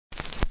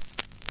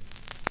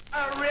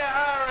Hurry,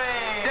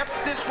 hurry! Step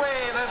this way,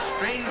 the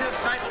strangest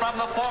sight from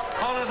the four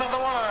corners of the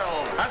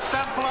world. A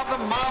sample of the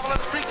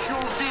marvelous freaks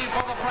you'll see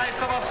for the price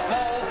of a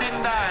small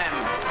thin dime.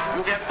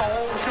 You get the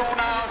whole show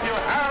now if you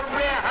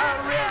hurry,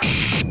 hurry!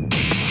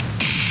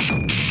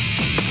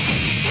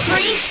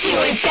 Freaks do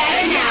it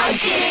better now,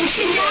 didn't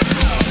you know?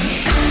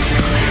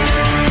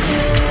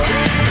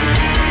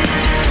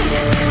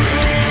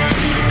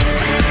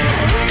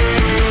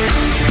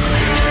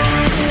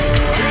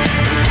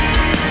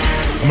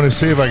 I'm going to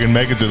see if I can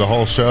make it through the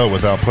whole show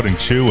without putting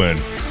chew in.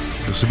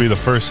 This will be the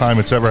first time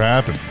it's ever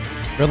happened.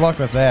 Good luck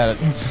with that.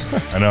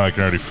 I know I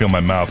can already feel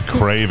my mouth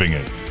craving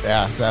it.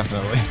 Yeah,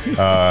 definitely.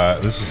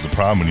 This is the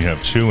problem when you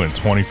have chew in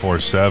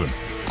 24/7.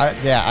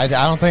 I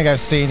don't think I've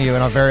seen you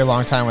in a very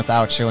long time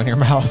without chew in your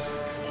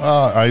mouth.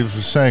 I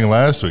was saying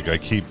last week I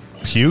keep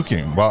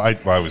puking. Well,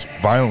 I was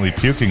violently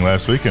puking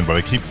last weekend, but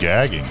I keep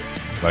gagging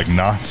like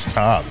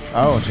nonstop.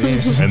 Oh,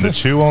 jeez. And the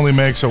chew only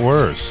makes it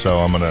worse. So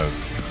I'm going to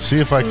see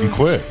if I can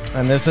quit.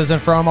 And this isn't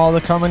from all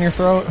the cum in your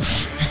throat?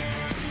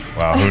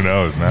 Wow, who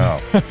knows now?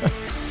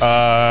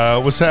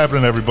 What's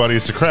happening, everybody?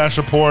 It's the Crash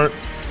Report.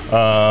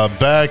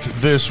 Back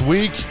this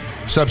week.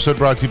 This episode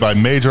brought to you by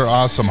Major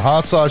Awesome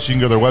Hot Sauce. You can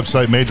go to their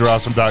website,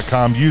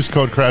 majorawesome.com. Use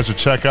code CRASH at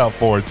checkout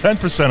for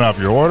 10% off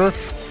your order.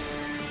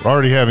 We're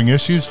already having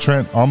issues.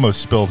 Trent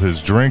almost spilled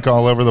his drink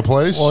all over the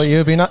place. Well,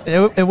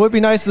 it would be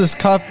nice if this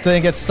cup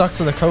didn't get stuck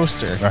to the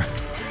coaster.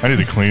 I need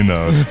to clean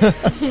those.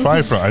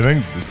 Probably from, I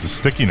think the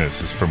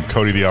stickiness is from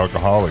Cody the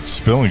alcoholic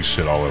spilling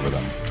shit all over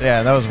them.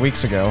 Yeah, that was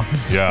weeks ago.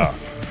 Yeah,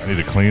 I need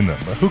to clean them.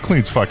 But who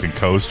cleans fucking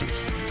coasters?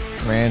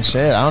 Man,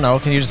 shit, I don't know.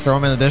 Can you just throw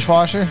them in the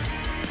dishwasher?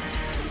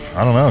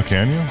 I don't know.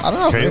 Can you? I don't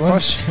know. Great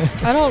question.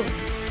 I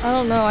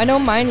don't know. I know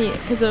mine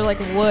because they're like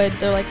wood.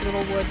 They're like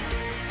little wood.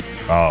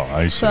 Oh,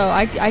 I see. So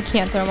I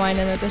can't throw mine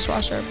in a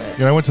dishwasher.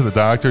 But I went to the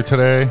doctor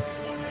today.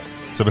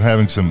 So I've been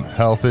having some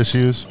health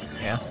issues.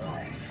 Yeah.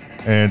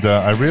 And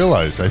I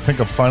realized I think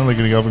I'm finally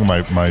getting over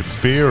my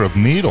fear of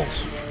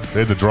needles. They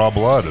had to draw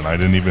blood, and I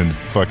didn't even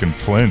fucking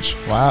flinch.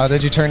 Wow,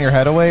 did you turn your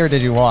head away, or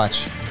did you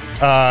watch?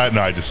 No,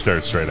 I just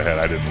stared straight ahead.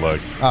 I didn't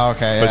look. Oh,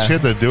 okay, But she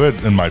had to do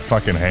it in my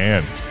fucking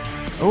hand.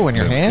 Oh, in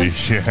your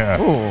hand?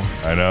 Yeah. Ooh.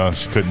 I know.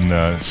 She couldn't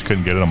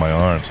get it on my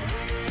arms.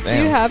 Damn.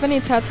 Do you have any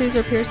tattoos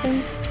or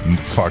piercings?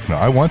 Fuck no.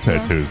 I want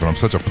tattoos, but I'm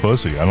such a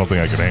pussy. I don't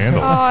think I could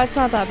handle it. Oh, it's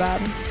not that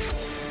bad.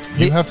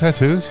 You have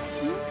tattoos?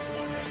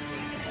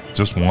 Mm-hmm.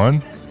 Just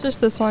one? Just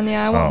this one,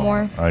 yeah. I want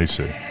more. I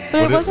see.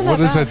 But it wasn't that What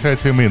does bad. that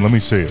tattoo mean? Let me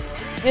see it.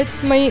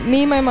 It's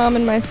me, my mom,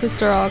 and my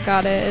sister all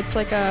got it. It's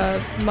like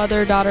a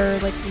mother-daughter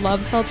like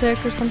love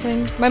Celtic or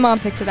something. My mom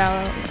picked it out.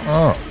 I don't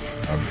know.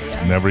 Oh,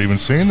 I've never even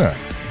seen that.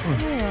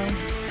 Yeah.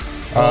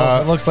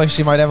 Well, it looks like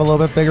she might have a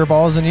little bit bigger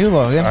balls than you,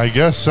 Logan. I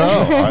guess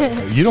so.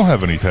 You don't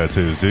have any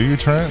tattoos, do you,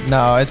 Trent?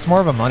 No, it's more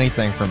of a money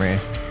thing for me.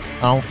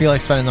 I don't feel like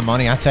spending the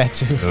money on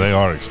tattoos. They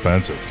are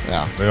expensive.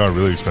 Yeah. They are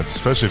really expensive,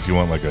 especially if you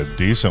want like a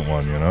decent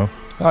one, you know?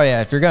 Oh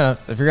yeah, if you're gonna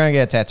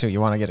get a tattoo, you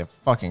want to get a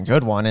fucking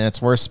good one, and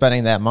it's worth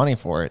spending that money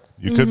for it.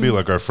 You could be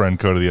like our friend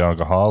Cody the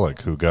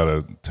alcoholic, who got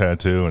a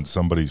tattoo in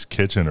somebody's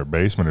kitchen or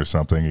basement or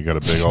something. He got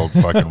a big old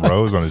fucking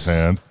rose on his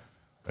hand.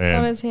 And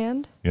On his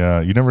hand? yeah,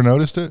 you never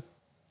noticed it?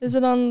 Is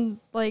it on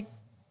like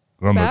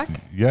On back?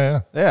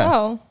 Yeah.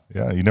 Oh.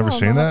 Yeah, you never Oh,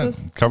 seen I'll that?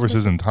 have It covers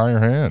his entire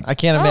hand. I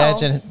can't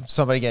imagine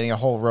somebody getting a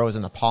whole rose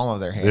in the palm of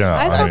their hand. Yeah.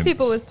 I saw mean,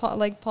 people with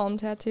palm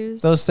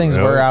tattoos. Those things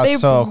Really? wear out they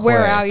so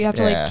wear quick. out. You have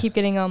to Yeah. like keep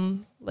getting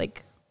them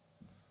like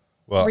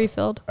well,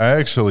 refilled.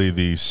 actually,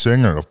 the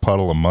singer of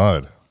Puddle of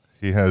Mud,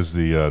 he has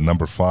the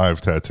number 5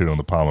 tattooed on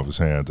the palm of his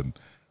hand. And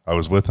I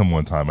was with him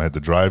one time. I had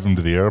to drive him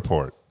to the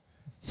airport.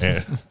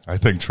 And I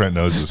think Trent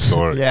knows the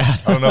story. Yeah.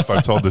 I don't know if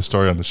I've told this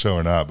story on the show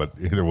or not, but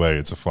either way,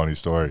 it's a funny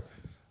story.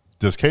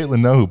 Does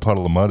Caitlin know who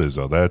Puddle of Mud is,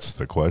 though? That's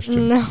the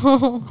question. No.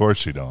 Of course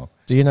she don't.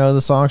 Do you know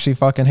the song "She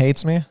Fucking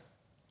Hates Me"?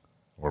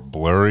 Or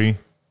Blurry.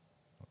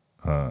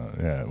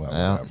 Yeah,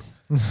 well,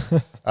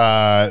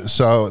 whatever.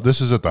 So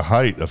this is at the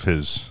height of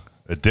his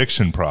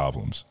addiction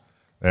problems.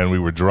 And we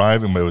were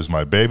driving. It was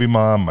my baby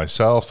mom,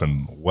 myself,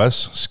 and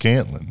Wes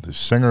Scantlin, the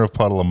singer of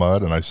Puddle of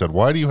Mud. And I said,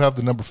 why do you have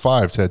the number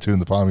 5 tattooed in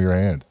the palm of your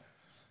hand?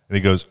 And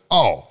he goes,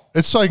 oh,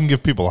 it's so I can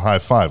give people a high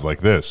five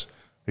like this.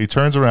 He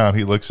turns around,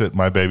 he looks at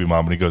my baby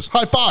mom, and he goes,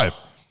 high five.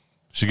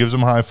 She gives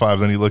him a high five.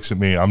 Then he looks at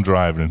me. I'm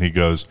driving, and he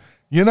goes,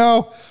 you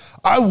know,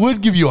 I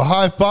would give you a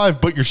high five,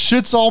 but your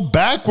shit's all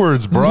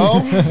backwards, bro.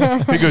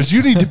 He goes,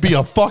 you need to be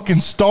a fucking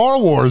Star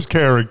Wars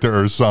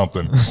character or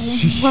something.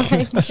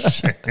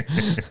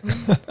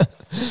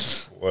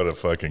 What a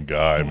fucking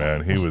guy,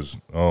 man. He was,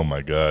 oh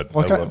my God.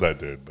 I love that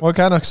dude. What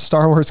kind of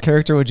Star Wars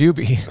character would you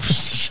be?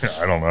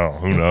 I don't know.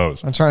 Who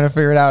knows? I'm trying to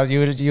figure it out. You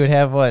would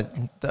have what?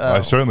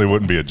 I certainly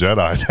wouldn't be a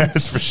Jedi,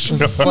 that's for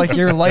sure. It's like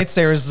your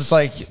lightsaber is just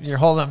like you're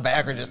holding them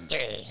back or just.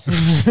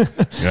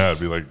 Yeah,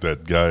 it'd be like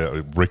that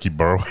guy, Ricky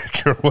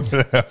Berwick or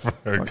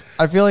whatever.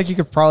 I feel like you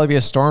could probably be a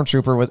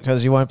stormtrooper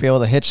because you wouldn't be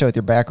able to hit shit with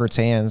your backwards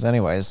hands,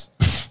 anyways.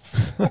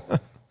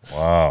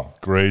 Wow,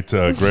 great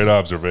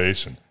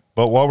observation.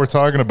 But while we're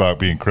talking about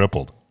being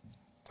crippled,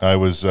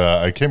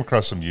 I came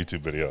across some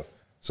YouTube video.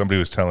 Somebody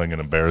was telling an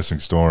embarrassing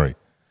story,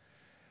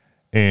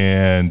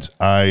 And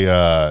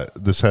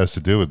this has to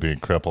do with being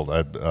crippled.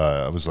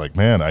 I was like,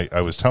 man,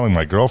 I was telling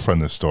my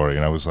girlfriend this story,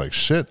 and I was like,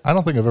 shit, I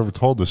don't think I've ever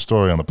told this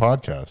story on the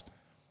podcast.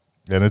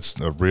 And it's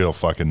a real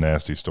fucking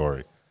nasty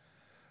story.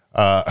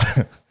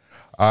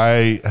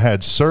 I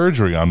had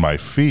surgery on my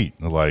feet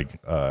in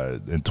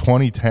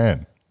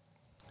 2010,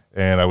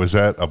 and I was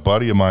at a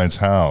buddy of mine's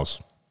house,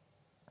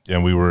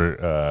 and we were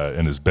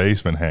in his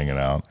basement hanging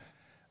out,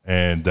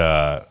 and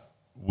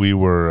we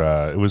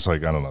were it was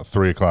like, I don't know,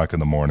 3 o'clock in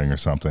the morning or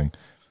something,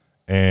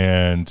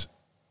 and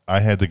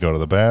I had to go to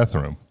the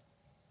bathroom,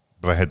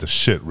 but I had to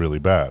shit really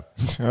bad.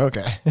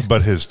 Okay.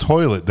 But his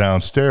toilet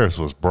downstairs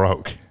was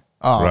broke.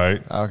 Oh,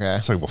 right? Okay.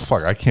 It's like, well,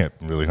 fuck, I can't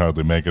really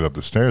hardly make it up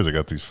the stairs. I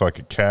got these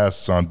fucking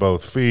casts on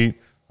both feet.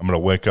 I'm going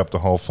to wake up the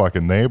whole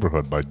fucking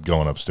neighborhood by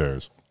going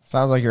upstairs.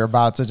 Sounds like you're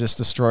about to just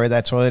destroy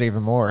that toilet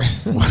even more.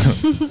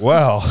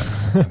 Well,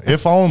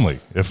 if only.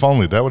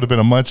 That would have been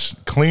a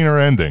much cleaner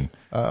ending.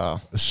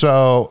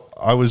 So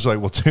I was like,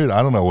 well, dude,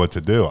 I don't know what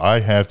to do. I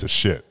have to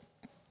shit.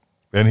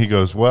 And he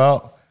goes,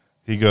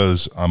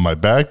 on my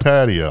back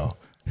patio,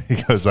 he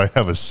goes, I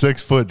have a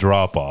 6-foot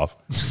drop off.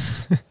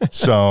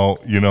 So,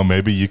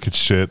 maybe you could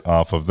shit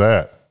off of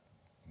that.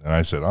 And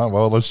I said, oh,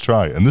 well, let's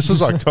try it. And this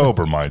is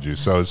October, mind you.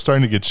 So it's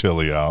starting to get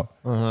chilly out.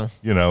 Uh-huh.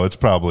 It's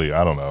probably,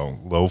 I don't know,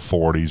 low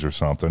 40s or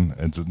something.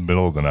 It's the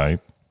middle of the night.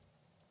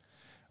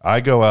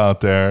 I go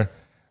out there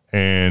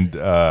and,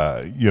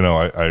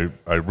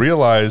 I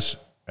realize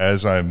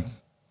as I'm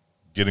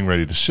getting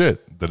ready to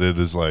shit that it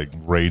is like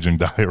raging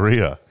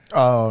diarrhea.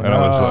 Oh, and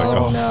I was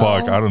like,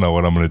 fuck, I don't know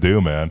what I'm going to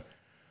do, man.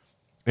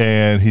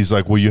 And he's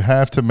like, well, you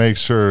have to make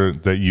sure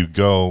that you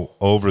go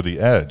over the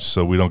edge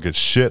so we don't get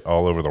shit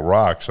all over the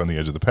rocks on the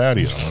edge of the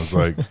patio. And I was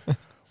like,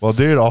 well,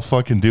 dude, I'll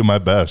fucking do my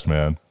best,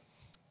 man.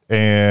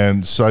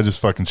 And so I just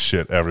fucking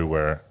shit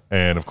everywhere.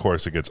 And, of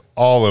course, it gets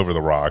all over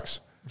the rocks.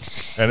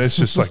 And it's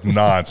just like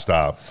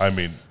nonstop. I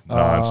mean,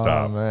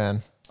 nonstop. Oh, man.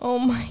 Oh,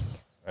 my.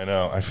 I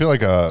know. I feel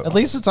like at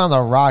least it's on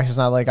the rocks. It's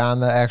not like on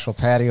the actual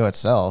patio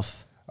itself.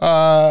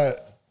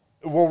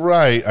 Well,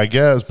 right, I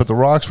guess, but the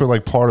rocks were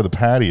like part of the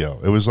patio.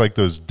 It was like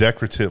those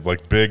decorative,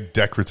 like big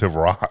decorative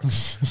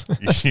rocks.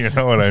 You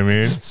know what I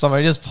mean?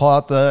 Somebody just pull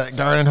out the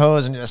garden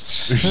hose and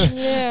just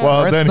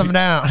rinse them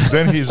down.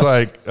 Then he's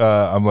like,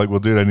 I'm like,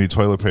 well, dude, I need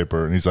toilet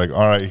paper. And he's like,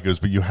 all right. He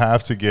goes, but you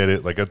have to get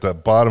it, like at the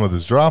bottom of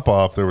this drop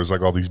off, there was like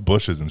all these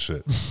bushes and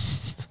shit.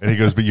 And he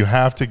goes, but you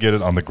have to get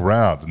it on the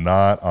ground,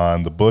 not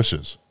on the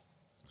bushes.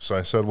 So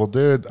I said, well,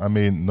 dude, I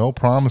mean, no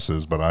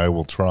promises, but I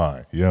will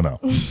try,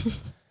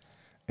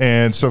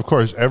 And so, of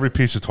course, every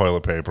piece of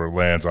toilet paper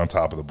lands on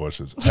top of the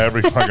bushes.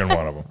 Every fucking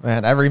one of them.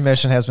 Man, every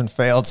mission has been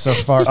failed so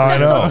far. I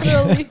know.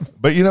 Really?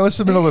 But, it's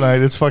the middle of the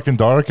night. It's fucking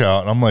dark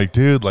out. And I'm like,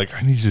 dude, I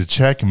need you to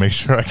check and make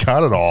sure I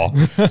got it all.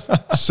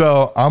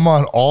 So I'm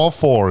on all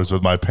fours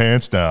with my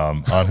pants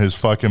down on his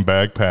fucking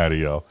back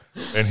patio.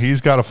 And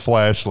he's got a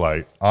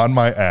flashlight on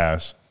my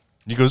ass.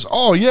 He goes,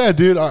 oh, yeah,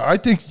 dude, I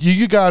think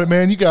you got it,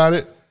 man. You got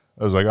it.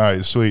 I was like, all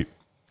right, sweet.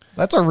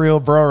 That's a real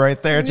bro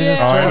right there.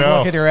 Just I know.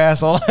 look at your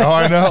asshole.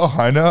 Oh,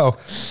 I know.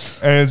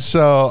 And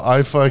so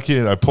I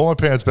pull my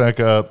pants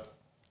back up.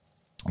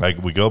 Like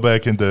we go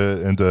back into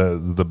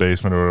the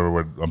basement or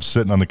whatever. I'm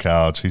sitting on the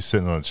couch. He's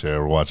sitting on a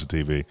chair. We're watching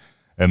TV.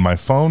 And my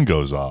phone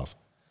goes off.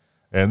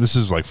 And this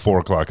is like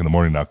 4 o'clock in the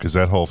morning now because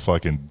that whole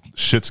fucking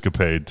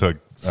shitscapade took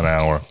an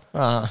hour.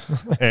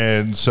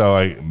 And so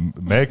I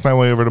make my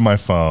way over to my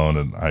phone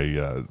and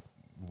I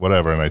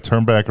and I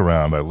turn back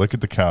around. I look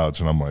at the couch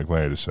and I'm like,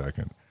 wait a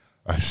second.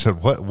 I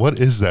said, what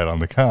is that on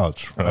the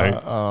couch, right?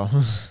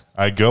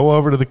 I go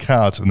over to the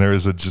couch, and there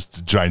is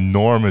just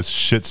ginormous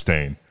shit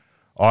stain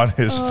on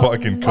his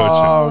fucking cushion.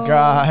 Oh,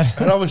 God.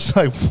 And I was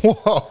like,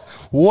 whoa,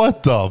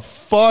 what the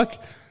fuck?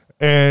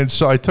 And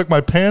so I took my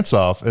pants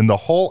off, and the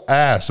whole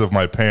ass of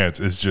my pants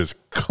is just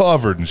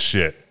covered in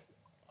shit.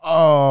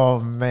 Oh,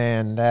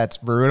 man, that's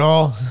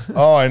brutal.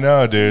 Oh, I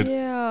know, dude.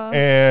 Yeah.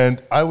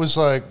 And I was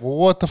like, well,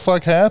 what the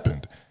fuck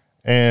happened?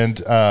 And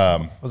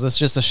was this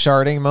just a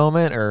sharding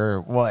moment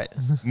or what?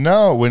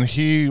 No, when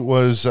he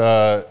was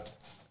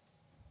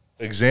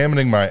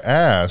examining my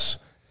ass,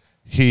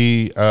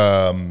 he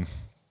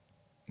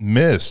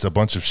missed a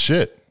bunch of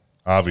shit,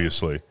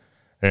 obviously.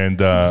 And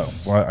well,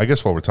 I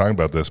guess while we're talking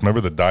about this, remember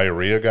the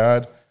diarrhea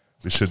god?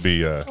 We should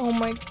be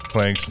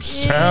playing some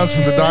sounds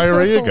from the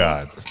diarrhea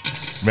god.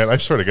 Man, I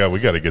swear to God, we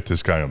got to get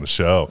this guy on the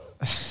show.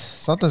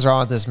 Something's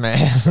wrong with this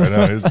man. I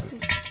know, his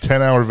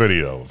 10-hour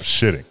video of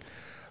shitting.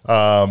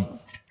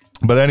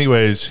 But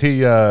anyways,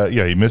 he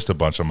missed a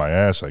bunch on my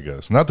ass, I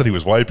guess. Not that he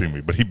was wiping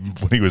me, but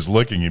when he was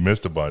looking, he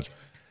missed a bunch.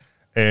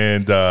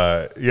 And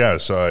so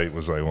I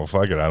was like, well,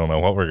 fuck it, I don't know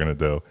what we're gonna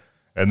do.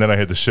 And then I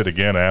had to shit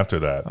again after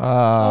that.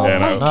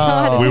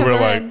 God,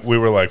 we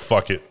were like,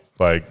 fuck it,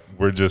 like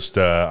we're just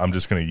I'm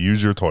just gonna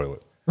use your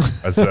toilet.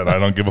 I said I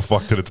don't give a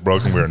fuck that it's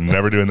broken. We're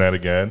never doing that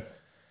again.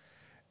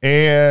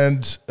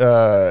 And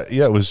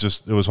it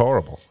was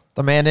horrible.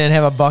 The man didn't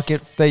have a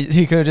bucket that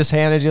he could have just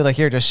handed you, like,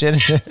 here, just shit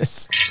in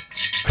this.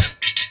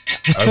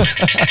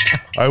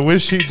 I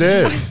wish he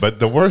did. But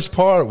the worst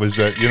part was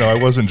that,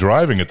 I wasn't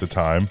driving at the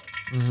time.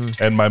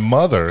 And my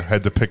mother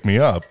had to pick me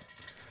up.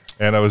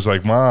 And I was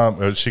like,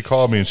 Mom, she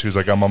called me and she was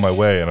like, I'm on my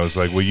way. And I was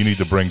like, well, you need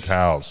to bring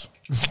towels.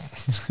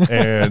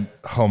 And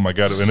oh my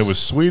God. And it was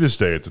Sweetest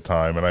Day at the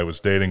time. And I was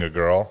dating a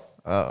girl.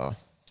 Uh-oh.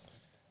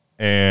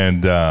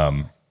 And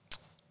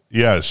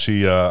yeah,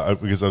 she,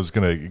 because I was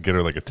going to get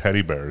her like a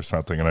teddy bear or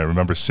something. And I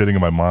remember sitting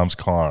in my mom's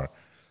car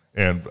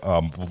and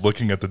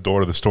looking at the door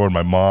to the store. And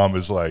my mom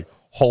is like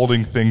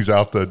holding things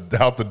out the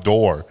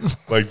door.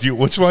 Like,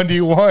 which one do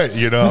you want?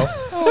 You know,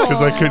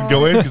 because I couldn't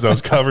go in because I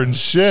was covered in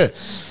shit.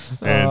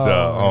 And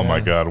oh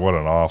my God, what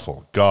an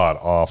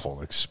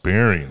awful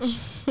experience.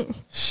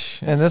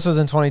 And this was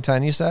in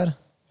 2010, you said?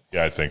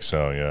 Yeah, I think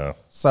so. Yeah.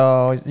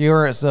 So you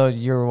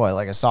were what,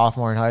 like a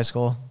sophomore in high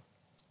school?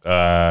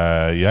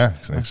 Yeah.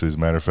 Actually, as a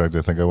matter of fact,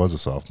 I think I was a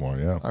sophomore.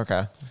 Yeah.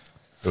 Okay.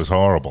 It was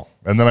horrible.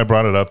 And then I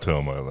brought it up to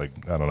him, like,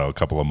 I don't know, a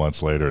couple of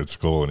months later at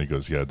school, and he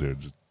goes, "Yeah,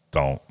 dude, just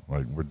don't.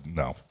 Like, we're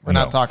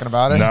not talking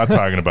about it. Not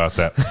talking about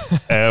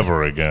that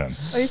ever again."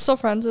 Are you still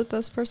friends with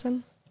this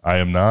person? I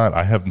am not.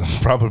 I have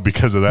probably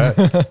because of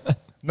that.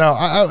 No,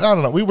 I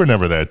don't know. We were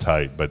never that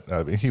tight,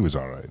 but he was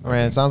all right. I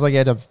mean, it sounds like he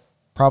had to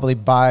probably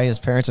buy his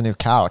parents a new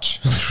couch.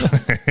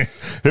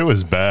 It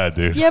was bad,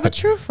 dude. Yeah, but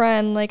true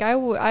friend, like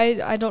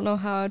I don't know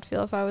how I'd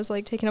feel if I was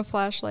like taking a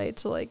flashlight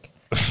to like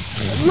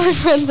my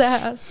friend's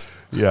ass.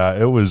 Yeah,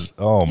 it was.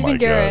 Oh Even my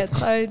Garrett's,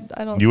 God.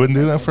 I don't. You wouldn't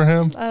do that for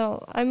him? I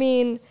don't. I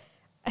mean,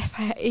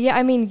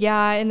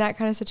 yeah, in that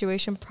kind of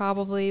situation,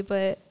 probably,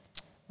 but.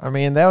 I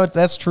mean,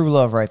 that's true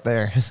love right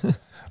there.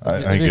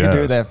 I you guess. can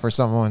do that for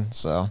someone,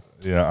 so.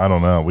 Yeah, I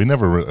don't know. We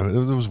never.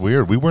 It was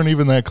weird. We weren't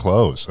even that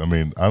close. I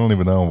mean, I don't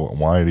even know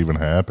why it even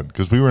happened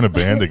because we were in a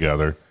band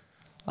together,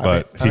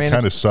 but he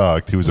kind of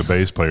sucked. He was a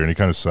bass player and he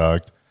kind of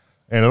sucked,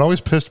 and it always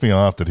pissed me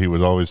off that he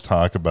would always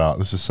talk about.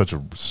 This is such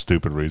a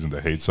stupid reason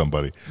to hate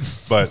somebody,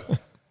 but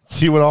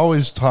he would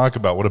always talk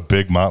about what a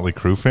big Motley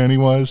Crue fan he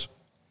was,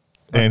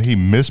 and he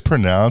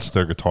mispronounced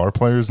their guitar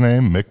player's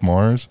name, Mick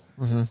Mars,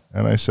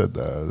 and I said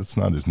that's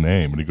not his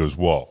name, and he goes,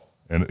 "Whoa."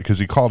 And because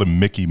he called him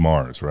Mickey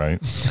Mars, right?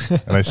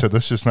 And I said,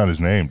 that's just not his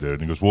name, dude.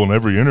 And he goes, well, in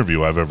every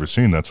interview I've ever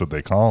seen, that's what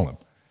they call him.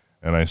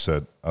 And I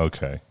said,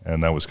 okay.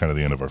 And that was kind of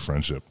the end of our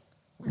friendship.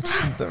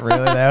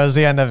 Really? That was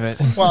the end of it?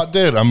 Well,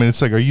 dude, I mean,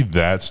 it's like, are you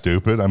that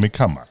stupid? I mean,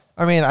 come on.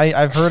 I mean,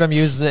 I've heard him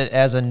use it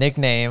as a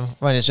nickname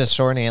when it's just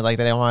shortening it. Like,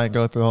 they don't want to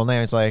go through the whole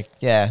name. It's like,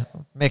 yeah,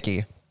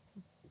 Mickey.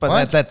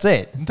 But that's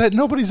it. That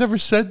nobody's ever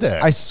said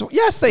that.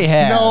 Yes, they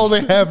have. No, they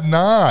have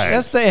not.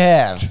 Yes, they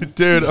have.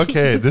 Dude,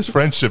 okay, this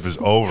friendship is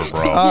over,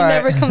 bro. He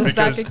never comes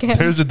back again.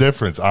 There's a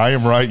difference. I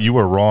am right. You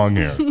are wrong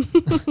here.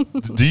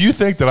 Do you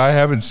think that I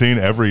haven't seen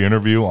every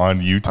interview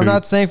on YouTube? I'm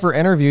not saying for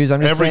interviews. I'm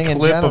just saying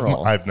in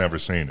general. I've never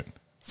seen it.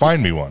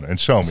 Find me one and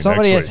show me.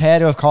 Somebody next has week. had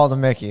to have called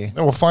him Mickey.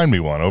 No, well, find me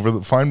one over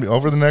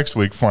the next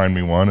week. Find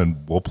me one,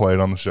 and we'll play it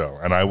on the show.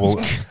 And I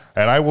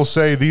will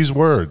say these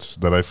words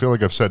that I feel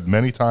like I've said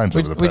many times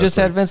over the past We just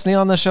had Vince Neil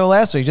on the show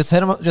last week. Just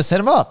hit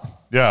him up.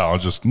 Yeah,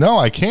 no,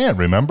 I can't.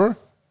 Remember?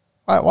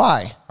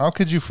 Why? How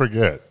could you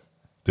forget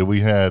that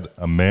we had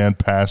a man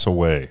pass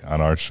away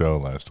on our show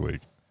last week?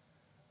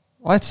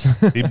 What?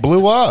 He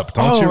blew up.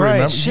 Don't you right.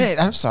 remember? Shit,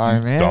 I'm sorry,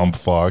 man. Dumb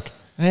fuck.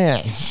 Man,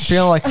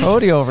 feeling like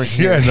Cody over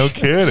here. Yeah, no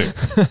kidding.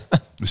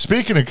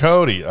 Speaking of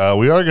Cody,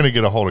 we are going to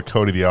get a hold of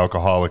Cody the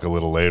alcoholic a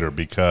little later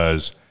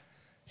because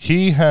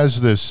he has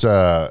this.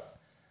 Well,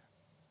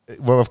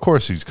 of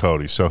course he's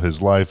Cody, so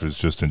his life is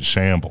just in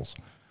shambles.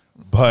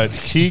 But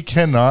he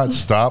cannot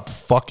stop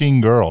fucking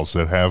girls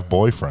that have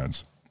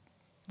boyfriends.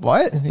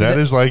 What? That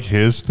is like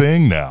his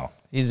thing now.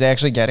 He's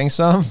actually getting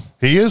some?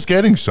 He is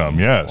getting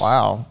some, yes.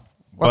 Wow.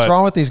 What's But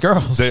wrong with these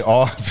girls? They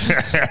all,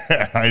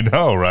 I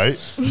know, right?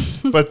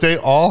 But they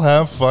all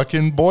have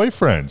fucking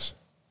boyfriends.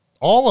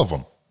 All of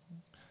them.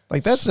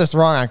 Like, that's just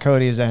wrong on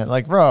Cody's end.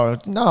 Like, bro,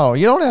 no,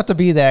 you don't have to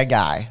be that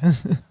guy.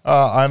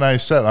 And I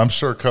said, I'm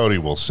sure Cody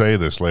will say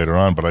this later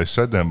on, but I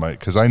said to him,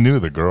 because I knew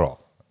the girl.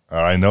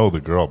 I know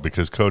the girl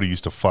because Cody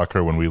used to fuck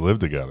her when we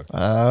lived together.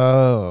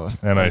 Oh.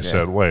 And I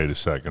said, wait a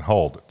second,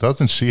 hold it.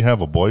 Doesn't she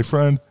have a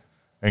boyfriend?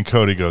 And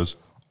Cody goes,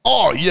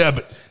 oh, yeah,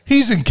 but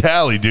he's in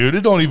Cali, dude.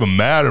 It don't even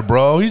matter,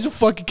 bro. He's in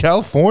fucking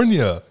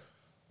California.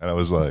 And I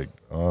was like,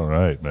 all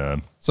right,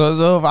 man.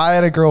 So if I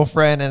had a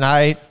girlfriend and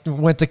I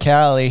went to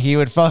Cali, he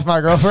would fuck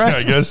my girlfriend?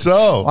 I guess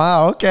so.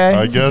 Wow, okay.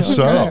 I guess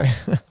okay.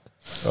 so.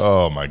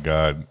 Oh, my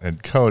God.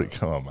 And Cody,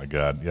 oh, my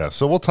God. Yeah,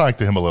 so we'll talk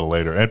to him a little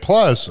later. And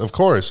plus, of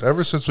course,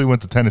 ever since we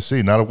went to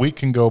Tennessee, not a week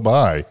can go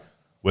by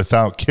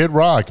without Kid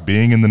Rock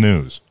being in the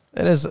news.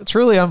 It is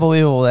truly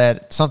unbelievable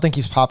that something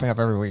keeps popping up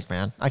every week,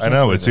 man. I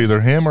know. It's either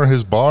him or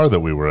his bar that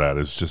we were at.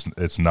 It's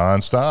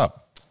nonstop.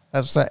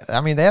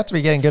 I mean, they have to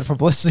be getting good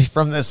publicity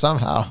from this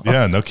somehow.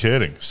 Yeah, no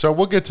kidding. So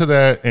we'll get to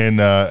that in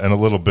a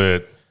little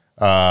bit.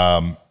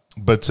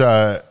 But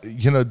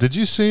did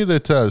you see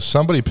that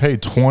somebody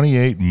paid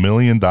 $28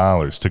 million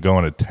to go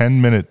on a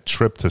 10-minute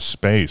trip to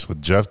space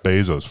with Jeff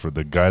Bezos for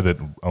the guy that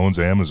owns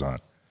Amazon?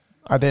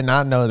 I did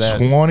not know that.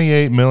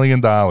 $28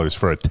 million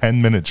for a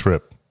 10-minute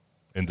trip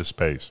into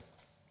space.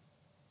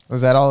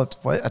 Was that all?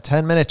 What, a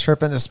 10-minute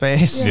trip into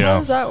space? Yeah, how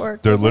does that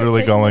work? They're Does it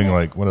literally take a going minute?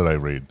 like, what did I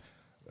read?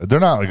 They're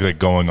not like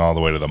going all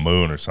the way to the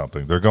moon or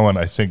something. They're going,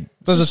 I think,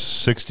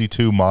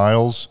 62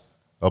 miles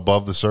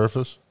above the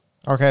surface.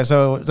 Okay,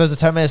 so does the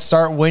 10 minutes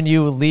start when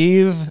you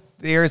leave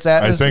the Earth's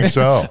atmosphere? I think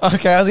so.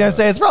 Okay, I was going to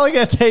say, it's probably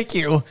going to take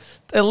you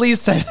at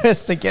least 10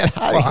 minutes to get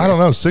out of here. I don't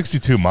know.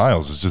 62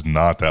 miles is just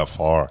not that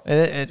far.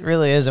 It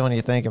really isn't when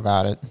you think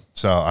about it.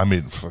 So, I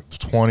mean, for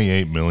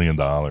 $28 million.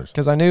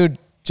 Because I knew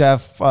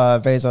Jeff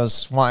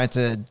Bezos wanted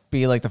to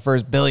be like the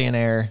first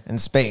billionaire in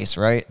space,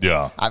 right?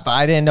 Yeah. But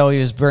I didn't know he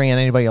was bringing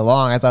anybody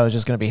along. I thought it was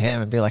just going to be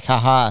him and be like,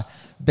 haha,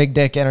 big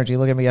dick energy.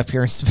 Look at me up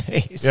here in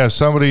space. Yeah,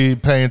 somebody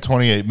paying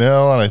 $28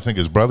 million, and I think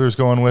his brother's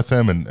going with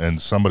him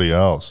and somebody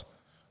else.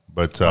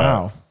 But,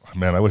 Wow.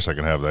 man, I wish I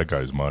could have that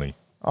guy's money.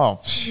 Oh,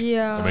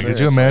 Yeah. I mean, could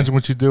you imagine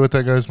what you do with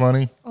that guy's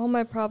money? All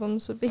my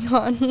problems would be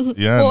gone.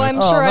 Yeah, well, no- I'm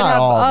Oh, sure I'd not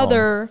have all of them.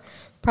 other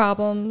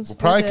problems.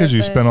 Probably with because it,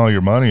 you but- spent all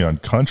your money on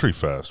Country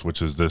Fest,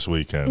 which is this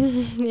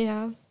weekend.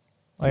 Yeah.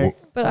 like,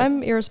 But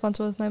I'm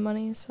irresponsible with my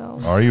money, so.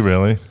 Are you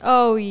really?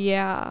 Oh,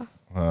 yeah.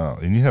 Wow.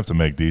 And you have to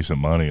make decent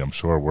money, I'm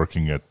sure,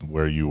 working at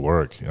where you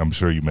work. I'm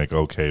sure you make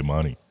okay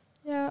money.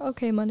 Yeah,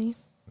 okay, money.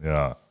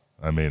 Yeah.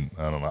 I mean,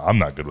 I don't know. I'm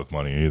not good with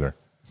money either.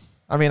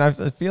 I mean, I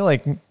feel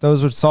like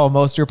those would solve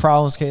most of your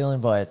problems, Caitlin,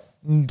 but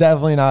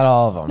definitely not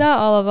all of them. Not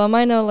all of them.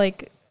 I know,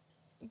 like,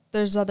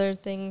 there's other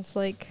things,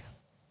 like,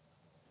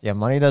 Yeah,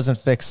 money doesn't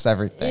fix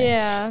everything.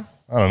 yeah.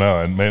 I don't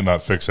know. It may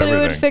not fix But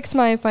everything. it would fix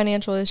my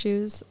financial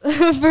issues,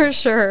 for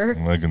sure.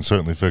 I can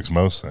certainly fix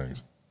most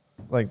things.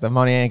 Like, the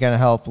money ain't going to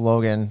help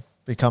Logan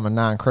become a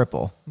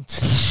non-cripple.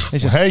 It's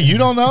just, Hey, you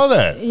don't know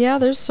that. Yeah,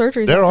 there's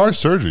surgeries. There out are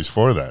surgeries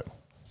for that.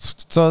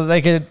 so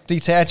they could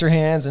detach your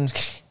hands and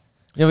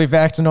you'll be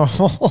back to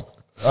normal.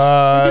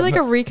 It'd be like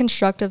a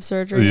reconstructive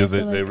surgery. Yeah, I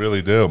feel they like.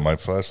 really do. My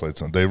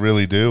flashlight's on. They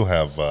really do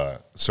have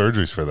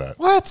surgeries for that.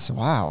 What?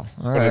 Wow.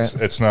 All But right.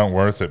 it's not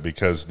worth it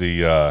because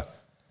the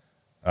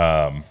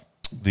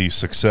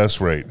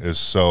success rate is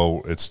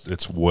so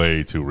it's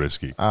way too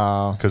risky.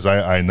 Oh. Because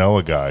I know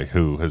a guy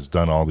who has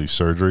done all these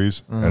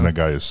surgeries, and the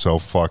guy is so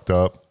fucked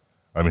up.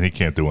 I mean, he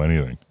can't do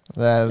anything.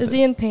 Is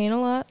he in pain a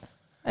lot?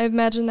 I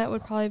imagine that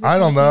would probably be. I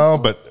don't kinda know,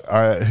 painful.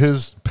 but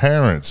his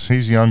parents,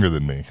 he's younger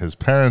than me. His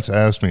parents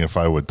asked me if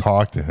I would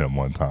talk to him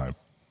one time,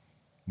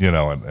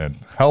 and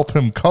help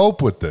him cope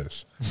with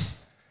this.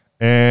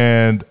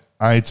 And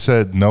I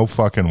said, no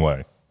fucking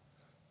way.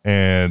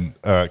 And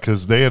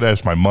because they had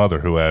asked my mother,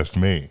 who asked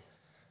me.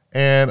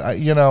 And,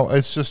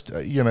 it's just,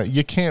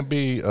 you can't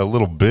be a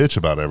little bitch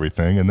about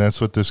everything. And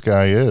that's what this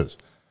guy is.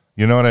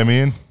 You know what I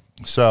mean?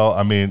 So,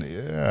 I mean,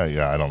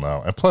 yeah, I don't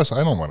know. And plus,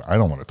 I don't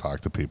want to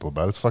talk to people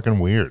about it. It's fucking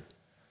weird.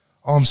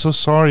 Oh, I'm so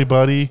sorry,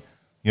 buddy.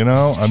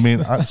 I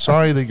mean, I'm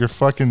sorry that your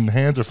fucking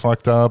hands are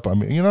fucked up. I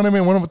mean, you know what I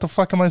mean? What the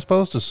fuck am I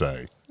supposed to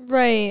say?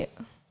 Right.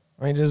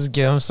 I mean, just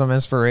give him some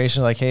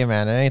inspiration. Like, hey,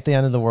 man, it ain't the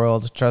end of the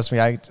world. Trust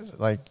me.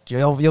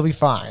 You'll be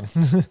fine.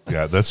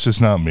 Yeah, that's just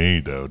not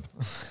me, dude.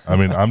 I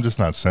mean, I'm just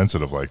not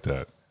sensitive like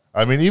that.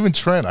 I mean, even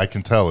Trent, I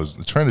can tell,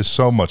 Trent is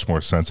so much more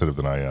sensitive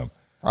than I am.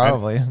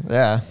 Probably.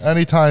 Yeah.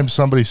 Anytime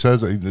somebody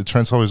says it,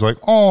 Trent's always like,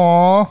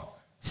 "Aw,"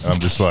 I'm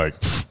just like,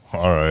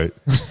 all right.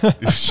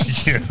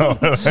 You know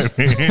what I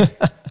mean?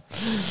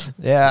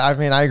 Yeah. I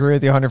mean, I agree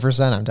with you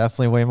 100%. I'm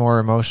definitely way more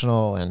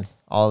emotional and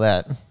all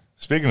that.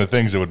 Speaking of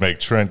things that would make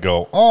Trent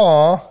go,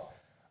 "Aw,"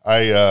 I,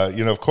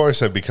 of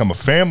course, have become a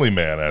family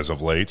man as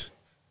of late.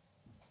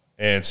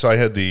 And so I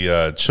had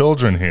the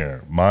children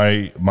here,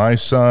 my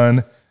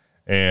son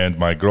and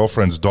my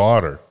girlfriend's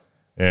daughter.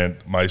 And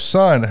my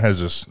son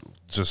has this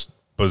just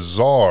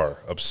bizarre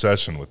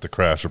obsession with the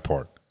Crash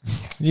Report.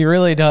 He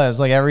really does.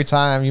 Like, every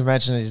time you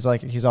mention it,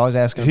 he's always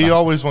asking He about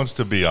always wants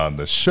to be on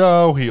the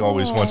show. He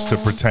always wants to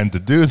pretend to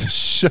do the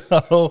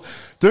show.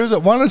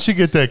 Why don't you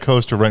get that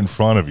coaster right in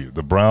front of you,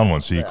 the brown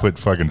one, so you quit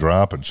fucking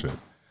dropping shit.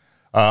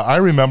 I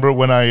remember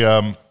when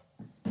I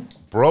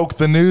broke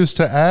the news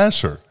to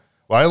Asher.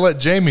 Well, I let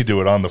Jamie do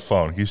it on the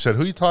phone. He said,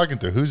 "Who are you talking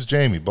to? Who's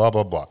Jamie? Blah,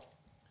 blah, blah."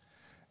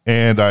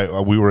 And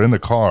we were in the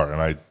car,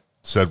 and I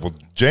said, "Well,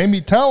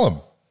 Jamie, tell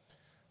him."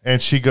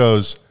 And she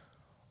goes,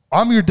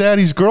 "I'm your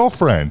daddy's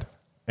girlfriend."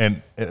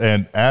 And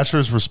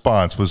Asher's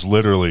response was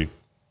literally,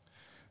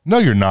 "No,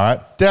 you're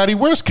not. Daddy,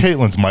 where's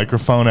Caitlin's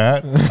microphone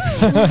at?"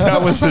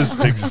 That was his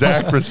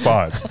exact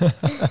response.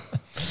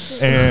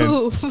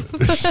 And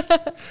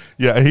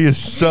yeah, he is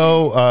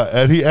so,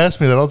 and he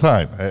asked me that all the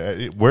time.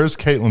 Where's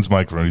Caitlin's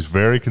microphone? He's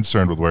very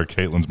concerned with where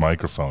Caitlin's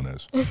microphone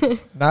is.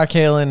 not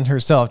Caitlin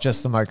herself,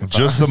 just the microphone.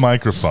 Just the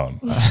microphone.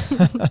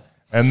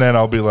 And then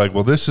I'll be like,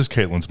 "Well, this is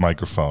Caitlin's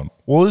microphone."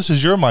 "Well, this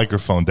is your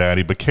microphone,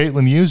 Daddy, but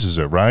Caitlin uses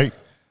it, right?"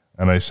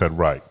 And I said,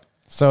 "Right."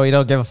 So you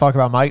don't give a fuck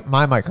about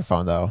my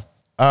microphone, though.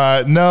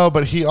 No,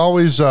 but he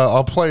always,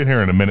 I'll play it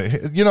here in a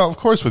minute. Of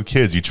course, with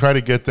kids, you try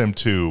to get them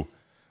to,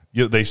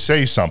 they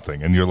say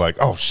something and you're like,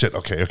 "Oh shit,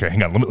 okay,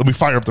 hang on. Let me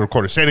fire up the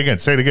recorder. Say it again.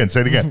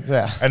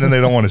 Yeah. And then they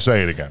don't want to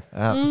say it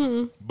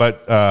again.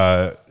 But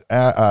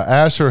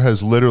Asher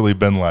has literally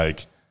been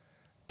like,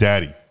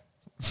 Daddy,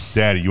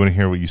 you want to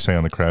hear what you say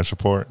on the Crash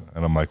Report?"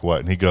 And I'm like, "What?"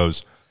 And he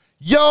goes,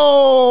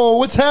 "Yo,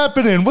 what's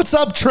happening? What's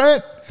up,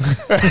 Trent?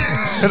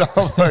 And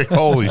I'm like,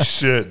 holy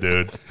shit,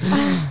 dude.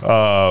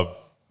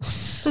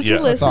 Does he Yeah.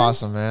 listen? That's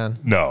awesome, man.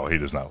 No, he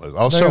does not listen.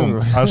 I'll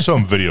show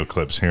him video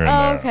clips here and Oh,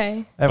 there.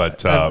 okay.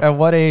 But At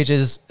what age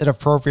is it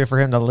appropriate for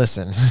him to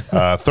listen?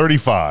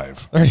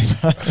 35.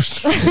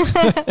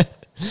 35.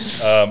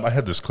 I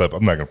had this clip.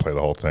 I'm not going to play the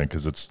whole thing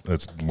because it's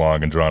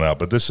long and drawn out.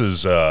 But this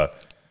is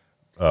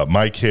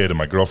my kid and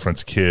my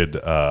girlfriend's kid,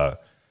 I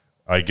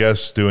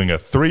guess, doing a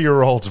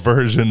 3-year-old's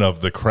version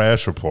of the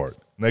Crash Report.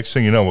 Next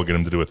thing you know, we'll get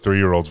him to do a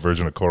 3-year-old's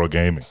version of Coral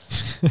Gaming.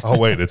 Oh,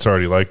 wait, it's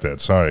already like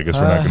that. Sorry, I guess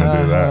we're not going to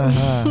do that.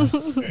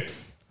 Okay,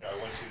 I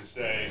want you to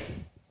say,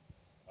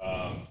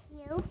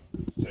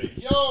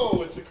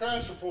 yo, it's the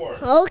Crash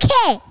Report.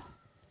 Okay.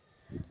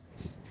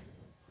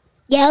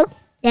 Yo.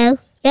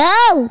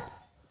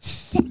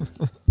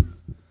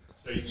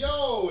 Say,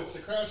 yo, it's the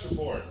Crash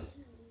Report.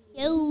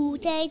 Yo,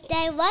 say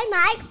what,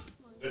 Mike?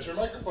 That's your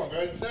microphone. Go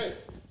ahead and say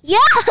it. Yo.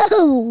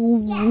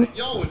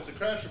 Yo, it's the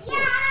Crash Report.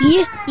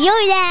 Yo,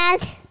 Dad.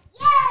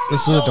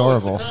 This is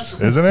adorable.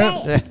 Isn't it?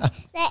 Yeah.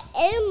 That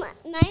is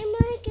my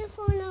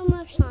microphone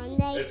almost on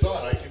there. It's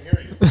on. I can hear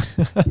you.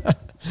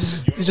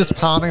 He's just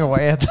pounding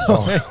away at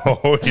the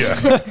Oh, yeah.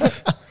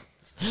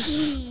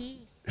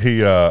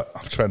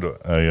 I'm trying to,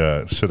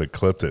 I should have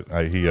clipped it.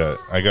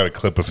 I got a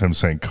clip of him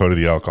saying Cody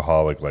the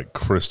alcoholic, like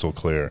crystal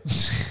clear.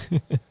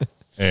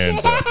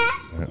 And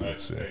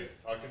let's see.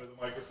 Talking to the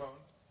microphone.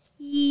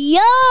 Yo,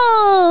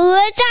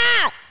 what's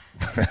up?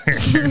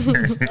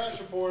 Crash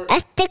Report.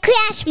 That's the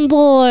crash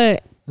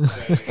board.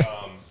 Say,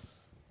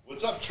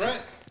 what's up,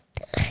 Trent?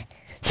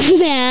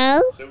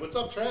 No. Say, what's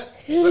up, Trent?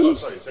 Oh,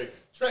 sorry. Say,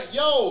 Trent,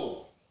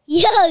 yo.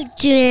 Yo,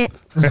 Trent.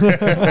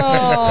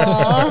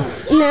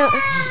 No.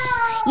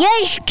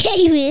 Yes,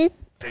 Kevin.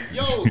 Say,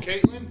 yo,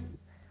 Caitlin.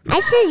 I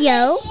said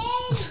yo.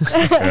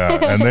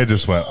 Yeah, and they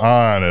just went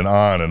on and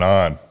on and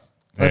on.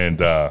 And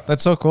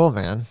That's so cool,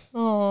 man.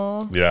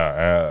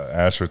 yeah,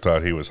 Asher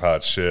thought he was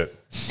hot shit.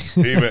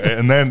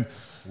 And then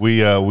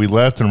we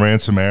left and ran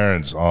some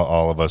errands,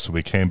 all of us. So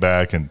we came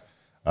back and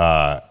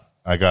I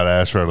got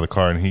Asher out of the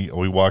car and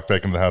we walked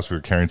back into the house. We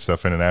were carrying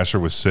stuff in, and Asher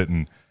was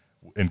sitting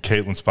in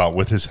Caitlin's spot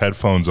with his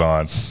headphones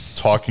on,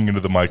 talking into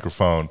the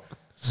microphone,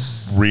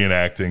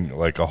 reenacting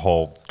like a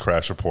whole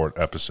Crash Report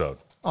episode.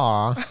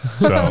 Aw,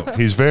 So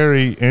he's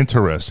very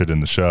interested in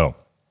the show.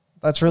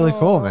 that's really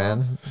cool,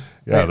 man.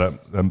 Yeah, that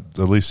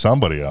at least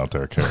somebody out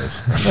there cares.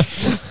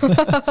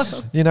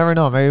 You never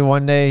know. Maybe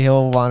one day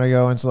he'll want to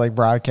go into like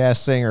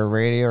broadcasting or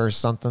radio or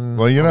something.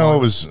 Well, you know what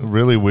was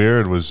really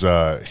weird was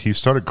he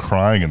started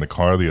crying in the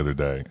car the other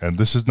day, and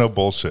this is no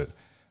bullshit.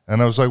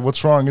 And I was like,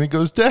 "What's wrong?" And he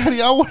goes,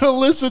 "Daddy, I want to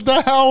listen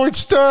to Howard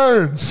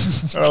Stern."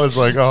 And I was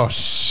like, "Oh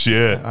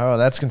shit." Oh,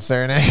 that's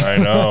concerning. I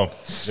know.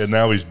 And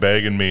now he's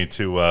begging me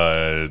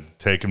to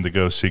take him to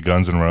go see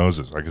Guns N'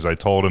 Roses because I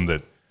told him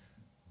that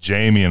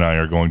Jamie and I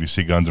are going to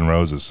see Guns N'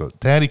 Roses. So,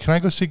 Daddy, can I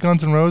go see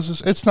Guns N'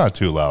 Roses? It's not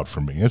too loud for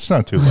me. It's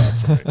not too loud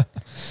for me.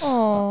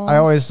 I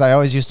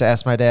always used to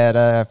ask my dad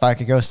if I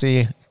could go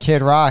see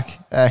Kid Rock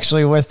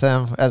actually with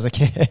him as a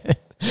kid.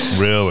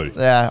 Really?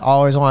 Yeah,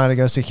 always wanted to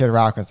go see Kid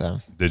Rock with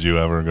him. Did you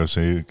ever go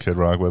see Kid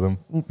Rock with him?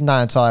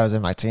 Not until I was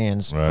in my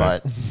teens,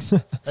 Right.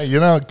 but Hey, you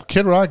know,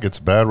 Kid Rock gets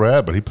a bad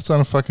rap, but he puts on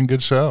a fucking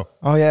good show.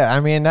 oh yeah, I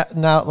mean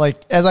now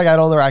like as I got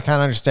older, I kind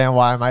of understand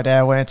why my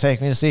dad wouldn't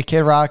take me to see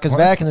Kid Rock because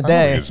back in the I don't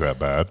think day, it's that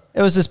bad.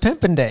 it was his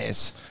pimping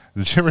days.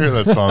 Did you ever hear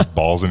that song,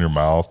 Balls in Your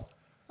Mouth?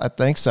 I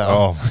think so.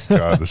 Oh, my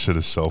God, this shit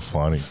is so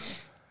funny.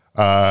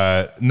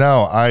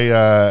 No,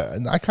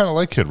 I kind of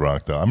like Kid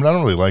Rock, though. I mean, I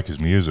don't really like his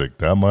music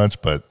that much,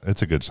 but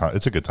it's a good time.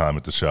 It's a good time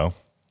at the show.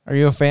 Are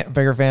you a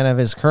bigger fan of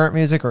his current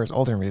music or his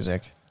older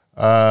music?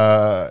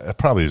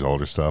 Probably his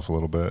older stuff a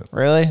little bit.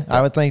 Really? Yeah.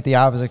 I would think the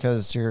opposite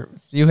because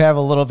you have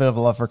a little bit of a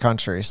love for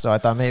country, so I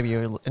thought maybe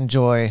you would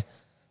enjoy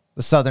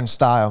the Southern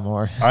style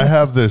more. I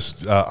have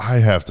this. I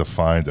have to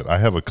find it. I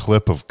have a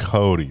clip of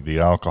Cody, the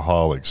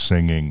alcoholic,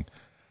 singing.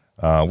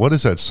 What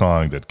is that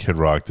song that Kid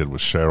Rock did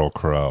with Sheryl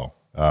Crow?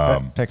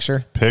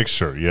 Picture?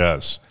 Picture,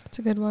 yes. That's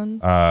a good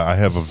one. I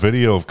have a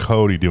video of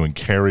Cody doing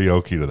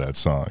karaoke to that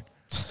song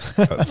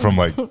from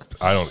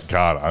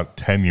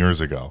 10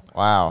 years ago.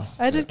 Wow.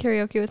 I did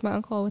karaoke with my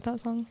uncle with that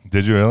song,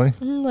 Did you really?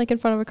 like in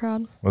front of a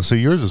crowd. Well, see,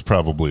 yours is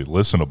probably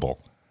listenable.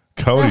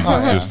 Cody's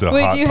is just a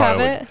Wait, hot do you have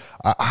pilot.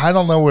 it? I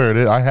don't know where it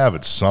is. I have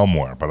it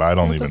somewhere, but I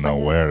don't have to even know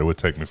find it. where. It would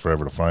take me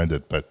forever to find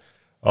it. But,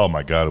 oh,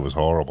 my God, it was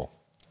horrible.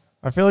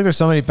 I feel like there's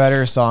so many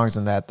better songs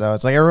than that, though.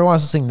 It's like everyone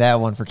wants to sing that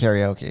one for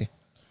karaoke.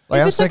 Like,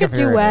 If I'm it's like sick a of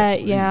hearing it.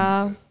 duet,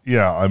 yeah.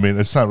 Yeah, I mean,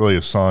 it's not really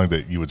a song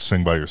that you would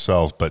sing by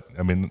yourself, but,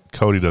 I mean,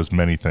 Cody does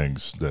many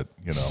things that,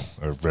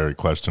 are very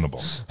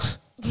questionable.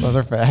 Those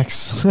are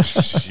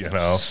facts. You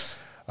know?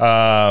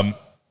 I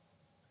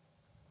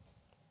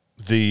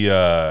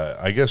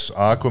guess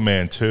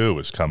Aquaman 2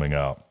 is coming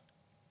out.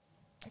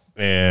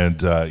 And,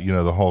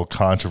 the whole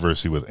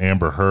controversy with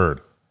Amber Heard,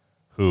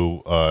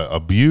 who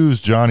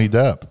abused Johnny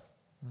Depp.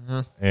 Mm-hmm.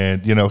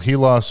 And, he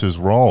lost his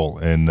role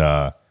in,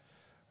 I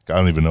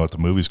don't even know what the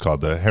movie's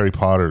called, the Harry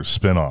Potter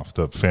spinoff,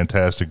 the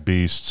Fantastic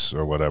Beasts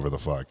or whatever the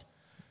fuck.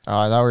 Oh,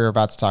 I thought we were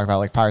about to talk about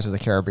like Pirates of the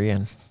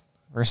Caribbean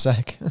for a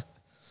sec.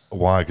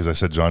 Why? Because I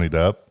said Johnny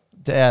Depp?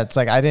 Yeah, it's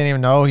like I didn't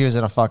even know he was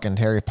in a fucking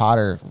Harry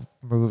Potter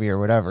movie or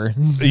whatever.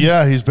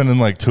 Yeah, he's been in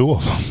like 2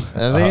 of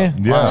them. Is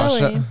he? Yeah. Oh,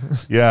 really?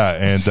 Yeah,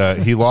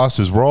 and he lost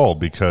his role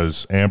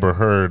because Amber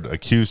Heard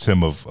accused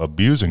him of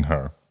abusing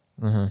her.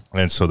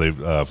 And so they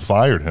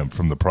fired him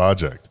from the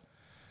project.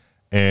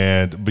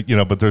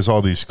 But there's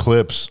all these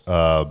clips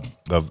of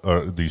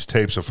these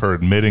tapes of her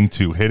admitting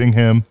to hitting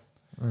him.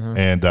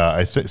 And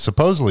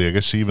supposedly, I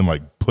guess she even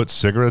like put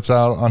cigarettes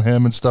out on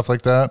him and stuff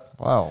like that.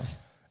 Wow.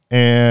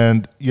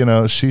 And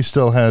she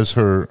still has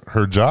her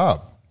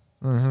job,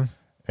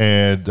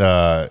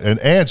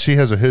 and she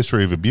has a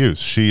history of abuse.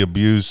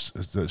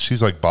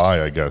 She's like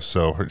bi, I guess.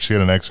 So she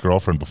had an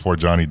ex-girlfriend before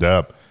Johnny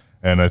Depp,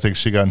 and I think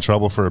she got in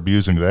trouble for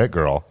abusing that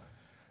girl.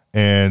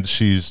 And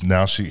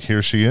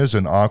here she is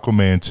in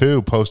Aquaman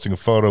 2, posting a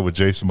photo with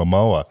Jason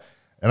Momoa.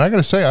 And I got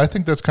to say, I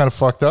think that's kind of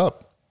fucked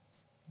up.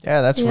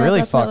 Yeah, that's Yeah,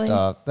 really definitely. fucked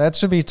up. That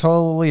should be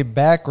totally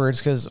backwards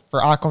because for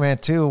Aquaman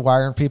 2, why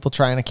aren't people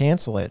trying to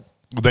cancel it?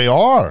 They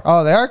are.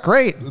 Oh, they are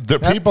great. The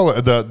people.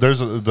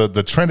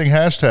 The trending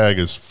hashtag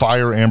is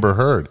Fire Amber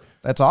Heard.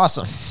 That's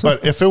awesome.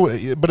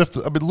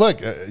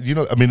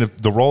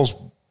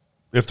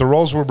 If the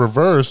roles were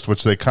reversed,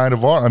 which they kind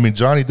of are. I mean,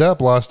 Johnny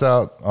Depp lost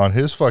out on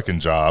his fucking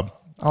job.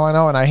 Oh, I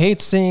know, and I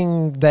hate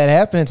seeing that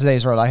happen in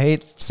today's world. I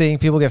hate seeing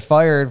people get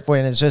fired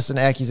when it's just an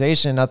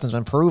accusation and nothing's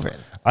been proven.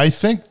 I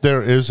think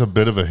there is a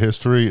bit of a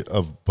history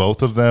of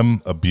both of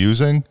them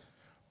abusing,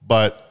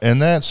 but in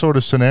that sort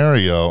of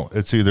scenario,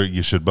 it's either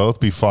you should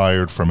both be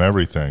fired from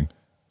everything,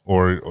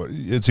 or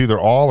it's either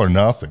all or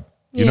nothing.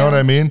 You know what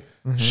I mean?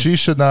 She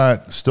should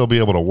not still be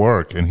able to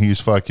work, and he's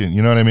fucking.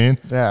 You know what I mean?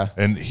 Yeah.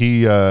 And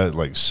he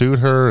sued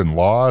her and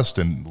lost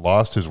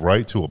his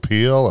right to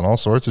appeal and all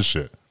sorts of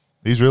shit.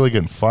 He's really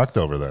getting fucked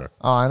over there.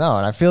 Oh, I know,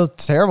 and I feel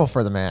terrible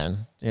for the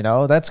man.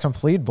 That's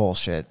complete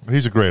bullshit.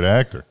 He's a great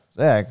actor.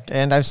 Yeah,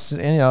 and I've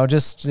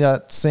just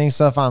seeing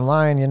stuff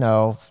online.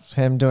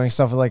 Him doing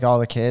stuff with like all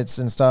the kids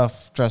and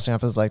stuff, dressing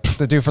up as like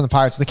the dude from the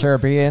Pirates of the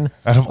Caribbean.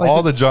 Out of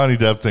all the Johnny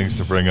Depp things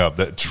to bring up,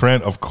 that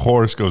Trent, of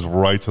course, goes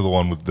right to the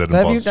one that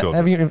involves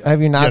children.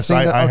 Have you not seen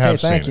that? I Okay,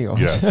 have thank seen you. it.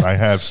 Yes, I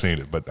have seen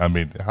it. But I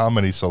mean, how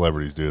many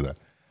celebrities do that?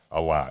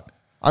 A lot.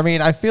 I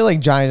mean, I feel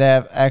like Johnny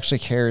Depp actually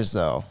cares,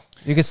 though.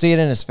 You can see it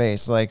in his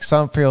face. Like,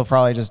 some people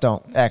probably just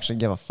don't actually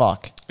give a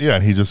fuck. Yeah,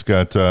 and he just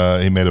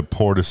he made a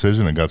poor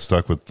decision and got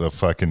stuck with a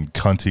fucking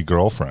cunty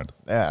girlfriend.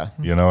 Yeah.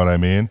 You know what I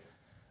mean?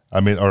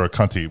 Or a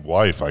cunty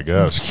wife, I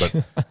guess.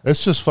 But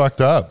it's just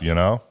fucked up,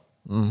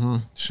 Mm-hmm.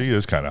 She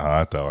is kind of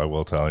hot, though, I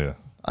will tell you.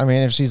 I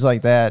mean, if she's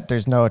like that,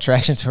 there's no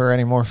attraction to her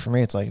anymore for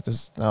me. It's like,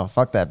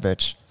 fuck that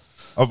bitch.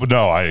 Oh, but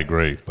no, I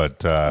agree.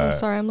 But I'm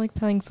sorry, I'm like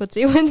playing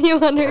footsie with you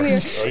under here.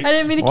 I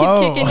didn't mean to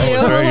Whoa. keep kicking you.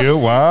 is that you?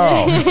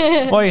 Wow.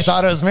 Well, you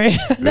thought it was me?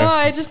 No,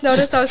 I just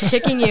noticed I was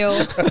kicking you.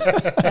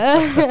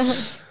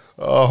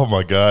 Oh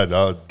my God!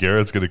 Now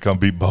Garrett's gonna come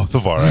beat both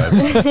of our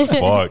asses.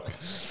 Fuck!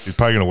 He's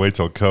probably gonna wait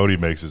till Cody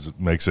makes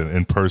an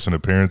in-person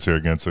appearance here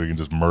again, so he can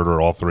just murder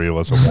all three of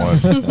us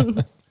at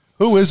once.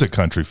 Who is at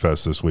Country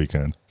Fest this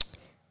weekend?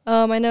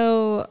 I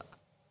know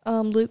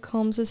Luke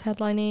Combs is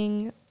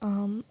headlining.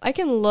 I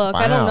can look.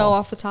 I don't Wow. know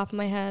off the top of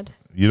my head.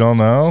 You don't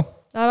know?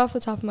 Not off the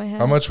top of my head.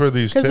 How much were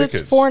these Because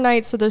tickets? it's 4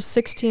 nights, so there's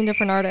 16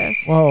 different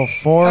artists. Whoa,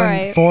 All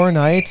right. 4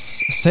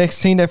 nights,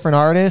 16 different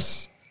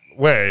artists.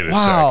 Wait a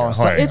Wow,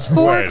 second. Wait, It's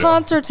 4 wait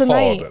concerts a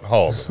night.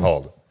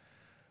 Hold it.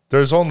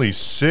 There's only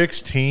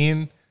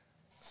 16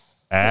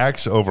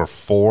 acts over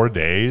 4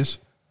 days.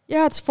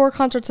 Yeah, it's 4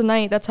 concerts a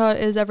night. That's how it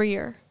is every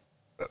year.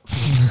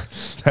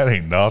 That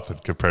ain't nothing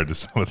compared to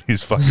some of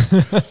these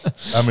fucking.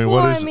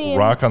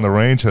 Rock on the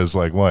Range has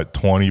like what,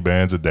 20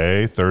 bands a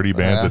day, 30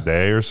 bands Yeah. a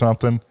day or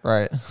something.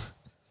 Right.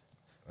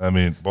 I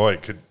mean, boy,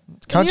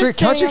 Country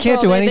sitting up can't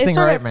all do day. They anything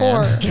start right, at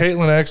man. 4.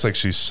 Caitlin acts like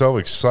she's so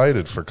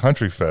excited for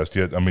Country Fest,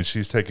 yet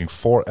she's taking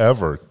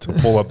forever to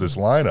pull up this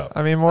lineup.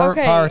 I mean, more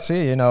Okay. power to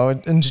you.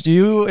 And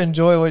you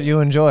enjoy what you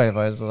enjoy,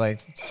 but it's like,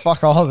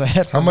 fuck all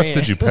that. How much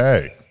did you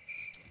pay?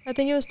 I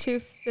think it was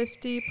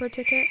 $250 per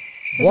ticket.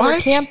 'Cause What?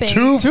 We're camping.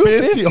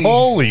 $250?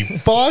 Holy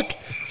fuck!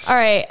 All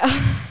right.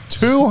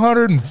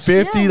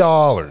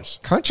 $250.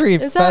 Country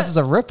Is Fest that- is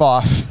a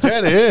ripoff.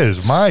 That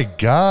is, my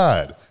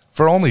God.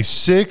 For only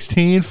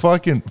 16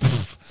 fucking.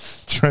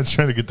 Trent's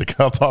trying to get the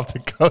cup off the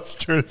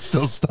coaster and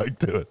still stuck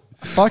to it.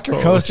 Fuck your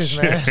Oh,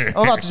 coasters, man. shit.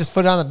 I'm about to just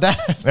put it on the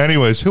desk.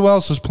 Anyways, who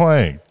else is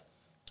playing?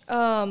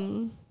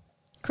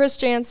 Chris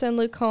Jansen,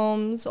 Luke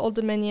Combs, Old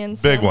Dominion.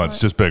 Big Sam ones,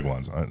 Hunt. just big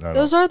ones. I don't-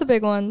 Those are the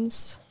big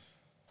ones.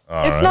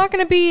 All It's right. not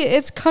going to be,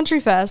 it's Country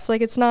Fest.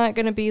 Like, it's not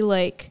going to be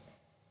like,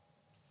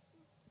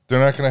 They're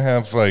not going to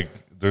have, like,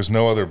 there's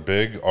no other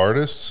big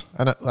artists?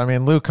 I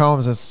mean, Luke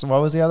Combs is,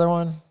 what was the other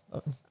one?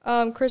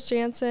 Chris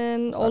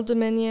Jansen, Old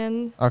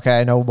Dominion, Okay,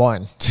 I know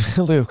one.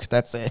 Luke,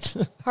 that's it.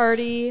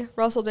 Hardy,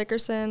 Russell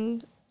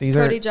Dickerson, These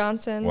Cody are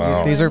Johnson.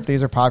 Wow. these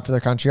are popular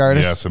country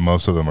artists. Yes, and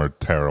most of them are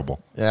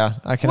terrible. Yeah,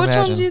 I can Which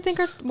imagine. ones do you think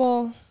are,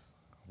 well,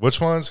 Which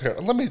ones? Here,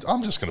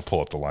 I'm just going to pull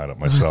up the lineup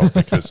myself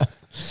because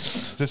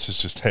this is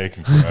just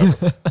taking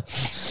forever.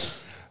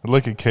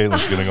 Look at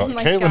Caitlin's getting on.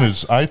 my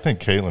I think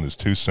Caitlin is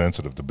too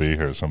sensitive to be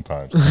here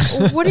sometimes.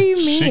 What do you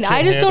mean? can't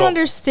I just don't handle-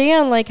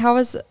 understand. Like,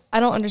 I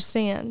don't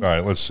understand. All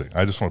right, let's see.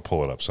 I just want to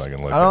pull it up so I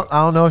can look. I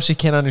don't know if she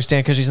can't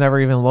understand because she's never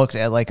even looked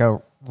at like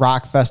a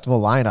rock festival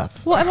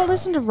lineup. Well, I don't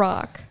listen to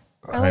rock.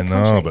 I like know,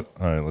 country.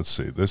 but all right, let's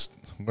see.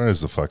 Where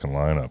is the fucking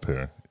lineup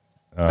here?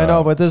 I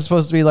know, but this is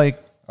supposed to be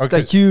like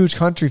Okay. a huge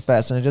country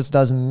fest, and it just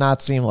does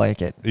not seem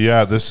like it.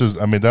 Yeah, that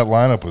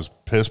lineup was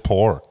piss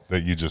poor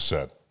that you just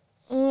said.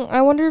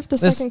 I wonder if the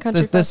second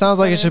country fest This sounds is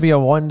like it better. should be a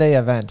 1-day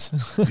event.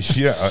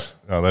 Yeah,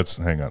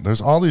 hang on.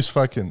 There's all these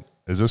fucking.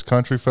 Is this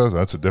country fest?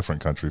 That's a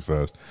different country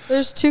fest.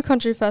 There's 2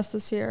 country fests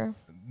this year.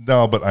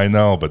 No, but I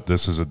know. But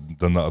this is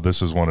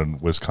one in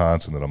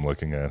Wisconsin that I'm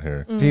looking at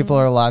here. People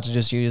are allowed to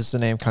just use the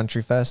name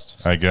Country Fest.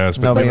 I guess.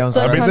 But Nobody owns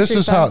I it. mean, this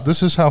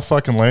Country is how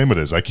fucking lame it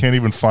is. I can't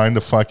even find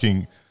the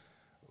fucking.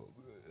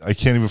 I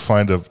can't even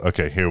find a.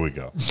 Okay, here we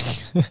go.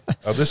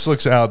 This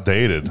looks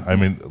outdated. I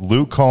mean,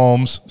 Luke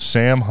Combs,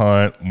 Sam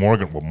Hunt,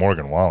 Morgan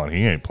Wallen.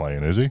 He ain't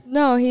playing, is he?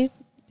 No,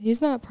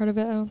 he's not part of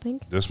it, I don't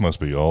think. This must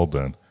be old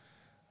then.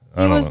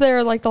 He was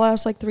there like the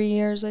last 3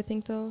 years, I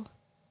think, though.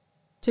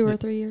 2 or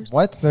 3 years.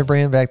 What? They're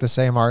bringing back the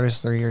same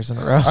artist 3 years in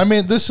a row. I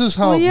mean, this is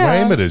how Well, yeah.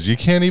 lame it is. You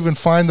can't even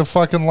find the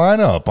fucking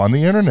lineup on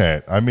the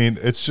internet. I mean,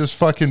 it's just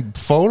fucking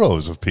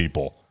photos of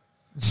people.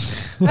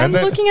 I'm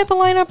then- looking at the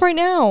lineup right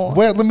now.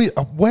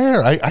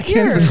 Where? I can't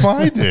Here. even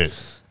find it.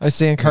 I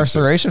see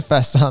Incarceration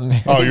Fest on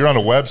there. Oh, you're on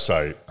a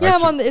website. Yeah,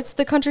 it's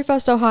the Country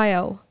Fest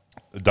Ohio.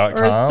 .com?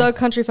 Or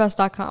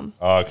thecountryfest.com.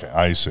 Okay,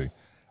 I see.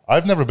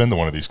 I've never been to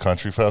one of these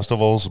country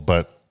festivals,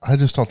 but I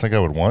just don't think I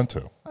would want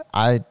to.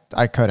 I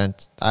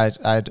couldn't.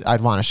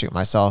 I'd want to shoot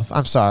myself.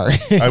 I'm sorry.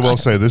 I will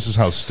say this is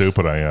how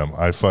stupid I am.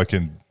 I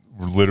fucking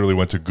literally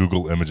went to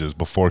Google Images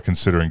before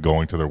considering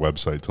going to their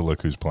website to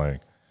look who's playing.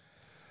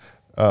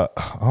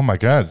 Oh my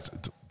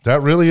God.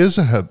 That really is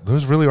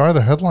those really are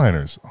the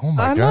headliners. Oh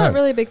my I'm God. not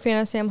really a big fan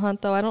of Sam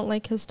Hunt, though. I don't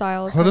like his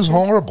style. of That is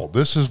country. horrible.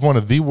 This is one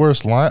of the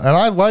worst and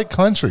I like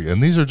country,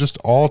 and these are just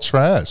all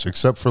trash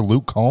except for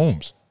Luke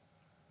Combs.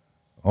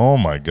 Oh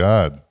my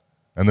God.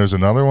 And there's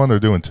another one. They're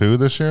doing 2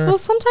 this year. Well,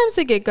 sometimes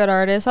they get good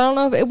artists. I don't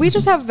know if we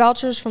just have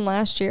vouchers from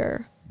last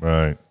year.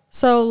 Right.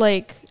 So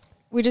like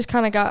we just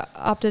kind of got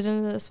opted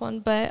into this one,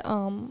 but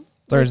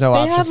There's like, no they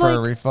option had, for a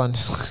like- refund.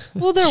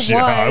 Well, there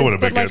Yeah, I was, would've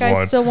but been like getting I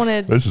one. still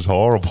wanted This is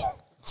horrible.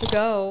 to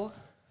go.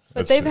 But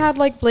Let's they've see. had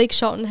like Blake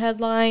Shelton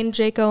headline,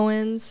 Jake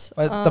Owens.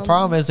 But the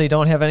problem is they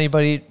don't have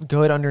anybody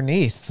good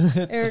underneath. It's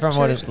Eric from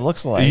what Church. it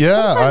looks like.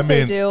 Yeah, Sometimes I they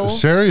mean, do.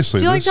 seriously.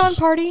 Do you like this John is-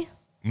 Party?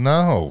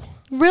 No.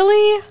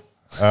 Really?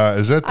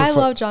 Is that the I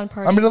love John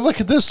Party. I mean, look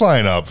at this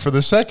lineup for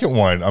the second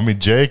one. I mean,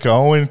 Jake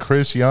Owen,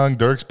 Chris Young,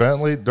 Dierks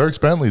Bentley. Dierks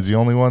Bentley's the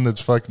only one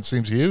that's fucking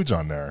seems huge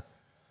on there.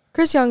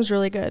 Chris Young's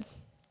really good.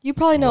 You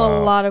probably know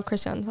a lot of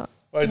Chris Young's songs.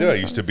 Well, I do. I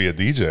used to be a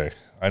DJ.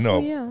 I know.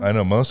 yeah. I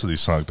know most of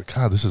these songs, but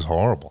God, this is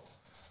horrible.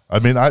 I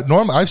mean,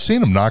 I've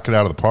seen him knock it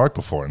out of the park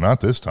before. Not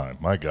this time.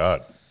 My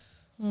God,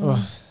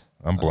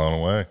 I'm blown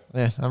away.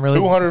 Yeah, I'm really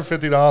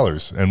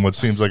 $250 and what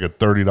seems like a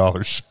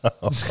 $30 show.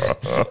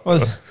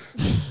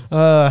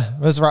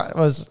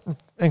 was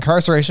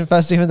Incarceration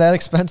Fest even that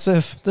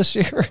expensive this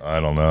year? I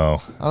don't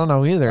know. I don't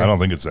know either. I don't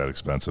think it's that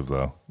expensive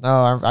though.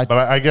 No, But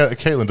I get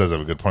Caitlin does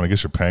have a good point. I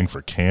guess you're paying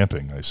for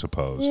camping, I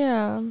suppose.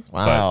 Yeah. But,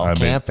 wow, I mean,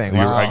 camping.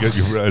 you're- Wow, I get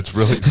you. It's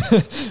really.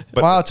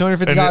 But, wow,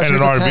 $250 and an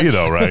here's a RV tent.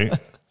 though, right?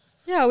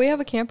 Yeah, we have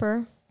a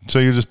camper. So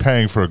you're just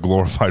paying for a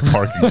glorified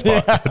parking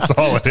spot. That's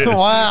all it is.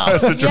 Wow.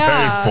 That's what you're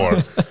Yeah.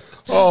 paying for.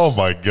 Oh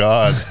my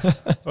God.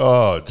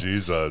 Oh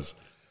Jesus.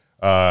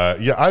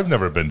 Yeah, I've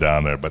never been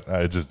down there, but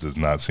it just does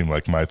not seem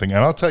like my thing. And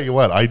I'll tell you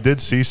what, I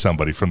did see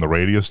somebody from the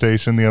radio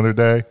station the other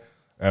day,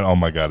 and oh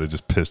my God, it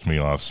just pissed me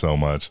off so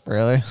much.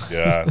 Really?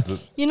 Yeah.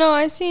 You know,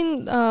 I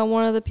seen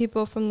one of the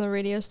people from the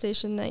radio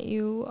station that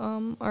you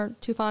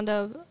aren't too fond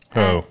of.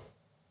 Who?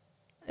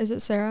 Is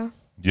it Sarah?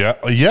 Yeah.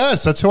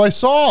 Yes, that's who I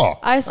saw.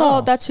 I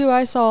saw that's who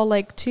I saw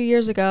like 2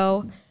 years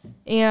ago,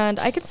 and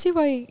I can see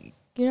why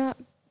you're not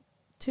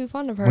too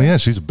fond of her. Well, yeah,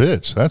 she's a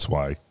bitch. That's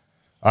why.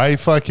 I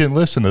fucking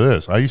listen to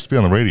this. I used to be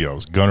on the radio. I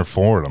was Gunner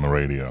Ford on the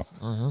radio.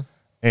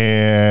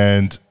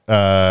 And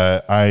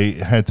I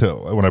had to,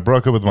 when I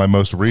broke up with my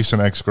most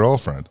recent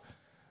ex-girlfriend,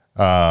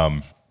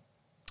 I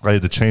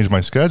had to change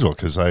my schedule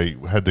because I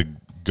had to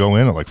go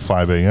in at like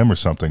 5 a.m. or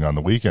something on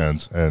the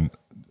weekends. And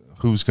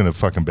who's going to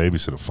fucking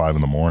babysit at 5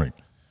 in the morning?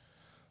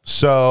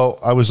 So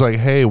I was like,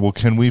 hey, well,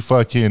 can we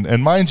fucking,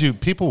 and mind you,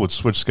 people would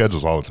switch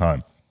schedules all the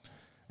time.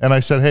 And I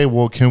said, hey,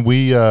 well, can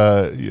we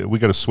got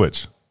to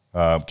switch.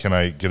 Can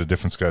I get a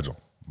different schedule?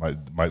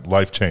 My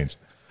life changed.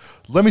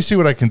 Let me see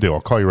what I can do.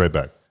 I'll call you right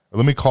back. Or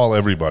let me call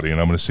everybody,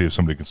 and I'm going to see if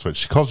somebody can switch.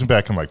 She calls me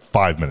back in like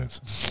 5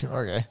 minutes.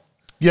 Okay.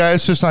 Yeah,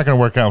 it's just not going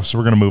to work out, so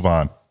we're going to move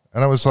on.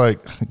 And I was like,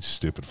 you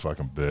stupid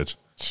fucking bitch.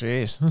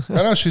 Jeez.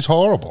 I know, she's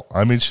horrible.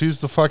 I mean, she's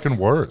the fucking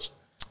worst.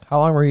 How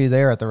long were you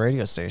there at the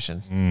radio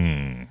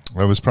station?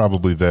 I was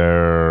probably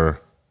there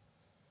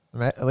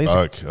At least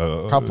a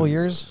couple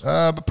years?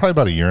 but probably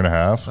about a year and a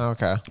half.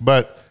 Okay.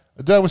 But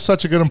That was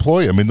such a good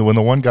employee. I mean, when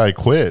the one guy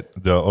quit,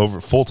 the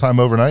full-time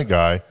overnight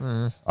guy,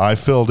 I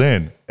filled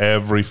in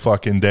every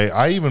fucking day.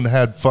 I even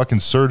had fucking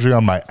surgery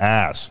on my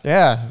ass.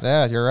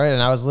 Yeah, you're right.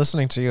 And I was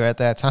listening to you at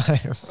that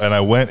time. And I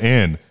went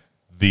in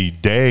the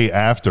day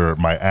after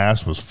my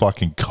ass was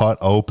fucking cut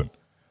open.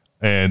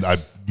 And I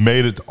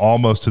made it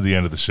almost to the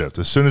end of the shift.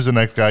 As soon as the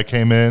next guy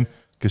came in,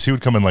 because he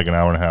would come in like an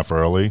hour and a half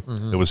early.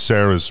 It was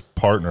Sarah's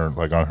partner,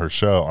 like on their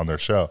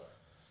show.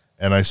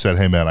 And I said,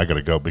 hey, man, I got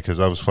to go because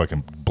I was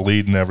fucking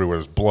bleeding everywhere.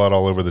 There's blood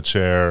all over the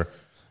chair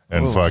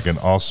and fucking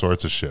all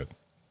sorts of shit.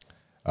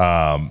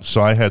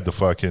 So I had to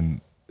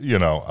fucking,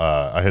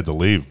 I had to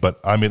leave. But,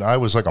 I mean, I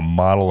was like a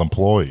model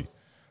employee,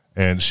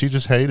 and she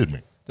just hated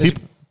me.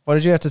 What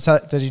did you have to tell?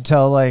 Did you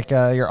tell like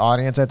your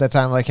audience at that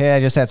time, like, hey, I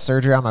just had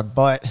surgery on my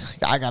butt.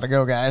 I got to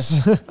go,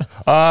 guys.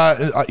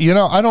 I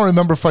don't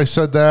remember if I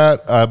said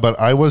that, but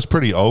I was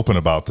pretty open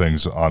about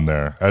things on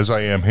there, as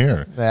I am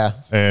here. Yeah.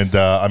 And,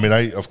 I mean,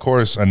 I, of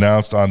course,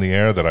 announced on the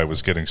air that I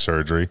was getting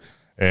surgery.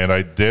 And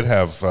I did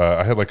have,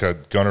 I had like a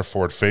Gunner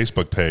Ford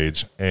Facebook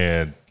page,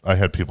 and I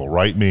had people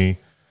write me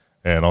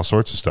and all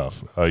sorts of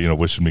stuff,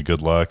 wishing me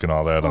good luck and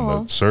all that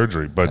on the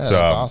surgery. But that's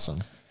awesome.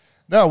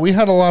 No, we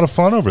had a lot of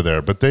fun over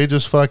there, but they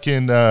just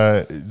fucking,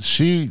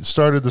 she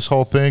started this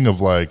whole thing of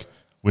like,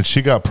 when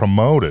she got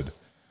promoted,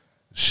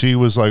 she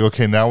was like,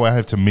 okay, now I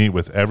have to meet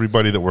with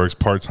everybody that works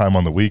part-time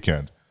on the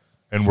weekend,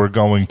 and we're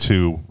going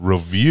to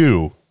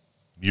review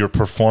your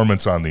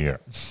performance on the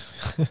air.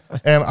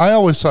 And I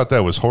always thought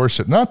that was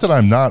horseshit. Not that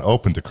I'm not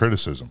open to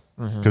criticism,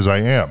 because I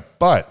am,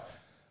 but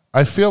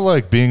I feel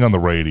like being on the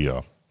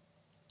radio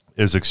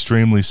is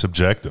extremely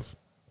subjective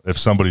if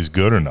somebody's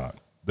good or not.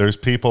 There's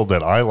people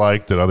that I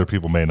like that other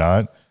people may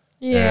not.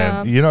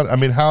 Yeah. And, I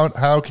mean,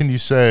 how can you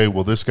say,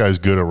 well, this guy's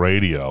good at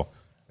radio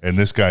and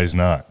this guy's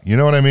not? You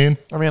know what I mean?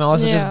 I mean,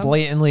 unless it's just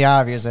blatantly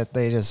obvious that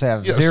they just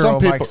have zero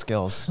mic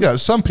skills. Yeah,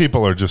 some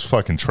people are just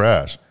fucking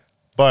trash.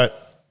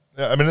 But,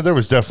 I mean, there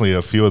was definitely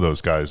a few of those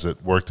guys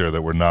that worked there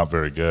that were not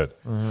very good.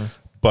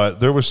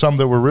 But there were some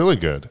that were really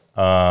good.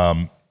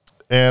 And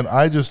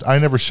I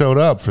never showed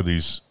up for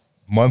these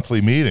monthly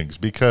meetings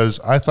because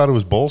I thought it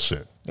was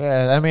bullshit.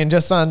 Yeah, I mean,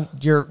 just on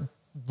your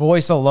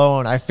voice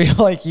alone, I feel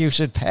like you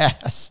should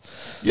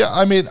pass. Yeah,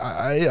 I mean,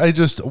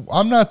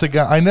 I'm not the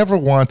guy. I never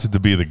wanted to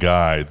be the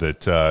guy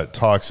that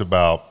talks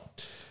about,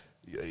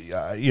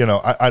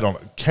 I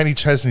don't. Kenny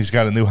Chesney's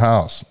got a new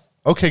house.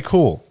 Okay,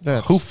 cool.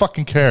 Who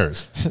fucking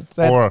cares?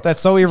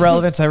 That's so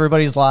irrelevant to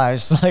everybody's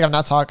lives. Like, I'm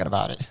not talking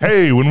about it.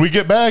 Hey, when we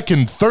get back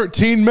in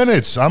 13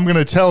 minutes, I'm going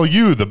to tell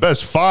you the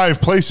best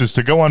 5 places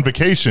to go on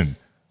vacation.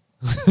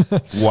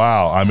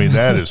 Wow, I mean,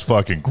 that is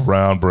fucking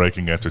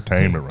groundbreaking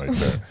entertainment right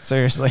there.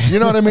 Seriously. You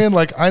know what I mean?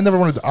 Like, I never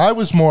wanted to, I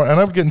was more, and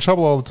I would get in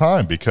trouble all the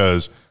time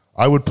because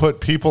I would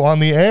put people on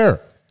the air.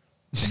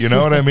 You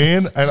know what I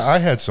mean? And I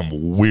had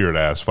some weird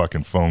ass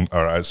fucking phone,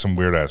 or some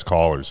weird ass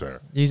callers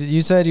there.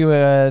 You said you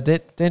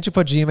didn't you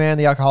put G-Man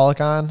the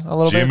Alcoholic on a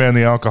little bit? G-Man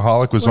the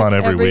Alcoholic was on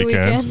every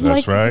weekend.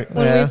 That's right.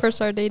 When we first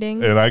started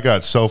dating. And I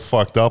got so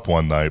fucked up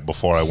one night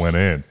before I went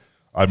in.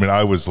 I mean,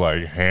 I was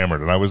like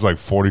hammered, and I was like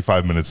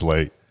 45 minutes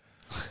late.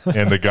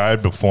 And the guy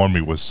before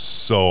me was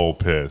so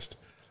pissed.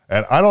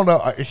 And I don't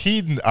know,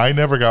 I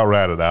never got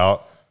ratted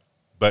out,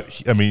 but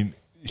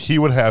he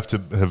would have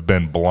to have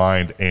been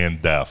blind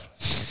and deaf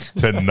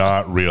to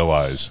not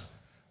realize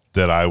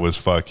that I was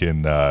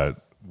fucking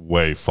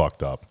way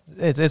fucked up.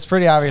 It's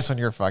pretty obvious when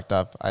you're fucked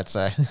up, I'd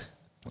say.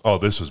 Oh,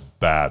 this was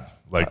bad.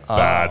 Like,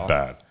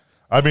 bad.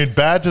 I mean,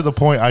 bad to the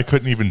point I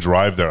couldn't even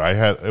drive there.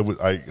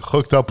 I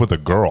hooked up with a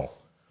girl,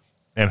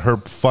 and her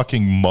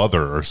fucking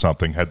mother or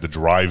something had to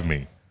drive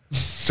me.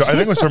 So I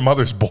think it was her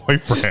mother's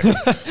boyfriend.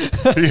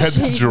 He had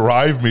to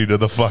drive me to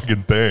the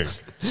fucking thing.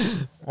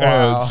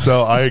 Wow. And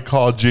so I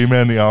called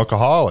G-Man the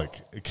Alcoholic,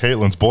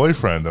 Caitlin's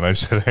boyfriend, and I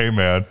said, hey,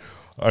 man,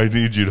 I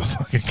need you to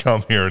fucking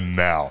come here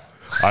now.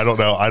 I don't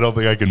know. I don't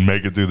think I can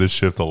make it through this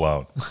shift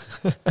alone.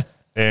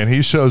 And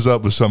he shows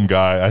up with some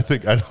guy. I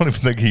don't even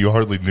think he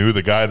hardly knew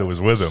the guy that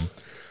was with him.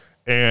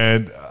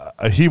 And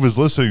he was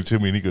listening to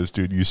me, and he goes,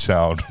 dude, you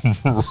sound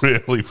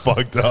really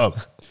fucked up.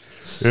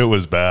 It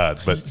was bad,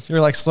 but you're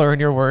like slurring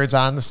your words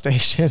on the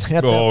station.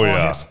 Oh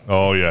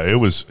yeah, it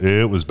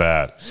was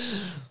bad,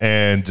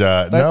 and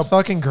that's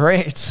fucking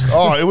great.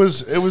 it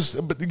was.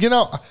 But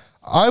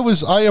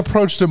I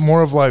approached it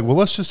more of like, well,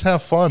 let's just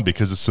have fun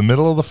because it's the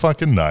middle of the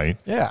fucking night.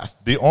 Yeah.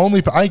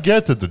 I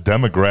get that the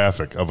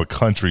demographic of a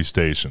country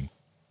station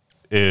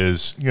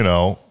is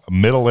a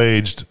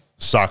middle-aged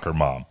soccer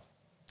mom.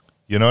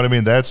 You know what I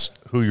mean? That's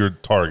who you're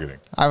targeting.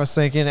 I was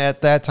thinking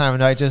at that time of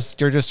night,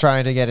 you're just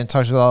trying to get in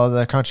touch with all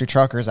the country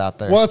truckers out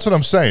there. Well, that's what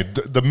I'm saying.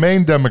 The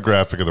main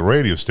demographic of the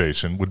radio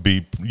station would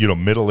be,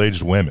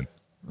 middle-aged women.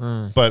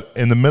 But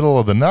in the middle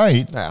of the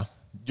night,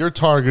 you're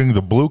targeting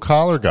the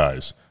blue-collar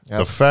guys,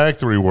 the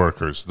factory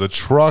workers, the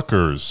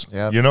truckers.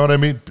 Yep. You know what I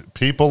mean?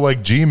 People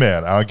like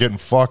G-Man out getting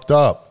fucked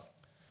up.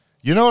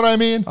 You know what I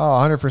mean? Oh,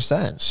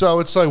 100%. So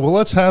it's like, well,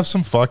 let's have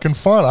some fucking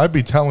fun. I'd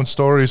be telling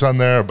stories on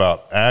there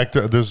about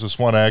actor. There's this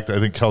one actor, I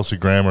think Kelsey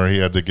Grammer, he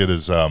had to get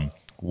his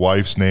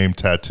wife's name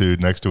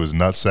tattooed next to his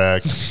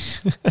nutsack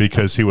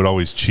because he would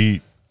always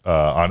cheat.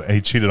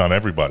 He cheated on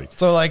everybody.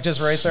 So like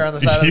just right there on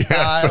the side of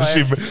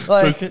the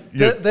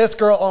thigh. This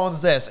girl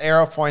owns this.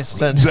 Arrow points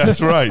to.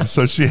 That's right.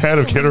 So she had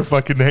him get her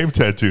fucking name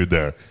tattooed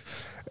there.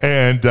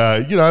 And,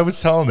 I was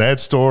telling that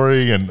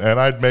story and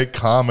I'd make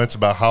comments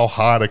about how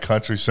hot a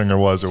country singer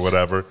was or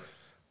whatever.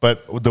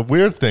 But the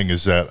weird thing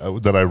is that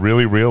I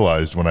really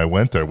realized when I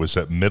went there was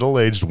that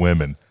middle-aged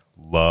women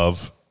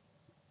love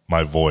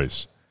my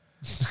voice.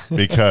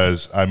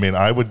 Because,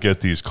 I would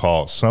get these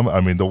calls.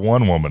 The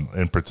one woman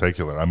in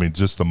particular,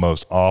 just the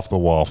most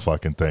off-the-wall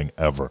fucking thing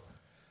ever.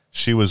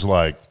 She was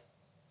like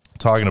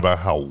talking about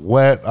how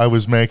wet I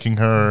was making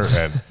her.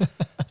 And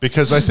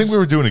because I think we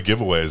were doing a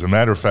giveaway. As a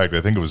matter of fact,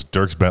 I think it was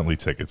Dierks Bentley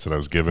tickets that I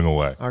was giving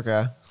away.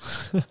 Okay.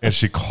 And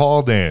she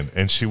called in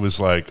and she was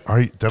like,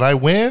 did I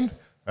win?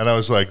 And I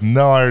was like,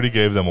 no, I already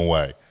gave them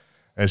away.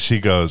 And she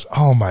goes,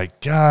 oh my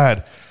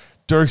God.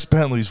 Dierks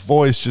Bentley's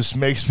voice just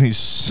makes me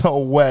so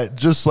wet,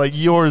 just like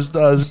yours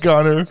does,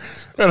 Gunner.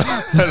 And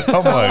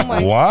I'm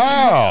like,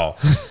 wow.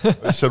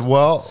 I said,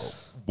 well,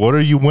 what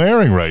are you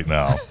wearing right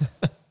now?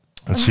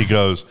 And she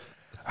goes,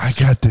 I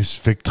got this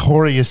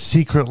Victoria's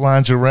Secret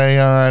lingerie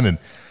on, and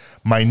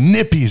my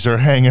nippies are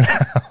hanging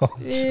out.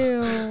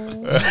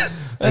 Ew.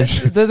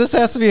 This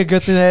has to be a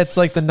good thing that it's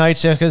like the night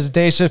shift, because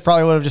day shift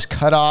probably would have just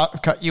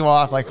cut you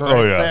off like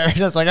right there.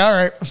 Just like, all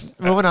right,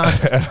 moving on.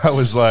 And I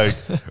was like,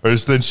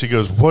 then she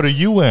goes, what are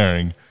you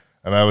wearing?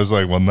 And I was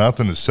like, well,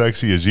 nothing as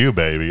sexy as you,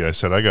 baby. I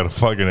said, I got a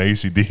fucking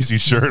AC/DC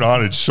shirt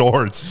on and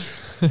shorts,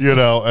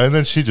 And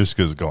then she just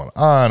goes going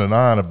on and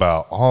on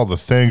about all the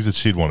things that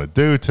she'd want to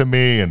do to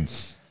me. And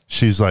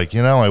she's like,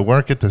 I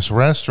work at this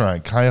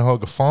restaurant,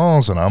 Cuyahoga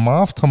Falls, and I'm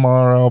off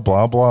tomorrow,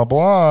 blah, blah,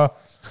 blah.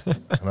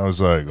 And I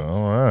was like,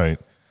 all right.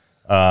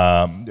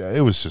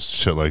 It was just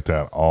shit like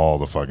that all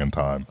the fucking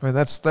time.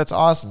 That's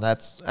awesome.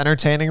 That's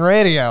entertaining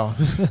radio.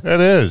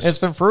 It is. It's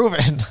been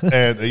proven.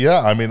 And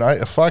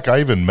I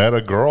even met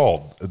a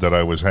girl that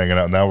I was hanging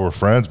out. Now we're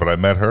friends, but I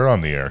met her on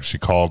the air. She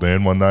called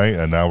in one night,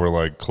 and now we're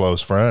like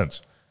close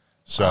friends.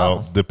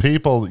 So the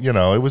people,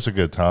 it was a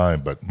good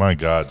time. But my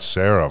God,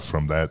 Sarah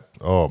from that.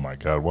 Oh my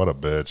God, what a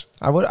bitch.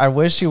 I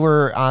wish you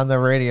were on the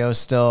radio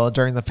still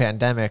during the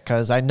pandemic,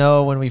 because I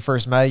know when we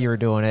first met you were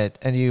doing it,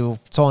 and you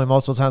told me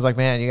multiple times like,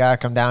 man, you gotta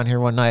come down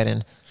here one night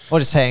and we'll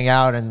just hang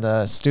out in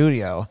the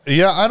studio.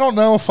 Yeah, I don't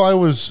know if I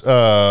was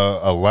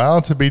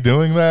allowed to be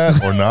doing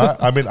that or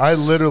not. I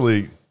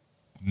literally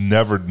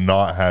never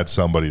not had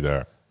somebody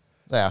there.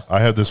 Yeah.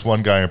 I had this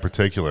one guy in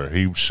particular.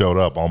 He showed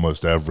up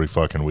almost every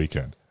fucking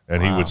weekend,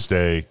 and he would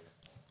stay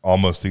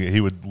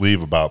he would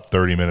leave about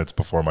 30 minutes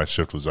before my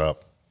shift was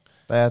up.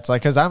 That's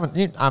like, because I'm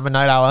a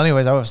night owl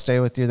anyways. I would stay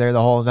with you there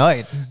the whole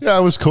night. Yeah,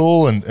 it was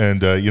cool. And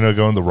go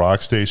in the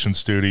rock station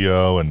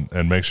studio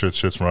and make sure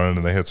shit's running.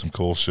 And they had some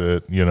cool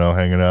shit,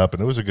 hanging up.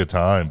 And it was a good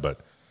time. But,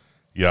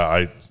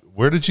 yeah,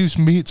 where did you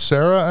meet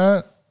Sarah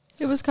at?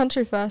 It was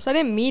Country Fest. I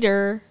didn't meet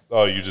her.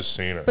 Oh, you just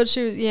seen her. But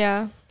she was,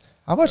 yeah.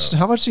 How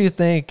much do you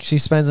think she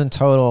spends in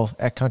total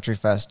at Country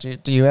Fest?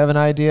 Do you have an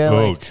idea?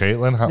 Oh,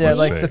 Caitlin? Yeah,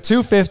 like the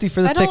 $250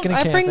 for the ticket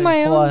and camping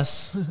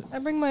plus. I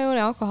bring my own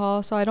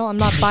alcohol, so I'm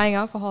not buying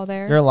alcohol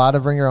there. You're allowed to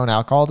bring your own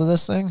alcohol to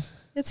this thing?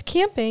 It's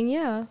camping,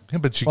 yeah. Yeah,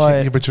 but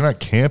you're not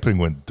camping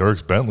when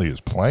Dierks Bentley is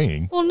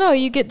playing. Well, no,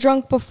 you get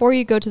drunk before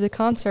you go to the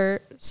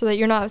concert so that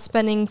you're not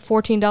spending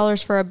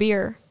 $14 for a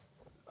beer.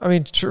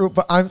 True,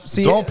 but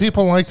don't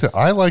people like to?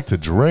 I like to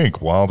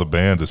drink while the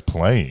band is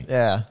playing.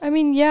 Yeah.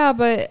 Yeah,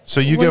 but so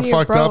you get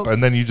fucked up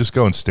and then you just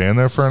go and stand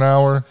there for an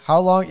hour. How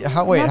long?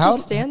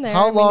 Just stand there.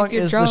 How long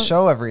is the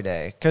show every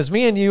day? Because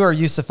me and you are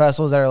used to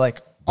festivals that are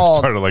like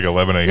start at like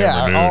 11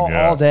 a.m. or noon.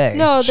 All day.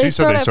 No, she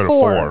said they start at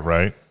 4,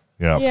 right?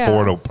 Yeah.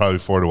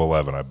 4 to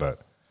 11. I bet.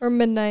 Or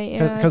midnight,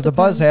 yeah. Because the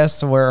buzz has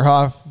to wear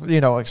off,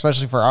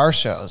 especially for our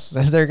shows.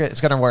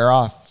 It's going to wear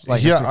off a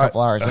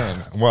couple hours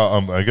in.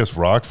 Well, I guess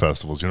rock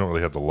festivals, you don't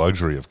really have the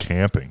luxury of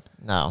camping.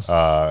 No.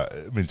 So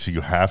you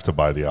have to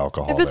buy the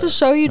alcohol. If it's a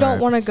show you don't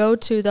want to go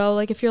to, though,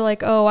 like if you're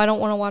like, oh, I don't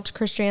want to watch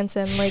Chris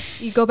Jansen, like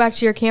you go back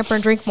to your camper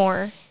and drink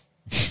more.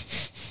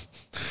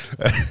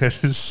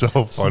 It is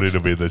so funny to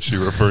me that she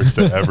refers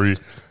to every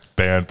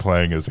band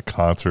playing as a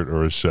concert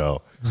or a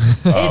show.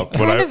 It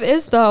kind of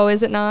is, though,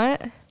 is it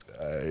not?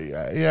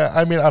 Yeah,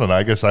 I don't know.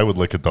 I guess I would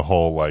look at the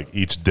whole, like,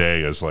 each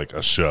day as, like,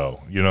 a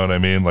show. You know what I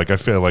mean? Like, I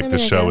feel like the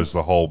show is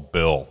the whole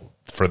bill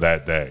for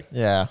that day.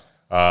 Yeah.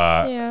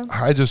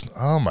 I just,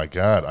 oh, my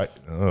God. I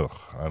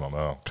don't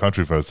know.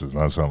 Country Fest does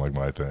not sound like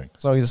my thing.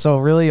 So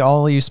really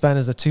all you spend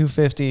is the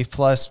 $250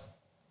 plus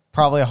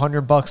probably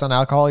 $100 on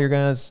alcohol you're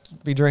going to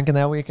be drinking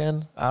that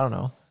weekend? I don't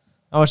know.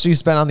 How much do you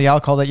spend on the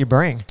alcohol that you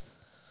bring?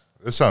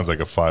 This sounds like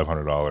a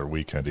 $500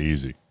 weekend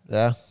easy.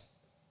 Yeah.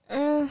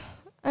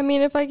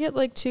 If I get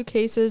like 2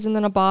 cases and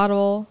then a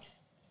bottle,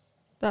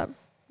 that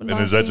And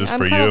is that just I'm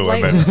for kind of you?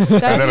 light- And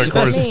then of just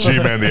course, me.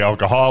 G-Man, the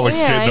alcoholic's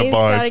Yeah, getting a he's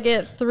got to bunch.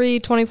 get 3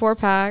 24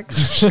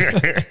 packs.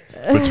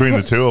 Between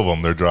the two of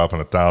them, they're dropping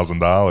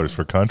 $1,000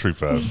 for Country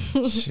Fest.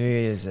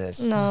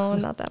 Jesus. No,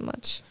 not that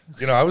much.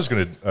 You know, I was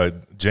going to,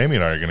 Jamie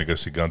and I are going to go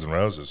see Guns N'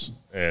 Roses.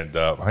 And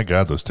my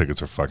God, those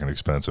tickets are fucking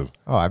expensive.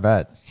 Oh, I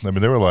bet. I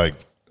mean, they were like,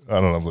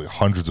 I don't know, like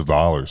hundreds of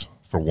dollars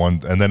for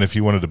one. And then if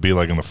you wanted to be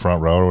like in the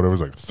front row or whatever, it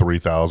was like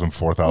 $3,000,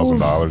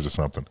 $4,000 or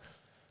something.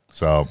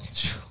 So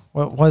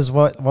What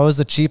was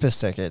the cheapest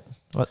ticket?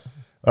 What?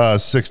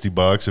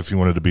 $60 if you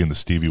wanted to be in the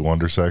Stevie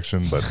Wonder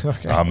section, but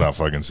Okay. I'm not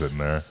fucking sitting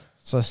there.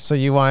 So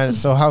you want?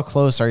 So how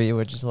close are you?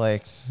 Which is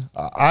like,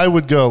 I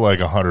would go like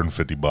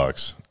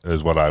 $150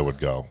 is what I would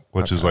go,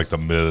 which is like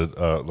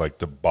the like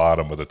the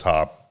bottom of the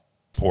top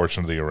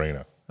portion of the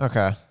arena.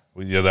 okay,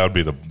 Well, yeah,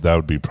 that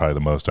would be probably the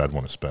most I'd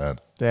want to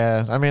spend.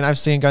 yeah. I mean, I've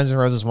seen Guns N'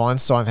 Roses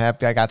once, so I'm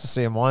happy I got to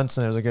see him once,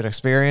 and it was a good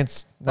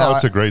experience. No,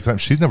 it's a great time.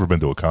 She's never been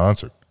to a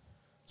concert,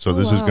 so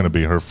this is wow. going to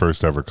be her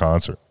first ever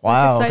concert.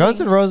 wow. exciting.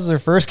 Guns N' Roses, their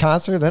first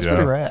concert. That's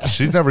pretty rad.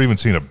 She's never even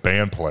seen a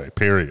band play.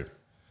 Period.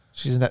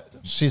 She's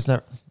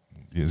never.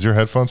 Is your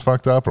headphones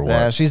fucked up or what?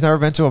 Yeah, she's never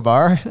been to a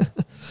bar.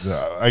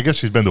 I guess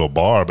she's been to a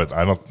bar, but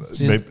I don't.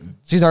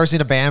 She's never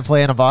seen a band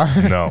play in a bar.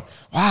 No.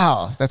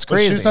 Wow, that's But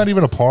crazy. she's not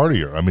even a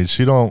partier. I mean,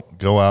 she don't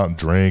go out and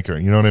drink or,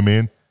 you know what I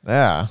mean?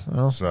 Yeah.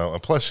 Well, So,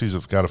 and plus she's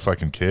got a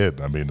fucking kid.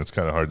 I mean, it's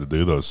kind of hard to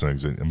do those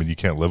things. I mean, you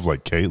can't live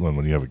like Caitlyn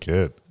when you have a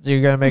kid.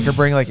 you're gonna make her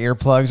bring like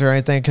earplugs or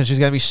anything because she's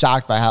gonna be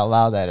shocked by how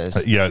loud that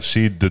is. Yeah,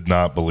 she did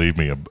not believe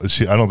me. I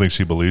don't think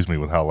she believes me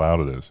with how loud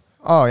it is.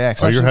 Oh yeah.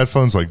 Are your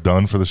headphones like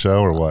done for the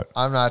show or what?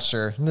 I'm not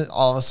sure.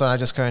 All of a sudden, I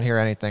just couldn't hear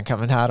anything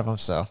coming out of them.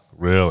 So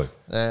Really?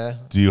 yeah.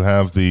 Do you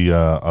have the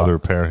other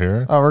pair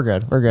here? Oh, we're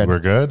good. We're good. We're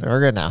good? We're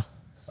good now.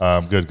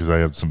 Good, because I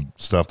have some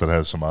stuff that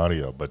has some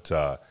audio. But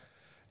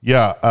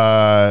yeah,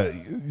 I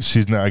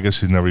guess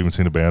she's never even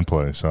seen a band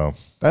play. So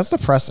That's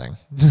depressing.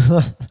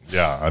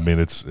 yeah, I mean,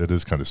 it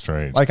is kind of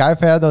strange. Like I've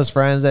had those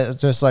friends that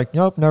just like,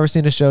 nope, never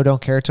seen a show, don't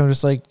care to. I'm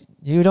just like,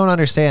 you don't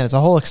understand. It's a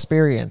whole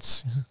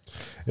experience.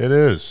 It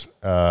is.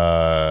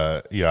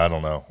 Yeah, I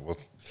don't know.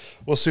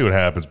 We'll see what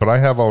happens. But I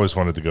have always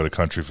wanted to go to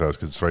Country Fest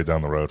because it's right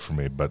down the road for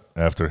me. But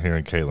after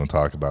hearing Caitlyn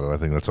talk about it, I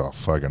think that's a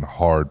fucking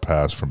hard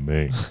pass from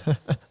me.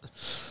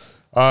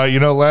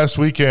 Last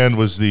weekend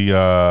was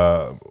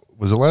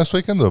was it last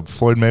weekend? The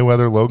Floyd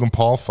Mayweather Logan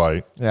Paul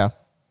fight. Yeah.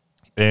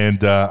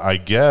 And I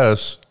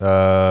guess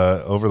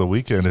over the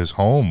weekend his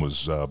home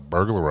was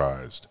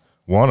burglarized.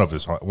 One of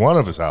his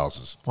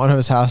houses. One of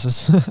his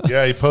houses.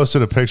 Yeah, he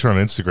posted a picture on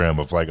Instagram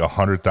of like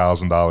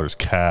 $100,000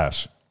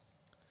 cash.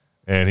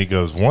 And he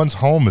goes, one's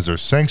home is their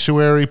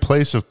sanctuary,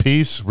 place of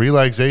peace,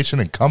 relaxation,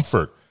 and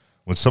comfort.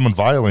 When someone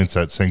violates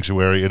that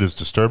sanctuary, it is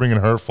disturbing and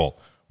hurtful.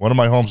 One of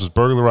my homes was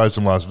burglarized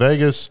in Las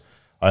Vegas.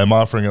 I am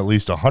offering at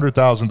least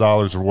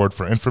 $100,000 reward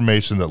for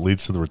information that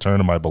leads to the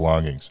return of my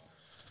belongings.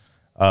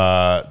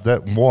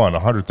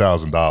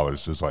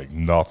 $100,000 is like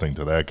nothing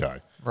to that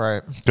guy.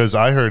 Right. Because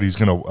I heard he's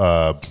going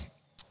to,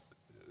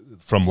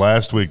 from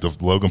last week, the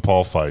Logan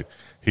Paul fight,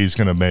 he's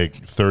going to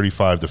make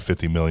 $35 to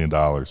 $50 million.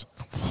 Or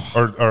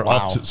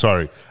Wow.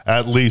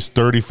 at least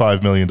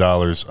 $35 million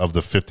of the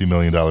 $50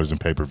 million in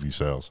pay-per-view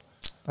sales.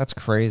 That's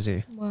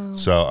crazy. Wow.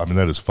 So, I mean,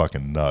 that is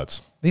fucking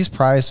nuts. These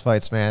prize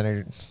fights, man,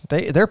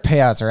 their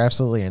payouts are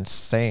absolutely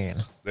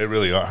insane. They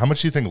really are. How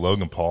much do you think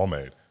Logan Paul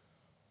made?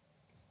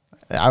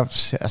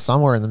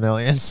 Somewhere in the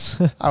millions.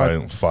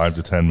 Probably 5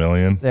 to 10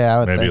 million. Yeah, I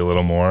would maybe think. a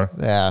little more.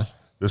 Yeah.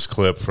 This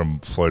clip from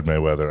Floyd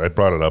Mayweather, I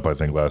brought it up, I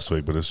think, last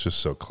week, but it's just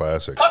so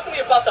classic. Talk to me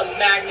about the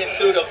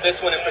magnitude of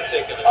this one in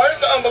particular. Oh,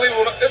 it's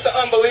an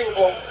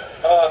unbelievable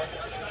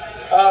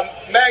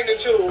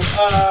magnitude.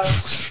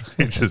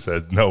 He just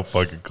has no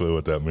fucking clue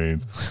what that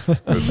means.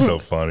 It's so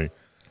funny.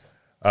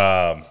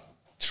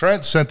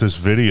 Trent sent this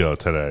video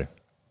today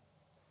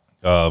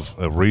of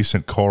a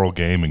recent Choral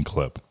Gaming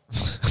clip.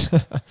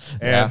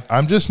 And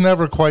I'm just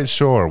never quite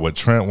sure what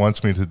Trent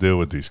wants me to do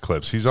with these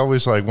clips. He's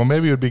always like, well,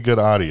 maybe it would be good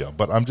audio,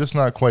 but I'm just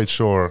not quite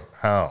sure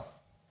how.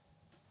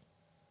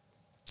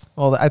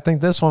 Well, I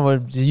think this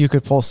one you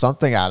could pull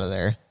something out of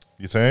there.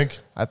 You think?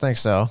 I think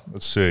so.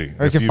 Let's see.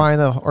 Or you could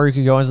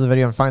go into the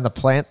video and find the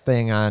plant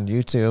thing on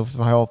YouTube.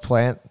 My whole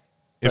plant.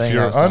 If thing I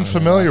you're was telling you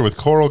unfamiliar with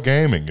Choral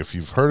Gaming, if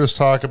you've heard us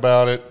talk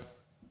about it,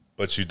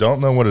 but you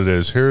don't know what it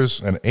is, here's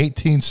an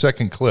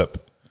 18-second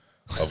clip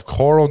of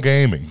Choral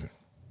Gaming.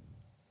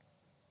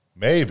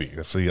 Maybe,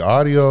 if the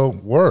audio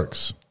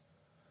works.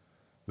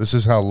 This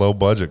is how low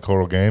budget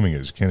Choral Gaming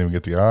is. You can't even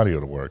get the audio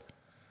to work.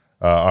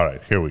 All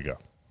right, here we go.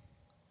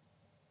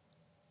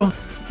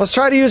 Let's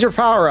try to use your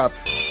power up.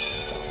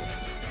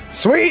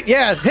 Sweet,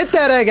 yeah, hit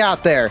that egg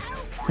out there.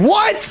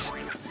 What?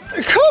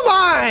 Come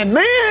on,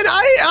 man.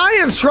 I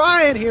am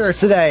trying here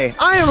today.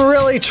 I am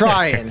really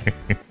trying.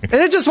 And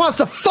it just wants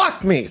to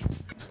fuck me.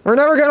 We're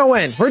never going to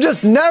win. We're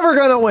just never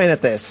going to win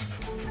at this.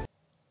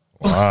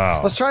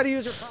 Wow. Let's try to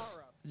use your power up.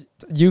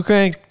 You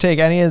can take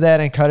any of that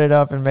and cut it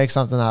up and make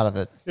something out of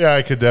it. Yeah,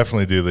 I could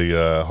definitely do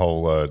the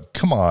whole,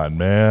 come on,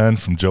 man,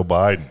 from Joe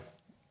Biden.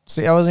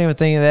 See, I wasn't even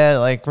thinking of that.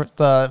 Like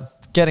the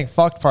getting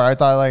fucked part. I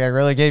thought like I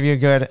really gave you a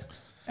good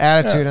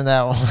attitude in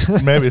that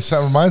one. Maybe it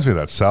reminds me of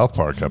that South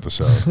Park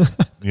episode.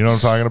 You know what I'm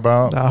talking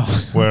about? No.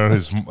 Where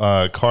his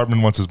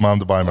Cartman wants his mom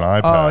to buy him an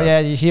iPad. Oh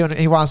yeah,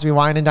 he wants to be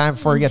wine and dime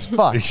before he gets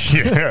fucked.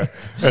 Yeah,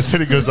 and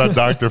then he goes on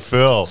Dr.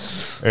 Phil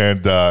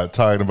and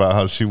talking about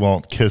how she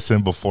won't kiss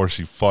him before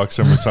she fucks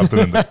him or something.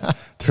 And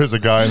there's a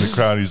guy in the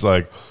crowd. He's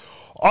like,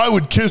 I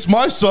would kiss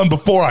my son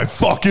before I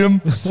fuck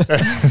him.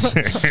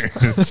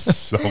 It's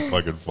so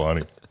fucking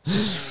funny.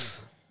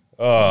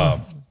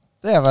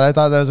 Yeah, but I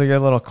thought that was a good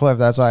little clip.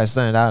 That's why I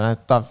sent it out. And I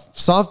thought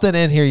something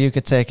in here you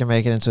could take and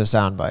make it into a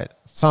soundbite.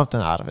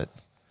 Something out of it.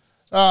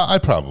 I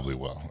probably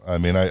will. I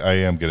mean,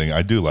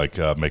 I do like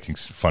making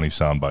funny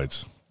sound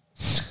bites.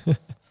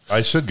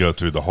 I should go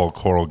through the whole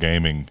Coral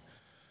Gaming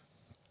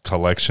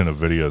collection of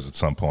videos at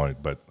some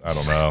point, but I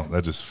don't know.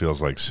 That just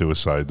feels like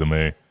suicide to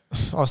me.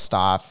 Oh,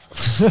 stop.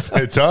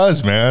 It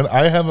does, man.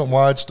 I haven't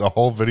watched a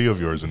whole video of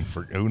yours in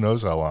who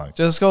knows how long.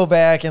 Just go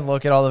back and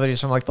look at all the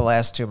videos from like the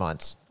last 2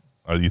 months.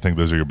 You think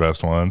those are your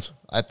best ones?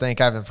 I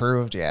think I've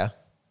improved, yeah.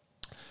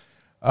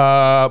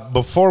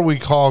 Before we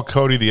call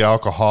Cody the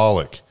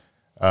alcoholic,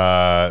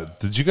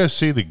 did you guys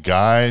see the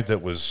guy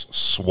that was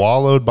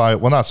swallowed by,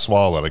 well, not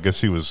swallowed, I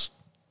guess he was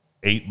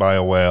ate by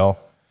a whale,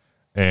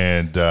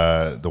 and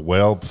the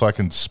whale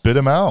fucking spit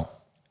him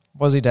out?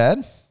 Was he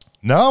dead?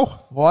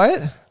 No.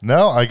 What?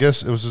 No, I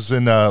guess it was just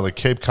in like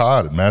Cape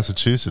Cod in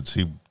Massachusetts.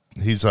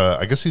 He's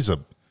I guess he's a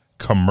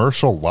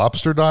commercial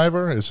lobster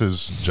diver is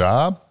his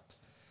job.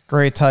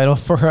 Great title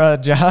for a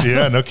job.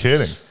 Yeah, no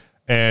kidding.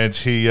 And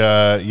he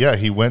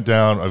went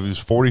down, he was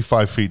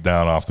 45 feet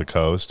down off the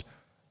coast,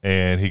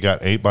 and he got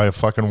ate by a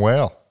fucking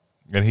whale.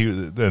 And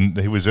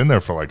he was in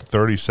there for like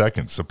 30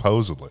 seconds,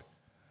 supposedly.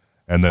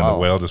 And then the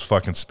whale just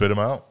fucking spit him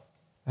out.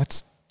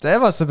 That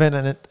must have been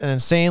an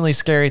insanely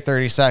scary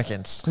 30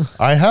 seconds.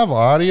 I have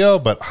audio,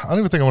 but I don't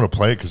even think I want to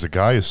play it because the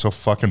guy is so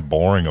fucking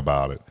boring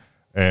about it.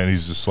 And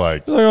he's just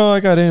like, oh, I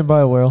got eaten by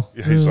a whale.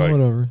 He's like,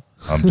 whatever.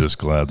 I'm just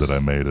glad that I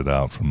made it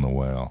out from the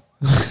whale.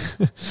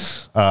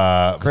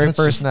 Great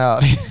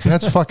personality.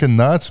 That's fucking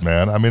nuts,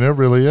 man. I mean, it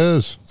really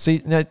is.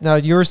 See, now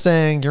you were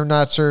saying you're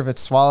not sure if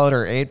it's swallowed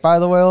or ate by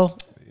the whale.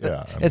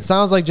 Yeah. It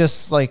sounds like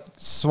just like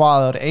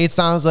swallowed. Ate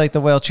sounds like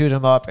the whale chewed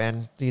him up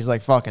and he's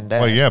like fucking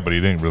dead. Well, yeah, but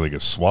he didn't really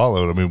get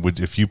swallowed. I mean,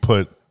 if you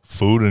put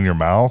food in your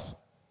mouth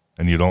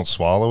and you don't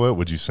swallow it,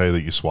 would you say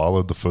that you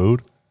swallowed the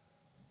food?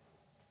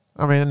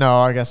 I mean, no,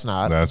 I guess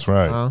not. That's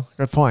right.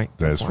 Good point.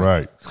 That's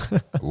right.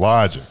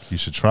 Logic. You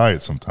should try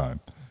it sometime.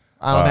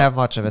 I don't have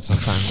much of it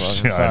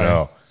sometimes, Logan. Yeah, I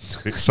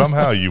know.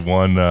 Somehow you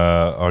won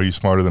Are You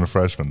Smarter Than a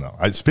Freshman, though?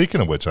 Speaking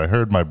of which, I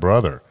heard my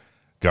brother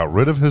got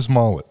rid of his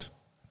mullet.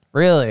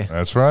 Really?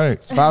 That's right.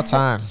 It's about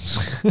time.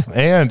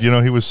 And,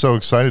 he was so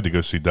excited to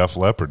go see Def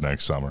Leppard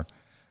next summer,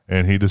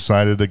 and he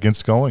decided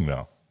against going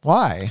now.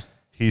 Why?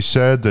 He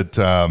said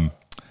that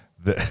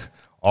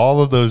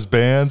all of those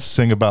bands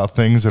sing about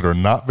things that are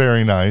not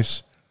very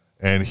nice,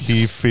 and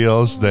he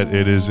feels that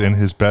it is in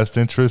his best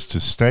interest to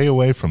stay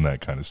away from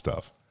that kind of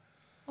stuff.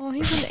 Oh,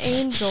 he's an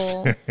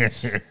angel.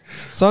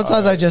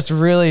 Sometimes I just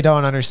really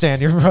don't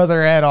understand your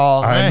brother at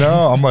all. I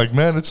know. I'm like,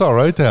 man, it's all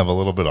right to have a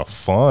little bit of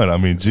fun. I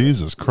mean,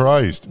 Jesus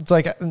Christ. It's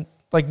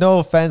like no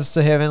offense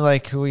to him and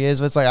like who he is,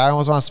 but it's like I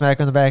almost want to smack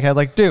him in the back head.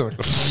 Like, dude,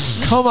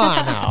 come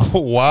on now.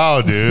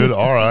 Wow, dude.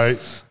 All right.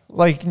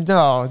 Like,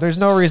 no, there's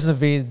no reason to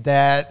be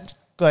that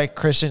like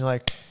Christian,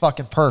 like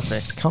fucking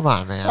perfect. Come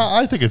on, man.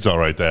 I think it's all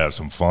right to have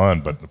some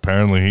fun, but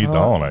apparently he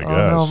don't, I guess.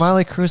 No,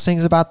 Miley Cruz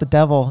sings about the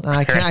devil.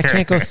 I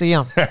can't go see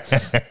him.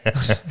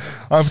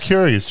 I'm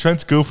curious.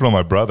 Trent's goofing on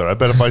my brother. I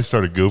bet if I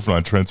started goofing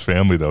on Trent's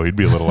family, though, he'd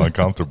be a little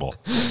uncomfortable.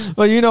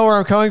 Well, you know where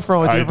I'm coming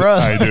from with your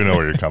brother. I do know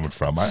where you're coming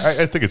from.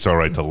 I think it's all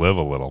right to live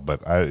a little,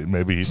 but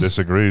maybe he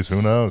disagrees.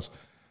 Who knows?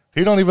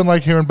 He don't even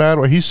like hearing bad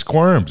words. He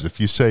squirms if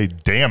you say,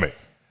 damn it.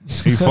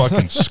 He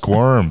fucking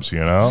squirms,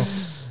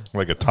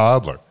 like a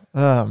toddler.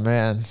 Oh,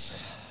 man.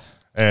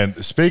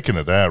 And speaking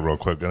of that, real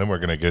quick, and then we're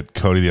going to get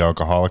Cody the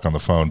alcoholic on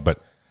the phone.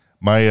 But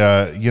my,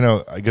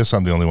 I guess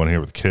I'm the only one here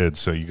with kids,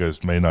 so you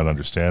guys may not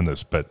understand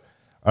this. But,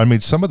 I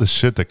mean, some of the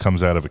shit that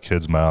comes out of a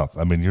kid's mouth,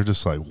 I mean, you're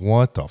just like,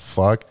 what the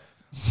fuck?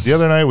 The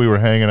other night we were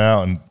hanging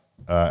out, and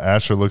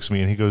Asher looks at me,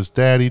 and he goes,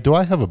 Daddy, do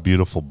I have a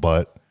beautiful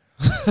butt?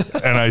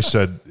 And I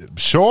said,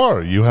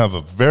 sure, you have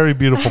a very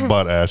beautiful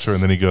butt, Asher.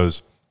 And then he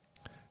goes,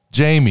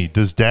 Jamie,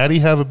 does Daddy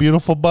have a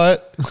beautiful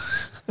butt?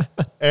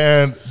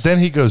 And then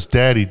he goes,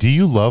 Daddy, do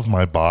you love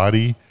my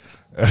body?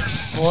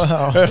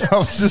 Wow. And I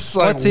was just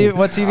like,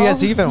 what TV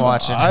has he been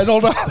watching? I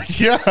don't know.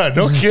 Yeah,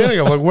 no kidding.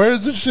 I'm like, where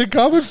is this shit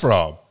coming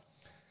from?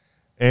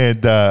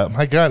 And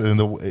my God,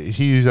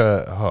 he's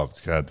oh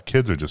God, the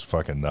kids are just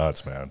fucking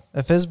nuts, man.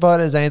 If his butt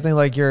is anything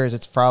like yours,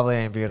 it's probably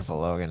ain't beautiful,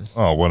 Logan.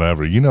 Oh,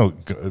 whatever.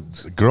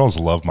 Girls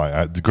love my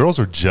ass. The girls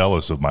are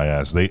jealous of my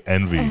ass. They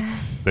envy.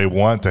 They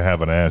want to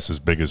have an ass as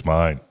big as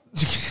mine.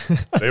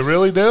 They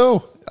really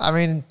do. I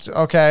mean,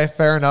 okay,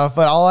 fair enough.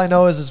 But all I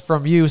know is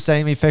from you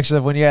sending me pictures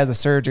of when you had the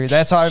surgery.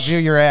 That's how I view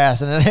your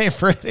ass, and it ain't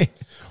pretty.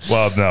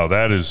 Well, no,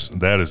 that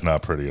is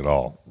not pretty at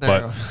all.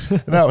 No.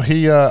 But no,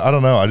 he I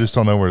don't know. I just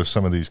don't know where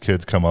some of these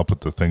kids come up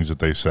with the things that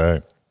they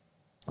say.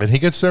 And he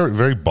gets very,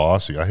 very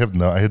bossy. I had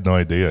no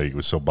idea he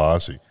was so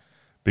bossy,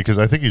 because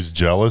I think he's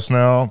jealous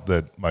now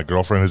that my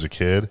girlfriend has a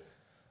kid,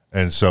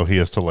 and so he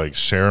has to like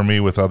share me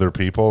with other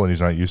people, and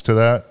he's not used to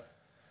that.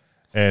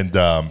 And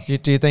do you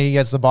think he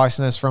gets the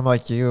bossiness from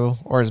like you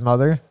or his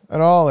mother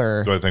at all,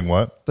 or do I think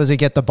what? Does he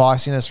get the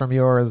bossiness from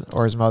you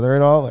or his mother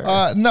at all?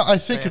 Or? No, I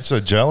think it's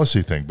a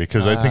jealousy thing,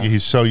 because I think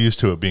he's so used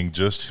to it being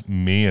just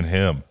me and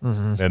him,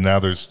 and now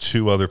there's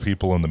 2 other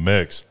people in the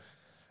mix,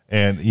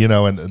 and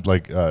and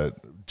like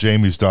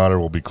Jamie's daughter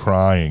will be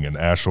crying, and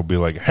Ash will be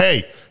like,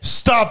 "Hey,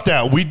 stop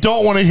that! We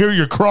don't want to hear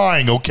you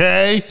crying,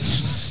 okay?"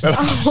 And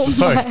I was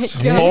like,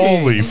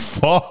 "Holy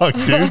fuck,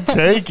 dude,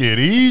 take it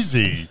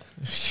easy."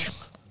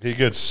 He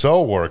gets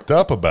so worked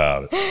up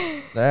about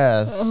it.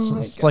 Yes,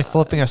 it's like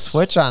flipping a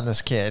switch on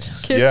this kid.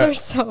 Kids are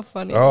so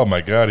funny. Oh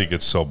my god, he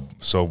gets so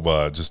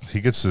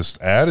he gets this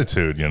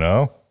attitude,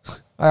 I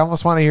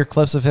almost want to hear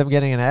clips of him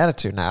getting an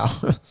attitude now.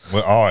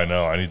 Well, I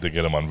know. I need to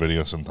get him on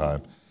video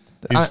sometime.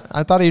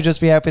 I thought he'd just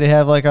be happy to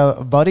have like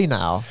a buddy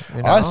now.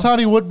 I thought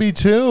he would be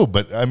too,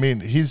 but I mean,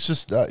 he's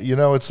just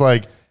it's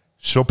like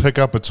she'll pick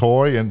up a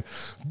toy and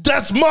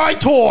that's my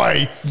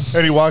toy,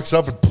 and he walks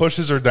up and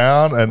pushes her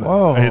down, and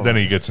then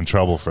he gets in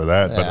trouble for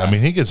that. Yeah. But I mean,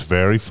 he gets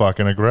very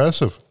fucking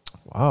aggressive.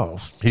 Wow,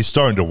 he's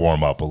starting to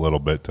warm up a little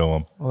bit to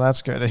him. Well,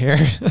 that's good to hear.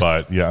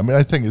 But yeah, I mean,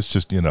 I think it's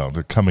just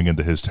they're coming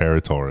into his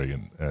territory,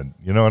 and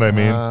you know what I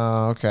mean.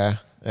 Oh, okay,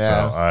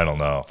 yeah. So I don't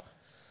know.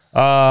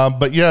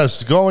 But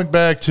yes, going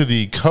back to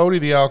the Cody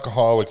the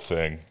alcoholic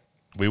thing,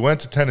 we went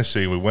to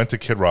Tennessee. We went to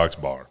Kid Rock's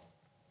bar.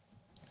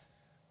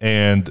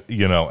 And,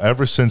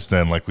 ever since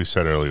then, like we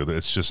said earlier,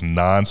 it's just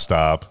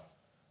nonstop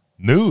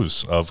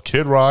news of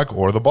Kid Rock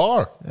or the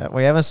bar. Yeah,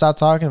 we haven't stopped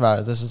talking about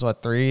it. This is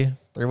what, 3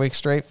 weeks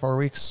straight, 4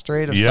 weeks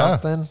straight of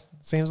something, it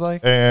seems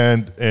like.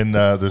 And in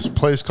this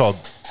place called...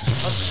 I'm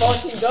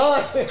fucking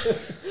done.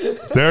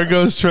 There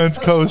goes Trent's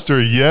coaster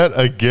yet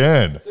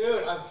again.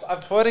 Dude, I'm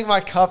putting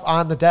my cup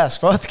on the desk.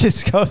 Both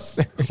kids'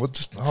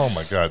 coasters. Oh,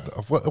 my God.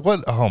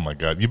 What? Oh, my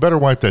God. You better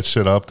wipe that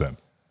shit up then.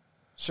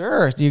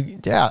 Sure.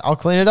 I'll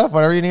clean it up.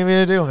 Whatever you need me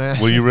to do, man.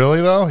 Will you really,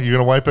 though? You're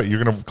going to wipe it?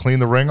 You're going to clean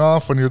the ring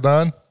off when you're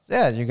done?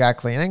 Yeah. You got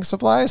cleaning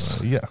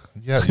supplies? Yeah.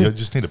 You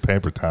just need a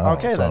paper towel.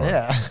 Okay, then,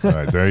 yeah. All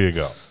right, there you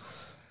go.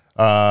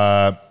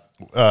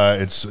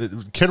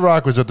 Kid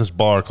Rock was at this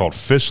bar called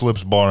Fish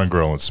Lips Bar and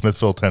Grill in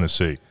Smithville,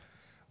 Tennessee,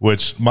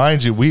 which,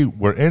 mind you, we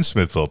were in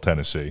Smithville,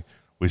 Tennessee.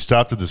 We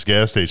stopped at this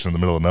gas station in the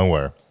middle of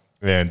nowhere,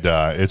 and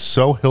it's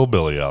so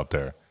hillbilly out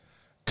there.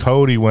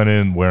 Cody went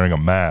in wearing a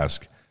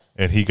mask,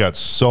 and he got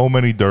so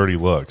many dirty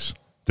looks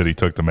that he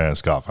took the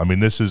mask off. I mean,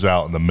 this is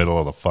out in the middle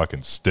of the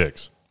fucking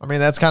sticks. I mean,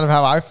 that's kind of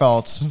how I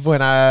felt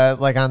when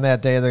on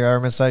that day the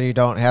government said you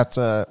don't have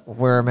to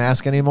wear a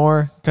mask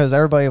anymore, because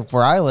everybody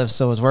where I live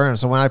still was wearing them.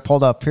 So when I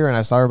pulled up here and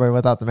I saw everybody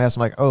without the mask,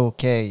 I'm like,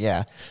 okay,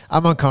 yeah,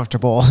 I'm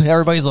uncomfortable.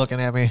 Everybody's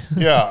looking at me.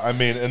 Yeah, I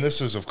mean, and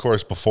this is, of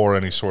course, before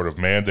any sort of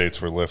mandates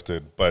were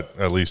lifted, but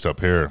at least up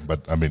here.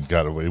 But, I mean,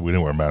 God, we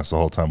didn't wear masks the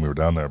whole time we were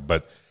down there.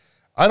 But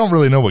I don't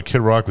really know what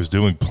Kid Rock was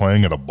doing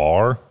playing at a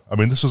bar. I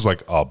mean, this is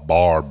like a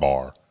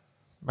bar.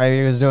 Maybe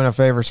he was doing a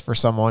favor for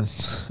someone.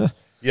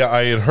 Yeah,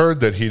 I had heard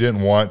that he didn't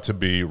want to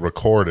be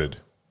recorded,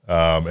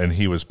 and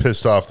he was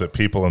pissed off that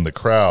people in the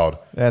crowd.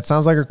 Yeah, it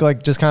sounds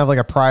like just kind of like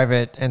a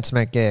private,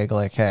 intimate gig.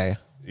 Like, hey.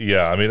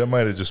 Yeah, I mean, it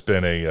might have just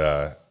been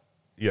it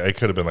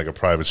could have been like a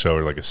private show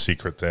or like a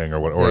secret thing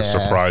or a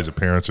surprise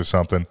appearance or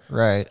something.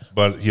 Right.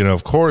 But,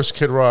 of course,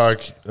 Kid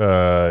Rock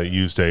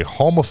used a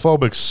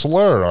homophobic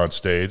slur on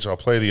stage. I'll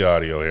play the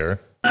audio here.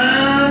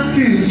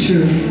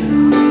 Future.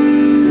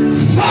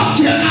 Fuck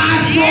your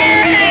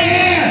iPhone.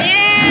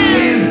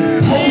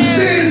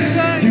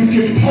 You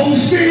can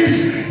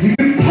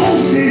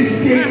post this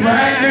dick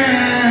right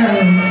now.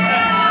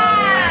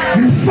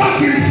 You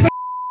fucking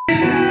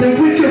but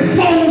with your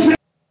phones.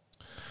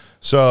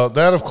 So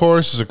that, of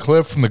course, is a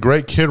clip from the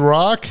great Kid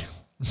Rock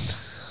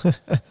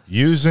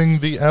using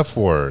the F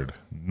word,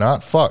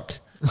 not fuck.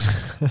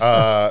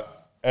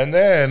 And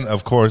then,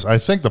 of course, I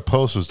think the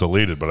post was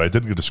deleted, but I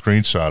did get a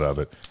screenshot of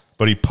it.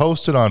 But he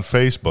posted on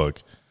Facebook,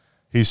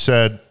 he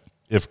said,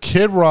 if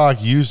Kid Rock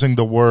using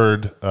the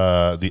word,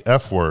 the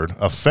F word,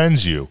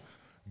 offends you,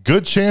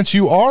 good chance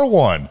you are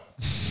one.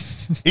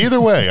 Either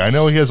way, I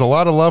know he has a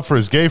lot of love for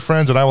his gay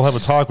friends, and I will have a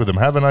talk with him.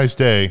 Have a nice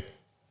day.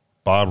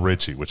 Bob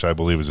Ritchie, which I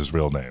believe is his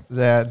real name.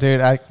 Yeah, dude,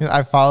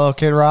 I follow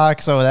Kid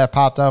Rock, so that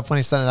popped up when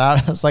he sent it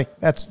out. I was like,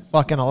 that's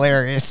fucking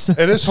hilarious.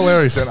 It is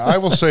hilarious, and I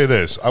will say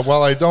this.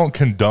 While I don't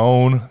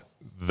condone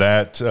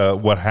that,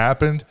 what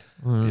happened,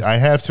 I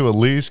have to at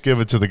least give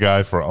it to the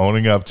guy for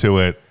owning up to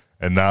it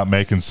and not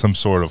making some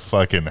sort of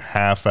fucking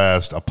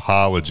half-assed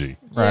apology.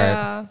 Right.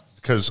 Yeah.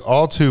 Because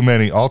all too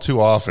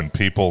often,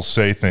 people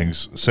say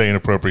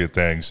inappropriate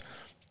things.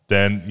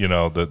 Then,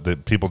 the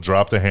people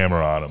drop the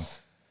hammer on them.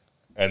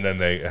 And then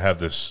they have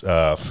this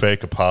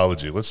fake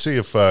apology. Let's see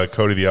if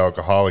Cody the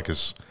alcoholic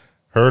has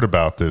heard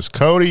about this.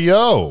 Cody,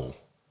 yo.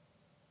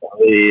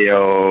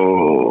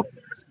 Yo.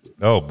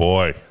 Oh,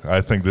 boy.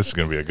 I think this is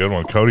going to be a good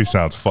one. Cody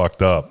sounds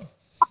fucked up.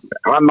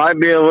 I might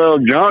be a little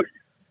drunk.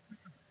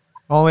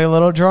 Only a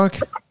little drunk?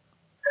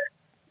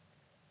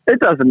 It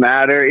doesn't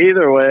matter.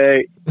 Either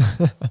way.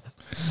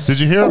 Did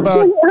you hear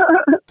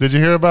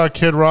about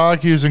Kid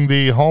Rock using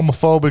the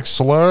homophobic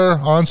slur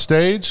on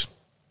stage?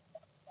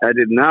 I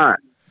did not.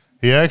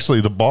 He actually,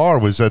 the bar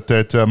was at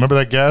that, remember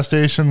that gas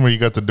station where you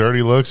got the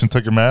dirty looks and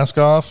took your mask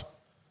off?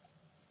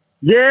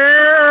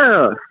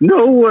 Yeah.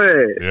 No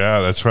way. Yeah,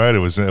 that's right. It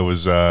was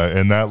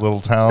in that little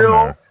town No,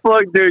 there.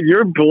 fuck, dude,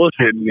 you're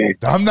bullshitting me.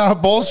 I'm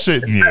not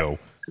bullshitting you.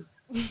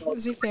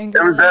 Is he It was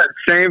fangirling? that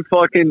same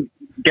fucking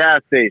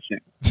gas station.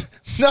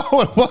 No,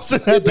 it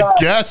wasn't at the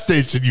gas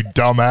station, you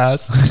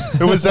dumbass.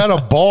 It was at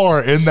a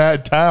bar in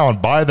that town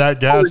by that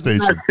gas In that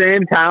station.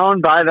 same town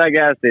by that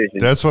gas station.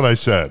 That's what I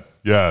said.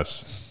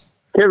 Yes.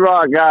 Kid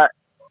Rock got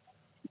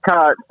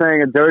caught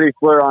saying a dirty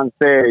slur on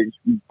stage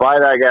by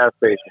that gas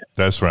station.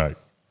 That's right.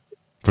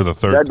 For the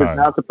third That does time.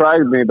 not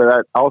surprise me, but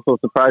that also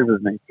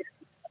surprises me.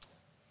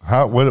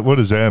 What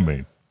does that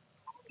mean?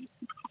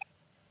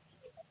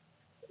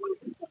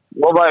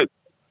 Well, like,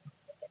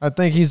 I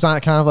think he's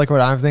not kind of like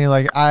what I'm thinking.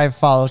 Like, I've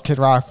followed Kid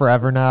Rock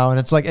forever now, and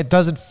it's like it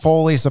doesn't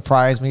fully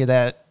surprise me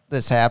that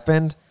this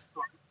happened.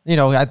 You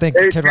know, I think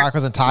Kid Rock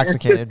was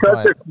intoxicated,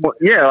 but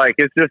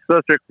it's just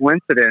such a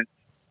coincidence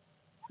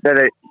that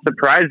it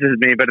surprises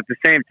me. But at the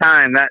same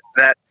time, that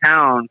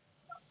town,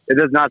 it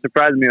does not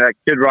surprise me that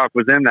Kid Rock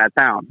was in that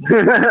town.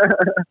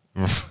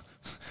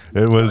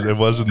 It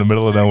was in the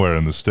middle of nowhere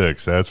in the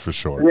sticks, that's for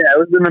sure. Yeah, it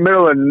was in the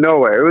middle of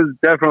nowhere. It was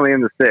definitely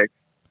in the sticks.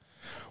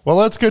 Well,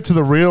 let's get to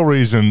the real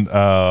reason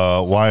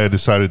why I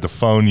decided to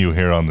phone you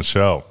here on the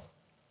show.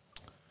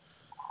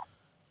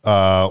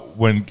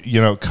 When,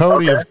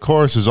 Cody, of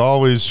course, is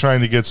always trying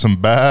to get some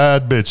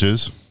bad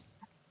bitches.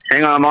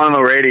 Hang on, I'm on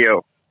the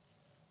radio.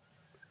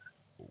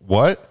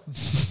 What?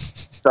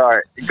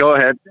 Sorry, go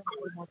ahead.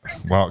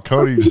 Well,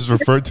 Cody just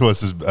referred to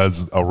us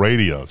as a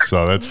radio,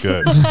 so that's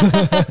good.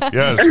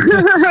 Yes.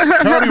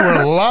 Cody,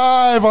 we're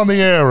live on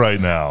the air right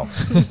now.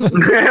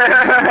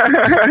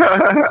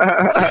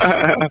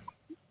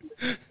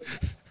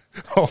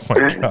 Oh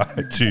my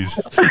God,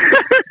 Jesus!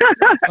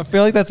 I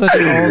feel like that's such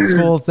an old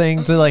school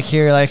thing to like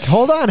hear. Like,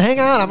 hold on, hang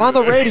on, I'm on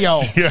the radio.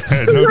 Yeah,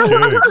 no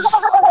kidding.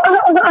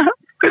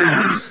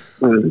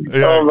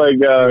 Yeah, oh my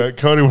God,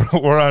 Cody,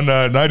 we're on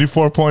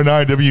 94.9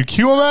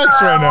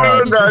 WQMX right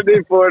now.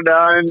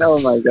 94.9. Oh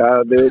my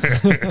God, dude.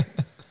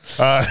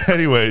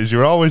 Anyways,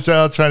 you're always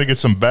out trying to get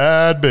some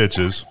bad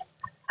bitches.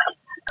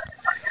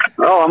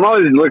 Oh, I'm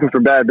always looking for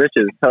bad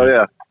bitches. Hell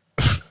yeah.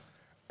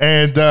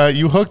 And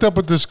you hooked up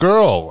with this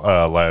girl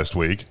last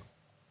week,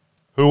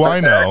 who I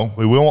know.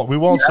 We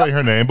won't say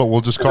her name, but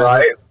we'll just call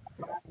her.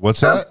 What's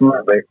that?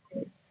 Absolutely.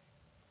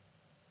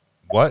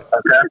 What?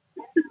 Okay.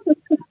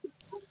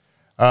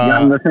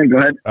 I'm listening. Go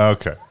ahead.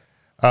 Okay.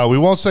 We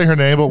won't say her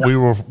name, but we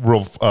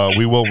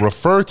will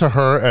refer to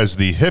her as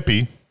the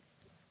hippie.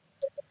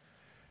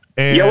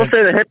 And Yeah, we'll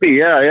say the hippie.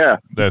 Yeah.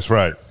 that's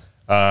right.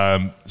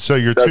 So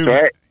That's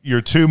right. your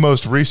two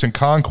most recent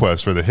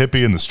conquests are the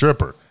hippie and the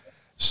stripper.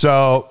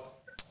 So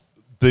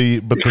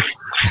the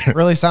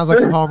Really sounds like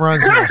some home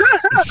runs here.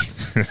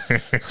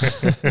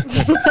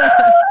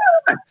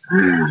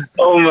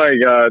 Oh my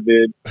God,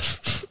 dude.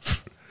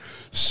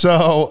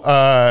 So,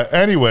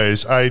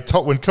 anyways,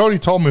 when Cody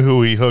told me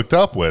who he hooked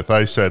up with,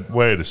 I said,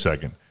 wait a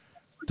second.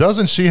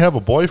 Doesn't she have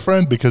a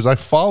boyfriend? Because I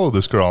follow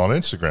this girl on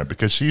Instagram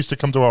because she used to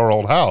come to our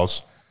old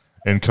house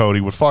and Cody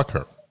would fuck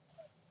her.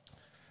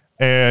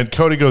 And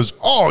Cody goes,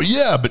 oh,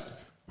 yeah, but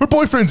her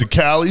boyfriend's in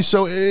Cali,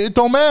 so it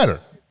don't matter.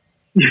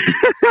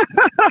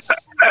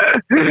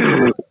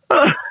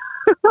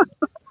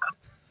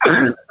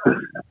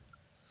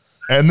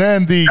 And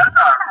then the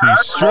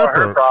stripper.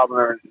 More her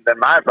problem than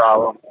my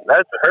problem.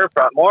 That's her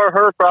problem. More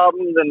her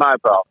problem than my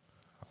problem.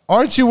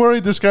 Aren't you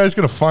worried this guy's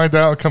going to find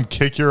out and come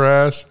kick your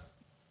ass?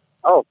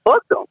 Oh,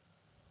 fuck them.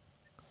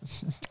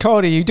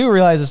 Cody, you do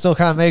realize it still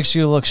kind of makes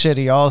you look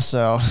shitty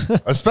also.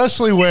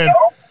 Especially when...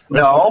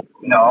 No.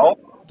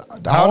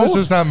 How does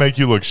this not make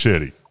you look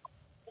shitty?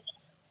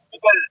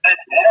 Because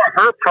it's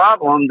more her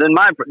problem than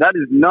my. That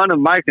is none of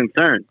my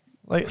concern.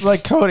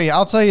 Like Cody,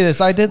 I'll tell you this.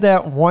 I did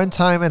that one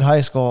time in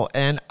high school,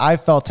 and I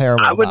felt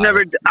terrible. I would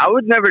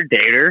never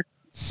date her.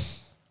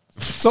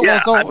 So,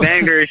 Yeah, I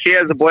banged her. She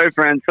has a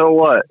boyfriend. So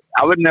what?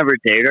 I would never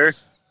date her.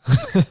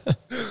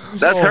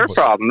 That's her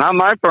problem, not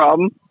my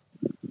problem.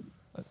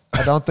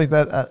 I don't think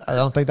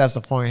that's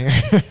the point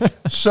here.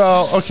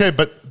 So, okay,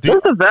 but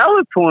That's a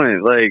valid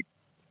point. Like,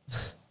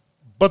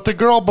 but the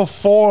girl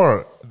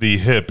before the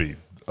hippie,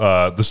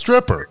 the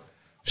stripper,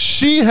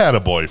 she had a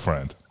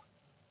boyfriend.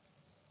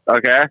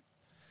 okay.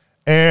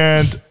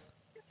 And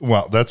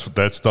well, that's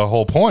the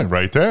whole point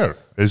right there.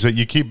 Is that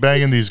you keep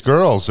banging these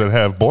girls that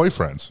have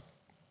boyfriends.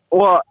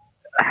 Well,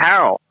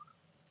 how?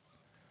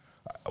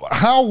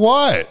 How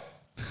what?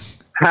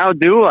 How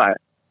do I?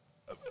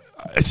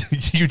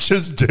 You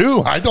just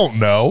do. I don't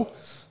know.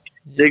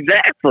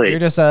 Exactly. You're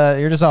just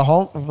a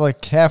home,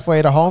 like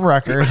halfway to home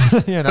wrecker,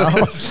 you know.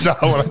 That's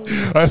not what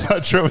I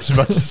thought Trent was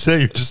about to say.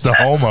 You're just a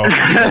homo.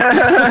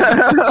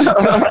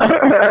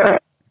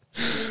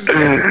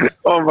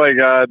 Oh my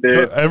God,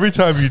 dude. Every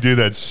time you do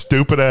that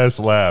stupid ass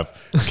laugh,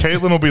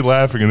 Caitlin will be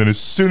laughing, and then as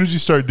soon as you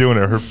start doing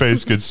it, her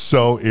face gets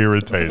so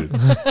irritated.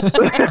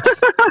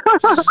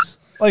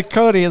 Like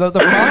Cody, the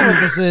problem with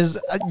this is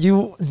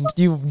you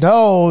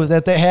know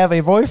that they have a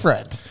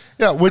boyfriend.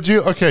 Yeah, would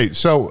you? Okay,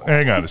 so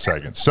hang on a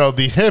second. So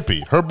the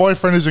hippie, her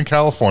boyfriend is in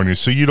California,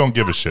 so you don't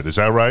give a shit. Is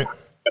that right?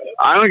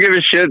 I don't give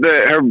a shit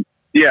that her.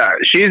 Yeah,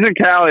 she's in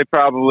Cali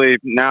probably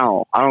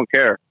now. I don't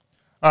care.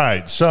 All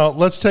right, so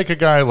let's take a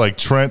guy like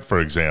Trent,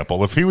 for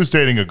example. If he was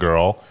dating a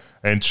girl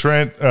and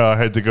Trent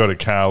had to go to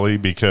Cali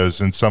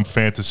because in some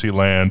fantasy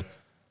land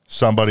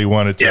somebody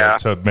wanted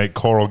to make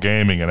Coral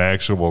Gaming an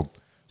actual,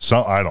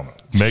 I don't know,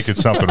 make it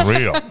something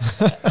real.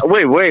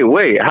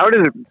 Wait. How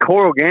does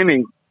Coral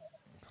Gaming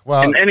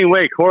in any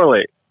way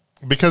correlate?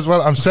 Because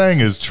what I'm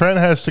saying is Trent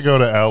has to go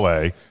to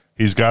L.A.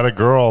 He's got a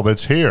girl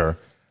that's here,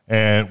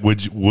 and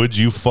would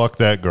you fuck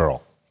that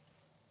girl?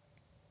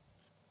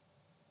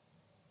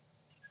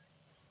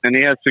 And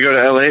he has to go to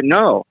L.A.?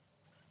 No.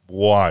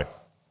 Why?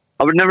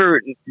 I would never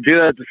do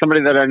that to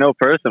somebody that I know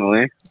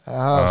personally.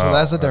 Oh, so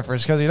that's the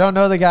difference, because you don't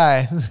know the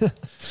guy.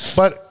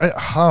 But,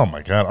 oh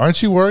my God,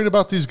 aren't you worried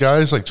about these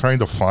guys like trying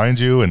to find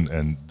you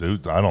and do,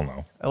 I don't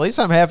know. At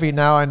least I'm happy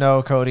now I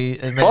know Cody.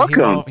 And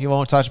he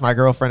won't touch my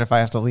girlfriend if I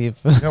have to leave.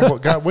 Yeah, well,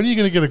 God, when are you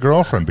going to get a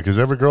girlfriend? Because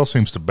every girl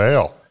seems to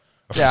bail.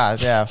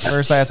 Yeah.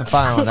 First I have to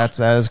find one. That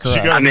is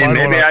correct. I mean,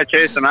 maybe I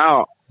chase them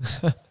out.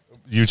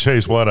 You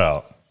chase what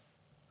out?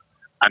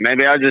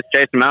 Maybe I'll just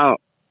chase them out.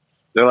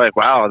 They're like,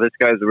 wow, this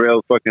guy's a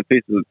real fucking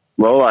piece of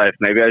lowlife.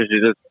 Maybe I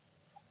should just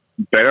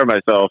better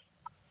myself.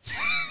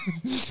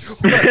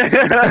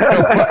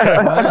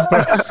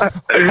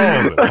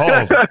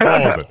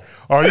 Hold it.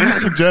 Are you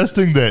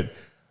suggesting that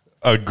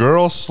a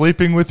girl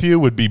sleeping with you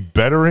would be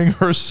bettering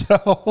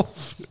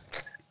herself?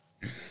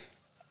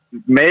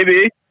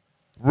 Maybe.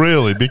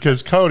 Really?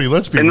 Because Cody,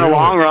 let's be real. In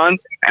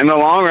the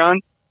long run.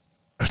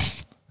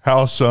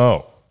 How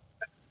so?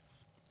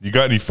 You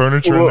got any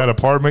furniture in that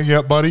apartment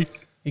yet, buddy?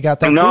 You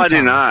got that? No, I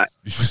do not.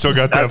 You still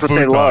got that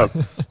futon? Love.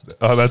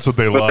 Oh, that's what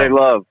they love. They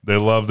love. They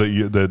love that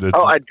you.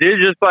 Oh, I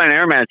did just buy an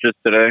air mattress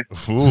today.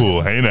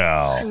 Ooh, hey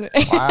now.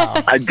 Wow.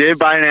 I did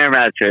buy an air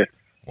mattress.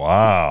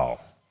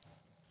 Wow.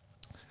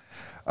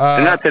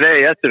 Not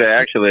today. Yesterday,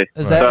 actually.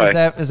 Is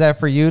that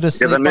for you to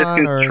sleep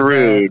on,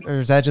 or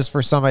is that just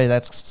for somebody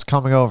that's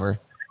coming over?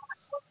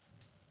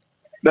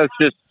 That's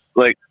just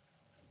like.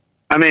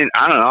 I mean,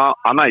 I don't know.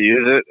 I might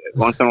use it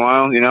once in a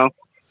while, you know.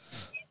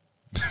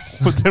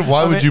 But then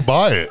why would you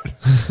buy it?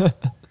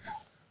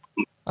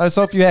 I just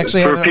hope you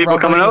actually have people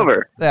coming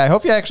over. Yeah, I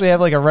hope you actually have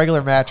like a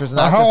regular mattress,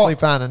 not just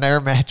sleep on an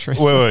air mattress.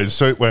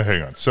 Wait,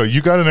 hang on. So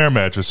you got an air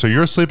mattress. So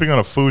you're sleeping on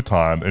a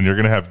futon, and you're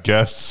going to have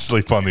guests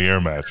sleep on the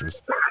air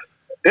mattress.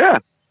 Yeah.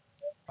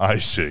 I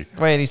see.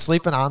 Wait, he's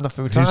sleeping on the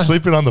futon? He's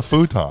sleeping on the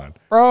futon.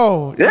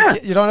 Bro, yeah.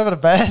 You don't have a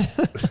bed?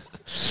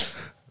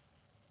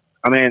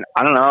 I mean,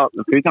 I don't know.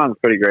 The futon's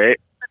pretty great.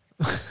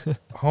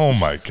 Oh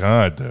my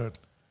God, dude.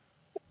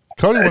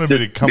 Cody wanted me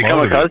to become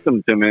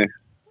accustomed to me.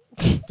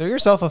 Do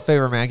yourself a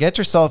favor, man. Get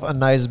yourself a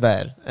nice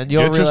bed, and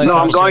you'll realize. No,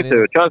 I'm going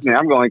to. Trust me,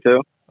 I'm going to.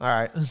 All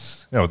right.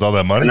 Yeah, with all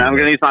that money. And I'm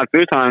going to use my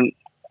futon.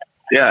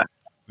 Yeah.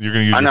 You're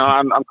going to use. I know.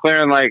 I'm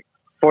clearing like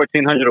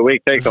 $1,400 a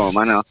week take home.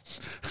 I know.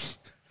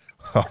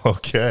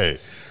 Okay.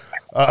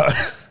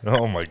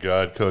 Oh my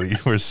God, Cody, you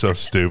were so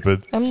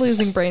stupid. I'm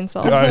losing brain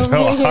cells. I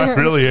know. I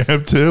really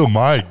am too.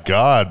 My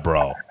God,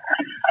 bro.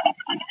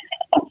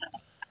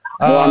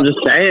 Well, I'm just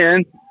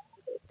saying.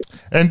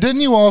 And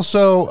didn't you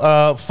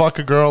also fuck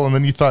a girl and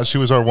then you thought she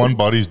was our one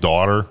buddy's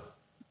daughter?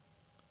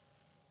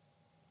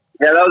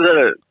 Yeah, that was at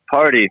a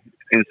party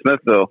in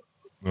Smithville.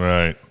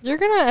 Right. You're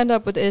going to end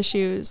up with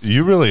issues.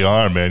 You really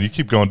are, man. You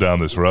keep going down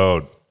this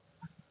road.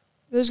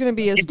 There's going to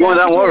be a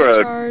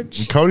statutory charge.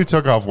 And Cody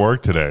took off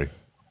work today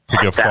to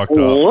get fucked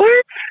up.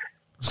 What?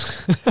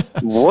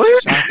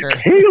 What?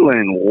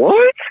 Caitlin,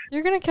 what?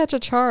 You're going to catch a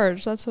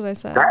charge. That's what I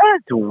said.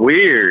 That's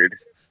weird.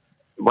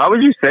 Why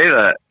would you say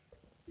that?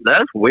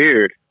 That's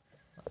weird.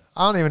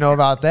 I don't even know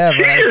about that.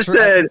 But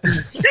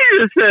She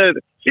just said,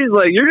 she's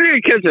like, you're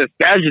going to catch a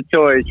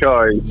statutory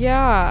charge.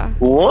 Yeah.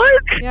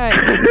 What?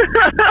 Yeah.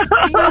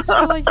 You guys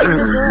feel like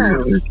younger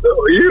girls.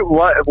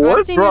 What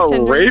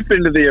brought rape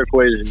into the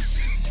equation?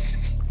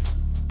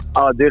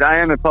 Oh, dude, I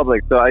am in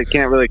public, so I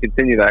can't really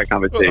continue that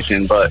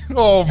conversation. But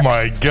oh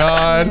my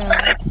God,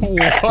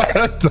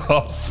 what the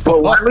fuck?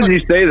 But why would you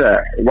say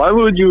that? Why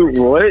would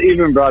you? What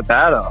even brought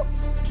that up?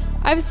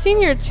 I've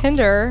seen your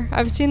Tinder.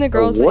 I've seen the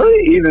girls. What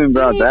even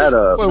brought that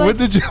up? Wait, when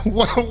did you?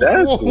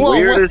 That's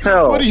weird as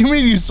hell. What do you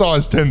mean you saw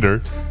his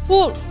Tinder?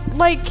 Well,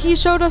 like he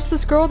showed us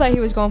this girl that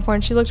he was going for,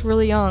 and she looked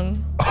really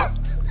young.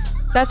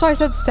 That's why I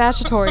said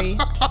statutory.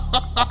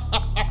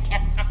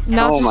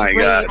 Not oh my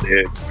God,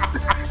 dude.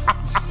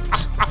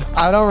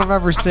 I don't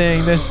remember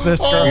seeing this girl.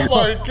 Oh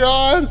my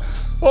God!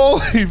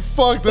 Holy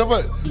fuck!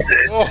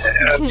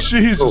 Oh,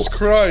 Jesus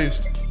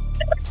Christ!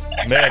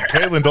 Man,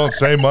 Caitlin don't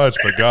say much,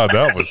 but God,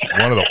 that was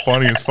one of the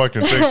funniest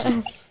fucking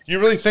things. You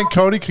really think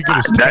Cody could get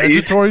his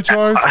statutory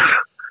charge?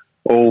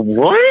 Oh,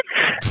 what?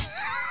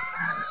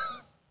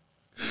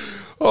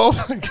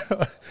 Oh my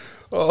God.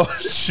 Oh,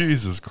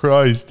 Jesus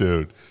Christ,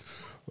 dude.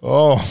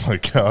 Oh my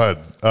God.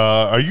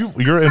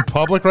 You're in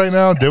public right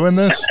now doing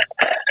this?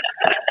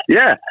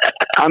 Yeah.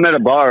 I'm at a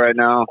bar right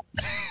now.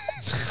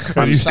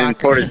 I'm in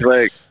Portage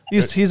Lake.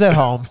 He's at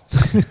home.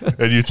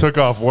 And you took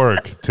off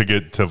work to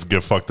get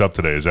fucked up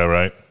today, is that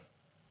right?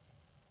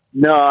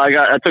 No,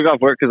 I took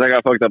off work because I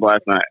got fucked up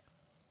last night.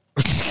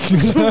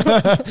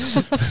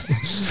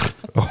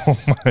 Oh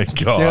my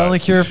God. The only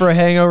cure for a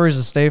hangover is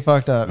to stay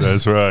fucked up.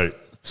 That's right.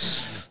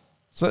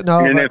 So no,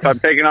 And if I'm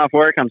taking off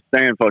work, I'm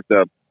staying fucked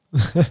up.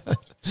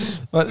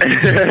 But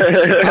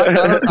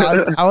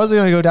I wasn't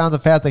going to go down the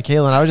path of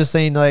Caitlin. I was just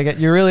saying, like,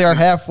 you really are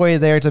halfway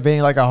there to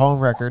being like a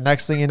homewrecker.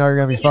 Next thing you know, you're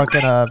going to be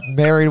fucking a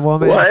married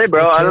woman. Well, hey,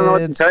 bro, I don't know what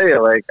to tell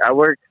you. Like, I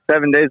work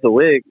 7 days a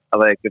week.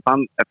 Like, if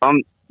I'm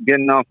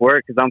getting off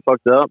work because I'm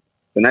fucked up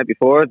the night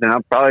before, then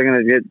I'm probably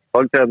going to get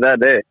fucked up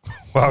that day.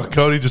 Wow,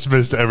 Cody just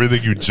missed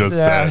everything you just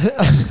said.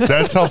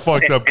 That's how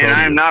fucked up Cody is.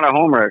 And I'm not a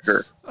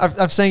homewrecker.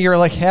 I'm saying you're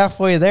like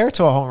halfway there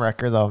to a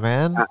homewrecker, though,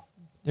 man. How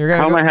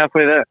am I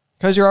halfway there?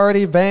 Because you're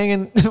already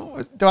banging.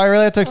 Do I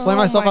really have to explain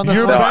myself on this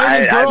one? No,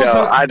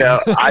 I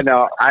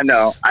know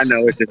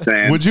what you're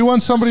saying. Would you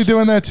want somebody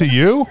doing that to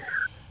you?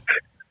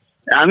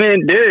 I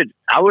mean, dude,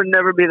 I would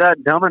never be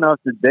that dumb enough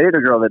to date a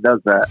girl that does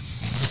that.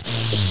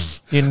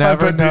 You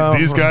never know.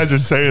 These guys are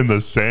saying the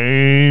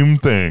same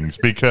things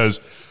because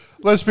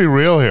let's be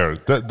real here.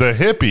 The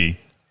hippie,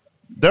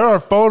 there are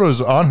photos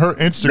on her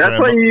Instagram.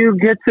 That's why you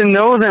get to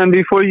know them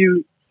before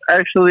you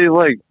actually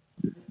like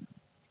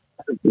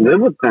live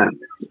with them.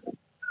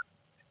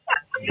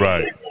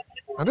 Right.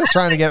 I'm just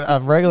trying to get a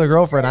regular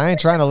girlfriend. I ain't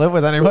trying to live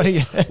with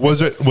anybody.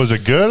 Was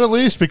it good at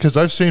least? Because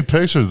I've seen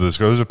pictures of this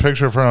girl. There's a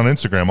picture of her on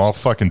Instagram all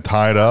fucking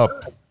tied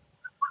up.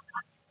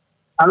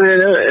 I mean,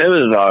 it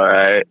was all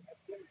right.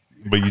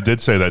 But you did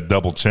say that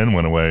double chin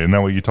went away. Isn't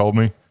that what you told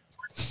me?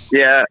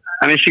 Yeah.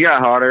 I mean, she got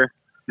hotter.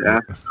 Yeah.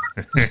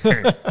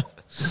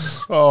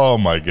 Oh,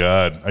 my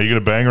God. Are you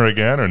going to bang her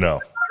again or no?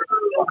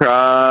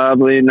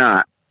 Probably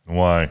not.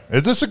 Why?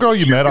 Is this a girl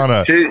you met on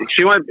a...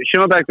 She went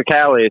back to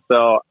Cali,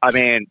 so, I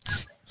mean...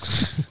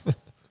 I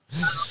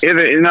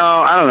don't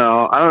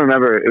know. I don't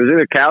remember. It was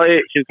either Cali.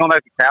 She's going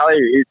back to Cali or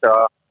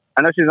Utah.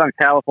 I know she's on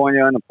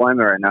California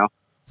unemployment right now.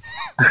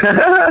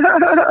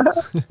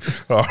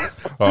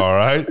 All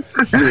right.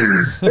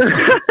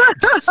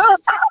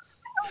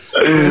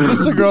 Is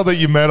this a girl that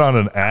you met on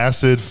an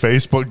acid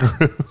Facebook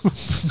group?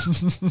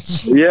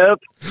 Yep.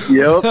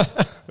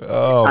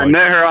 Oh, I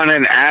met her on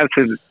an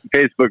acid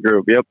Facebook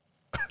group. Yep.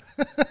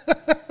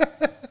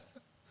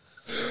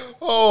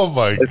 Oh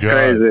my It's God.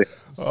 crazy.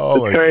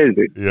 Oh, it's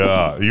crazy.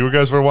 Yeah. You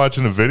guys were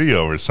watching a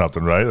video or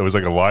something, right? It was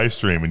like a live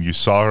stream and you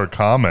saw her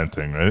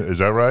commenting, right? Is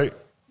that right?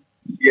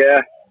 Yeah.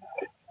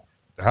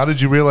 How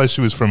did you realize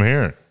she was from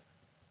here?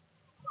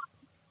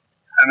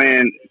 I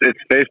mean, it's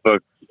Facebook.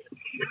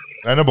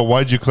 I know, but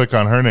why'd you click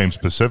on her name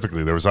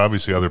specifically? There was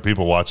obviously other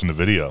people watching the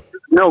video.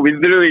 No, we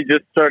literally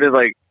just started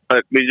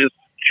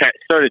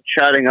started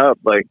chatting up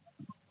like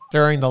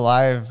during the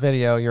live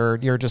video.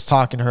 You're just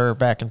talking to her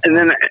back and forth.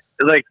 And then I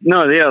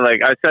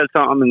said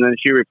something and then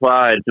she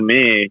replied to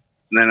me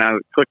and then I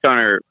clicked on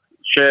her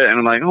shit and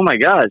I'm like, oh my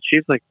God,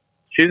 she's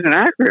an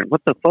actor.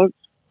 What the fuck?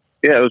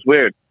 Yeah, it was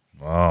weird.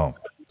 Wow.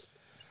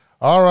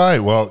 All right.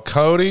 Well,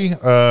 Cody,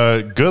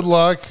 good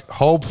luck.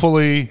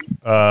 Hopefully,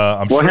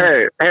 I'm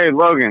sure. Hey,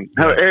 Logan.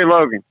 Yeah. Hey,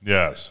 Logan.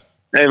 Yes.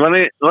 Hey, let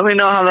me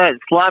know how that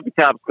sloppy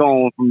top's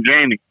going from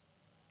Jamie.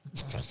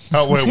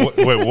 Oh, wait, what?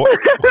 Wait, what?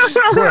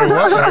 All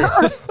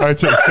right,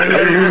 say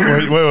that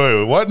again.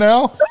 Wait, what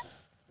now?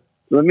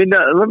 Let me know.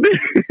 Let me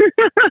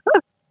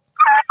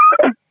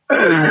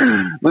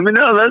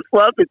know how that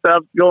sloppy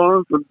top's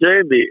going from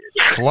Jamie.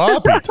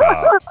 Sloppy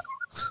top?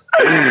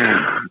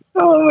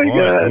 Oh my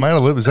God!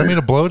 Does that mean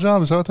a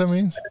blowjob? Is that what that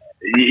means?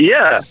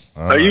 Yeah.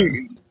 Are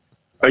you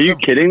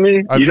kidding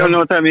me? You don't know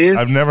what that means?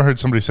 I've never heard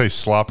somebody say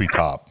sloppy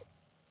top.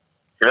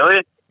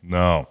 Really?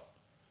 No.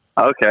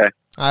 Okay.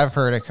 I've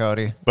heard it,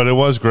 Cody. But it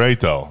was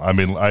great, though. I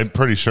mean, I'm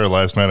pretty sure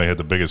last night I had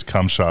the biggest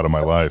cum shot of my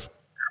life.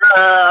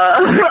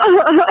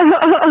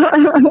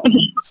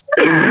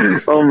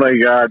 Oh my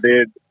God,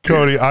 dude.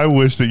 Cody, I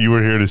wish that you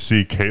were here to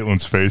see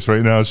Caitlin's face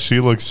right now. She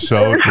looks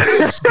so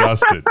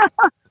disgusted.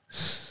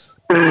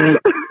 Oh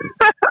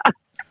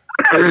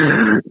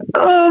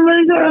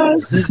my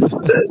God.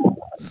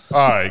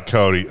 All right,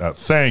 Cody.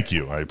 Thank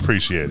you. I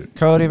appreciate it.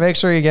 Cody, make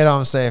sure you get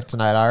home safe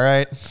tonight, all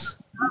right?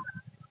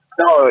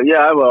 Oh,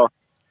 yeah, I will.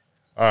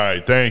 All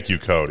right. Thank you,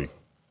 Cody.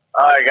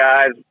 All right,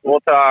 guys. We'll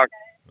talk.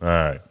 All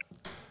right.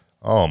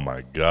 Oh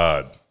my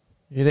God.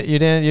 You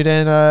didn't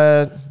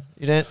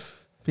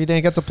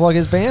get to plug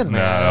his band,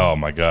 man. Oh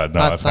my God. No,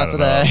 not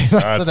today.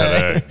 Not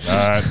today.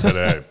 Not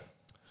today.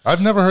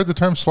 I've never heard the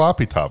term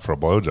sloppy top for a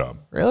blowjob.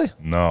 Really?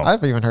 No.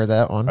 I've even heard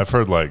that one. I've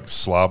heard like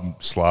slob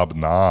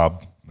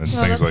knob and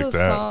things like that.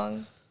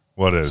 Song.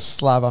 What is?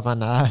 Slob on my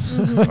knob.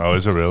 Oh,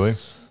 is it really?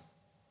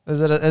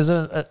 Is it? Is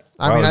I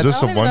don't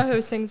even know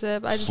who sings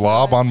it. But I just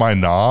Slob on my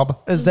knob?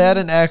 Is that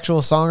an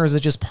actual song, or is it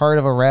just part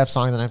of a rap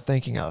song that I'm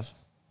thinking of?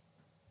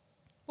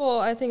 Well,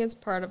 I think it's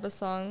part of a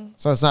song.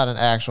 So it's not an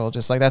actual,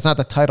 just like that's not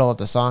the title of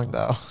the song,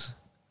 though.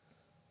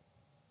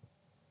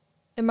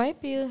 It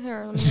might be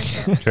her.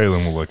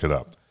 Kaylin will look it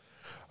up.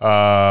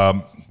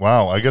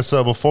 Wow. I guess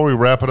before we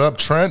wrap it up,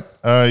 Trent,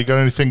 you got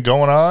anything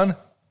going on?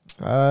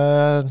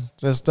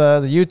 Just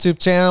the YouTube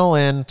channel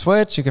and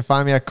Twitch. You can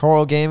find me at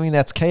Coral Gaming.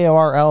 That's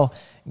KORL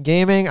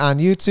Gaming on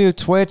YouTube,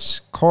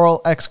 Twitch,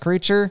 Coral X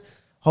Creature.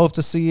 Hope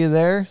to see you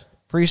there.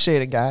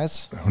 Appreciate it,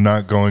 guys. I'm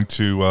not going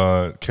to.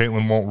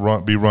 Caitlin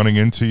won't be running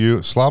into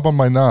you. Slob on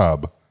My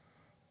Knob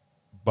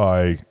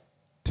by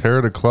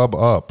Tear the Club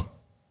Up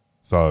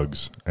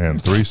Thugs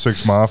and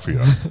 3-6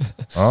 Mafia.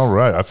 All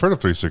right. I've heard of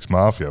 3-6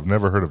 Mafia. I've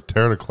never heard of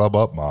Tear the Club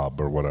Up Mob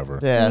or whatever.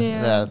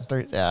 Yeah.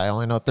 I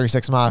only know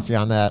 3-6 Mafia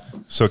on that.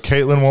 So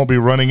Caitlin won't be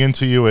running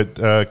into you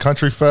at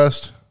Country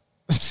Fest?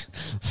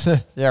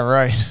 Yeah,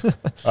 right.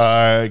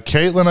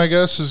 Caitlin, I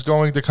guess, is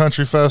going to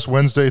Country Fest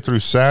Wednesday through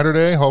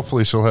Saturday.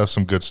 Hopefully she'll have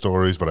some good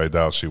stories, but I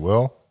doubt she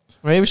will.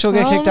 Maybe she'll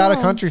get kicked out of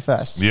Country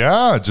Fest.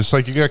 Yeah, just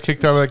like you got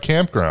kicked out of that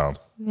campground.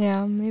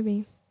 Yeah,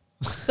 maybe.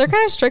 They're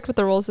kind of strict with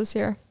the rules this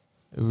year.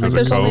 Like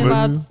there's only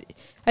allowed.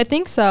 I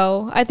think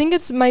so. I think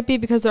it might be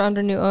because they're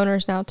under new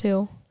owners now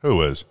too.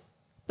 Who is?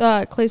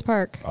 Clay's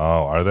Park.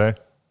 Oh, are they?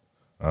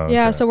 Okay.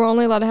 Yeah, so we're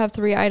only allowed to have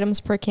 3 items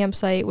per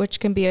campsite, which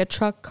can be a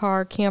truck,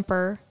 car,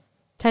 camper.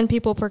 10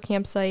 people per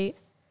campsite.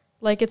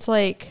 Like, it's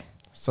like...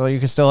 So you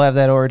can still have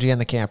that orgy in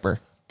the camper.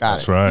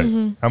 That's right.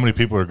 Mm-hmm. How many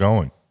people are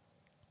going?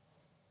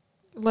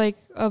 Like,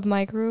 of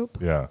my group?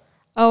 Yeah.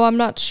 Oh, I'm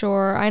not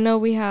sure. I know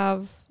we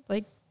have,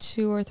 like,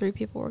 2 or 3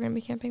 people we're going to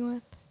be camping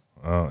with.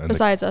 Oh, and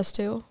besides us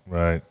 2.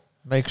 Right.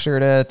 Make sure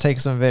to take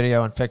some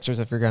video and pictures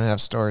if you're going to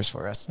have stories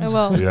for us. I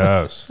will.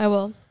 Yes. I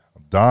will.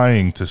 I'm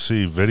dying to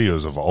see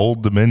videos of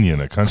Old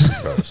Dominion at Country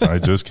Fest. I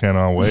just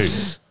cannot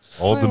wait.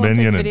 Old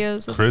Dominion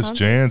and Chris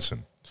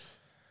Jansen.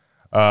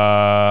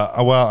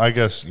 Well, I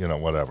guess,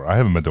 whatever. I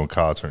haven't been to a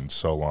concert in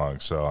so long,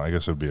 so I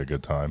guess it would be a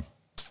good time.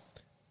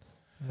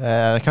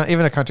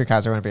 Even a country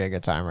concert would be a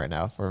good time right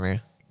now for me.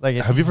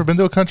 Have you ever been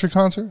to a country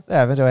concert?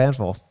 Yeah, I've been to a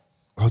handful.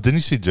 Oh, didn't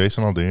you see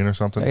Jason Aldean or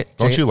something?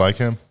 Don't you like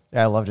him?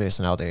 Yeah, I love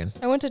Jason Aldean.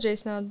 I went to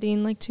Jason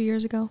Aldean like 2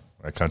 years ago.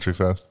 At Country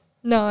Fest?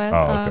 No,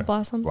 at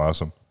Blossom.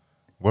 Blossom.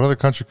 What other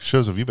country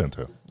shows have you been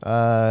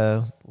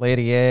to?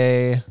 Lady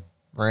A,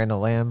 Miranda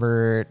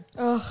Lambert,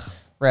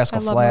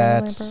 Rascal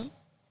Flatts,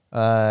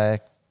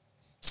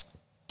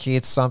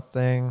 Keith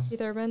something.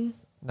 Keith Urban?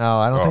 No,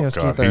 I don't think it was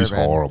Keith Urban. He's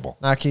horrible.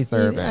 Not Keith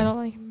Urban. I don't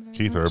like him.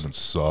 Keith Urban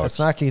sucks. It's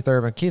not Keith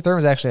Urban. Keith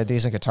Urban's actually a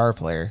decent guitar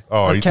player.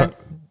 Oh, are you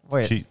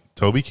wait.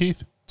 Toby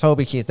Keith?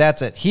 Toby Keith.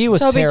 That's it. He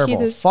was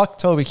terrible. Fuck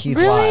Toby Keith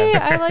really?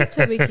 live. I like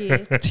Toby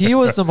Keith. He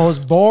was the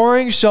most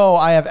boring show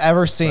I have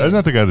ever seen. Isn't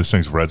that the guy that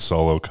sings Red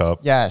Solo Cup?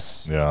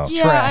 Yes. Yeah.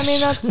 Yeah, trash. I mean,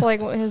 that's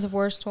like his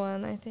worst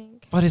one, I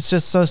think. But it's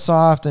just so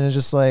soft, and it's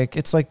just like,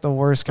 it's like the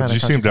worst kind of.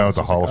 Did you see him down at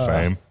the Hall of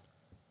Fame?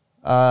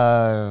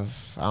 I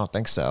don't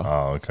think so.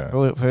 Oh, okay.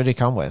 Who did he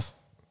come with?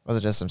 Was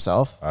it just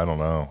himself? I don't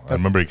know. I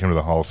remember he came to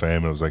the Hall of Fame,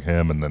 and it was like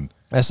him, and then...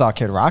 I saw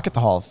Kid Rock at the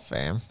Hall of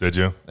Fame. Did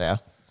you? Yeah.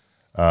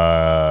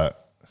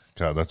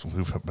 God,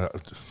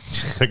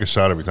 take a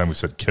shot every time we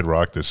said Kid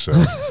Rock this show.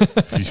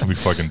 You could be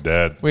fucking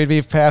dead. We'd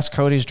be past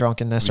Cody's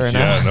drunkenness right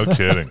now. Yeah, no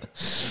kidding.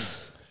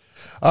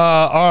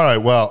 All right,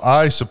 well,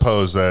 I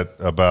suppose that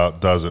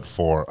about does it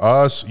for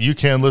us. You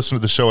can listen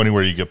to the show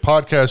anywhere you get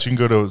podcasts. You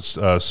can go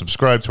to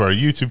subscribe to our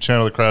YouTube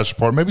channel, The Crash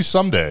Report. Maybe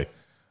someday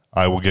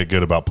I will get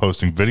good about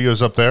posting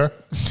videos up there.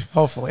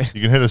 Hopefully.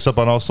 You can hit us up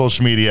on all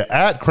social media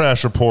at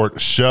Crash Report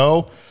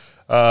Show.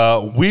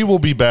 We will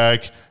be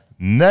back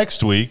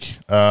next week,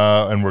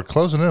 and we're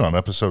closing in on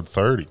episode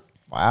 30.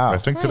 Wow. I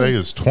think today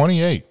is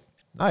 28.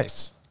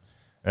 Nice.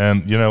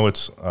 And,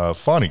 it's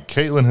funny.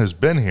 Caitlin has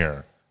been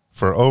here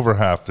for over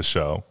half the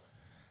show,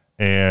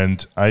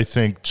 and I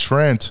think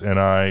Trent and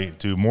I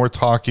do more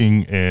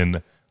talking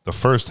in the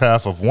first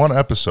half of one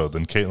episode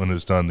than Caitlin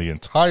has done the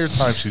entire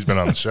time she's been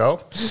on the show.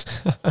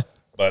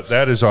 But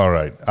that is all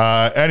right.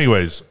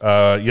 Anyways,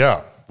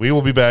 yeah, we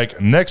will be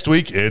back next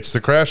week. It's The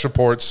Crash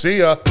Report. See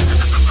ya.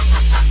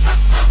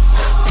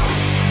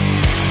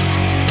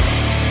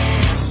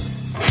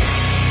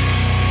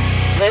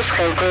 This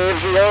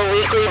concludes your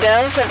weekly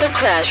dose of The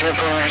Crash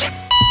Report.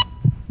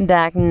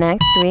 Back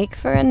next week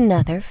for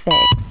another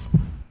fix.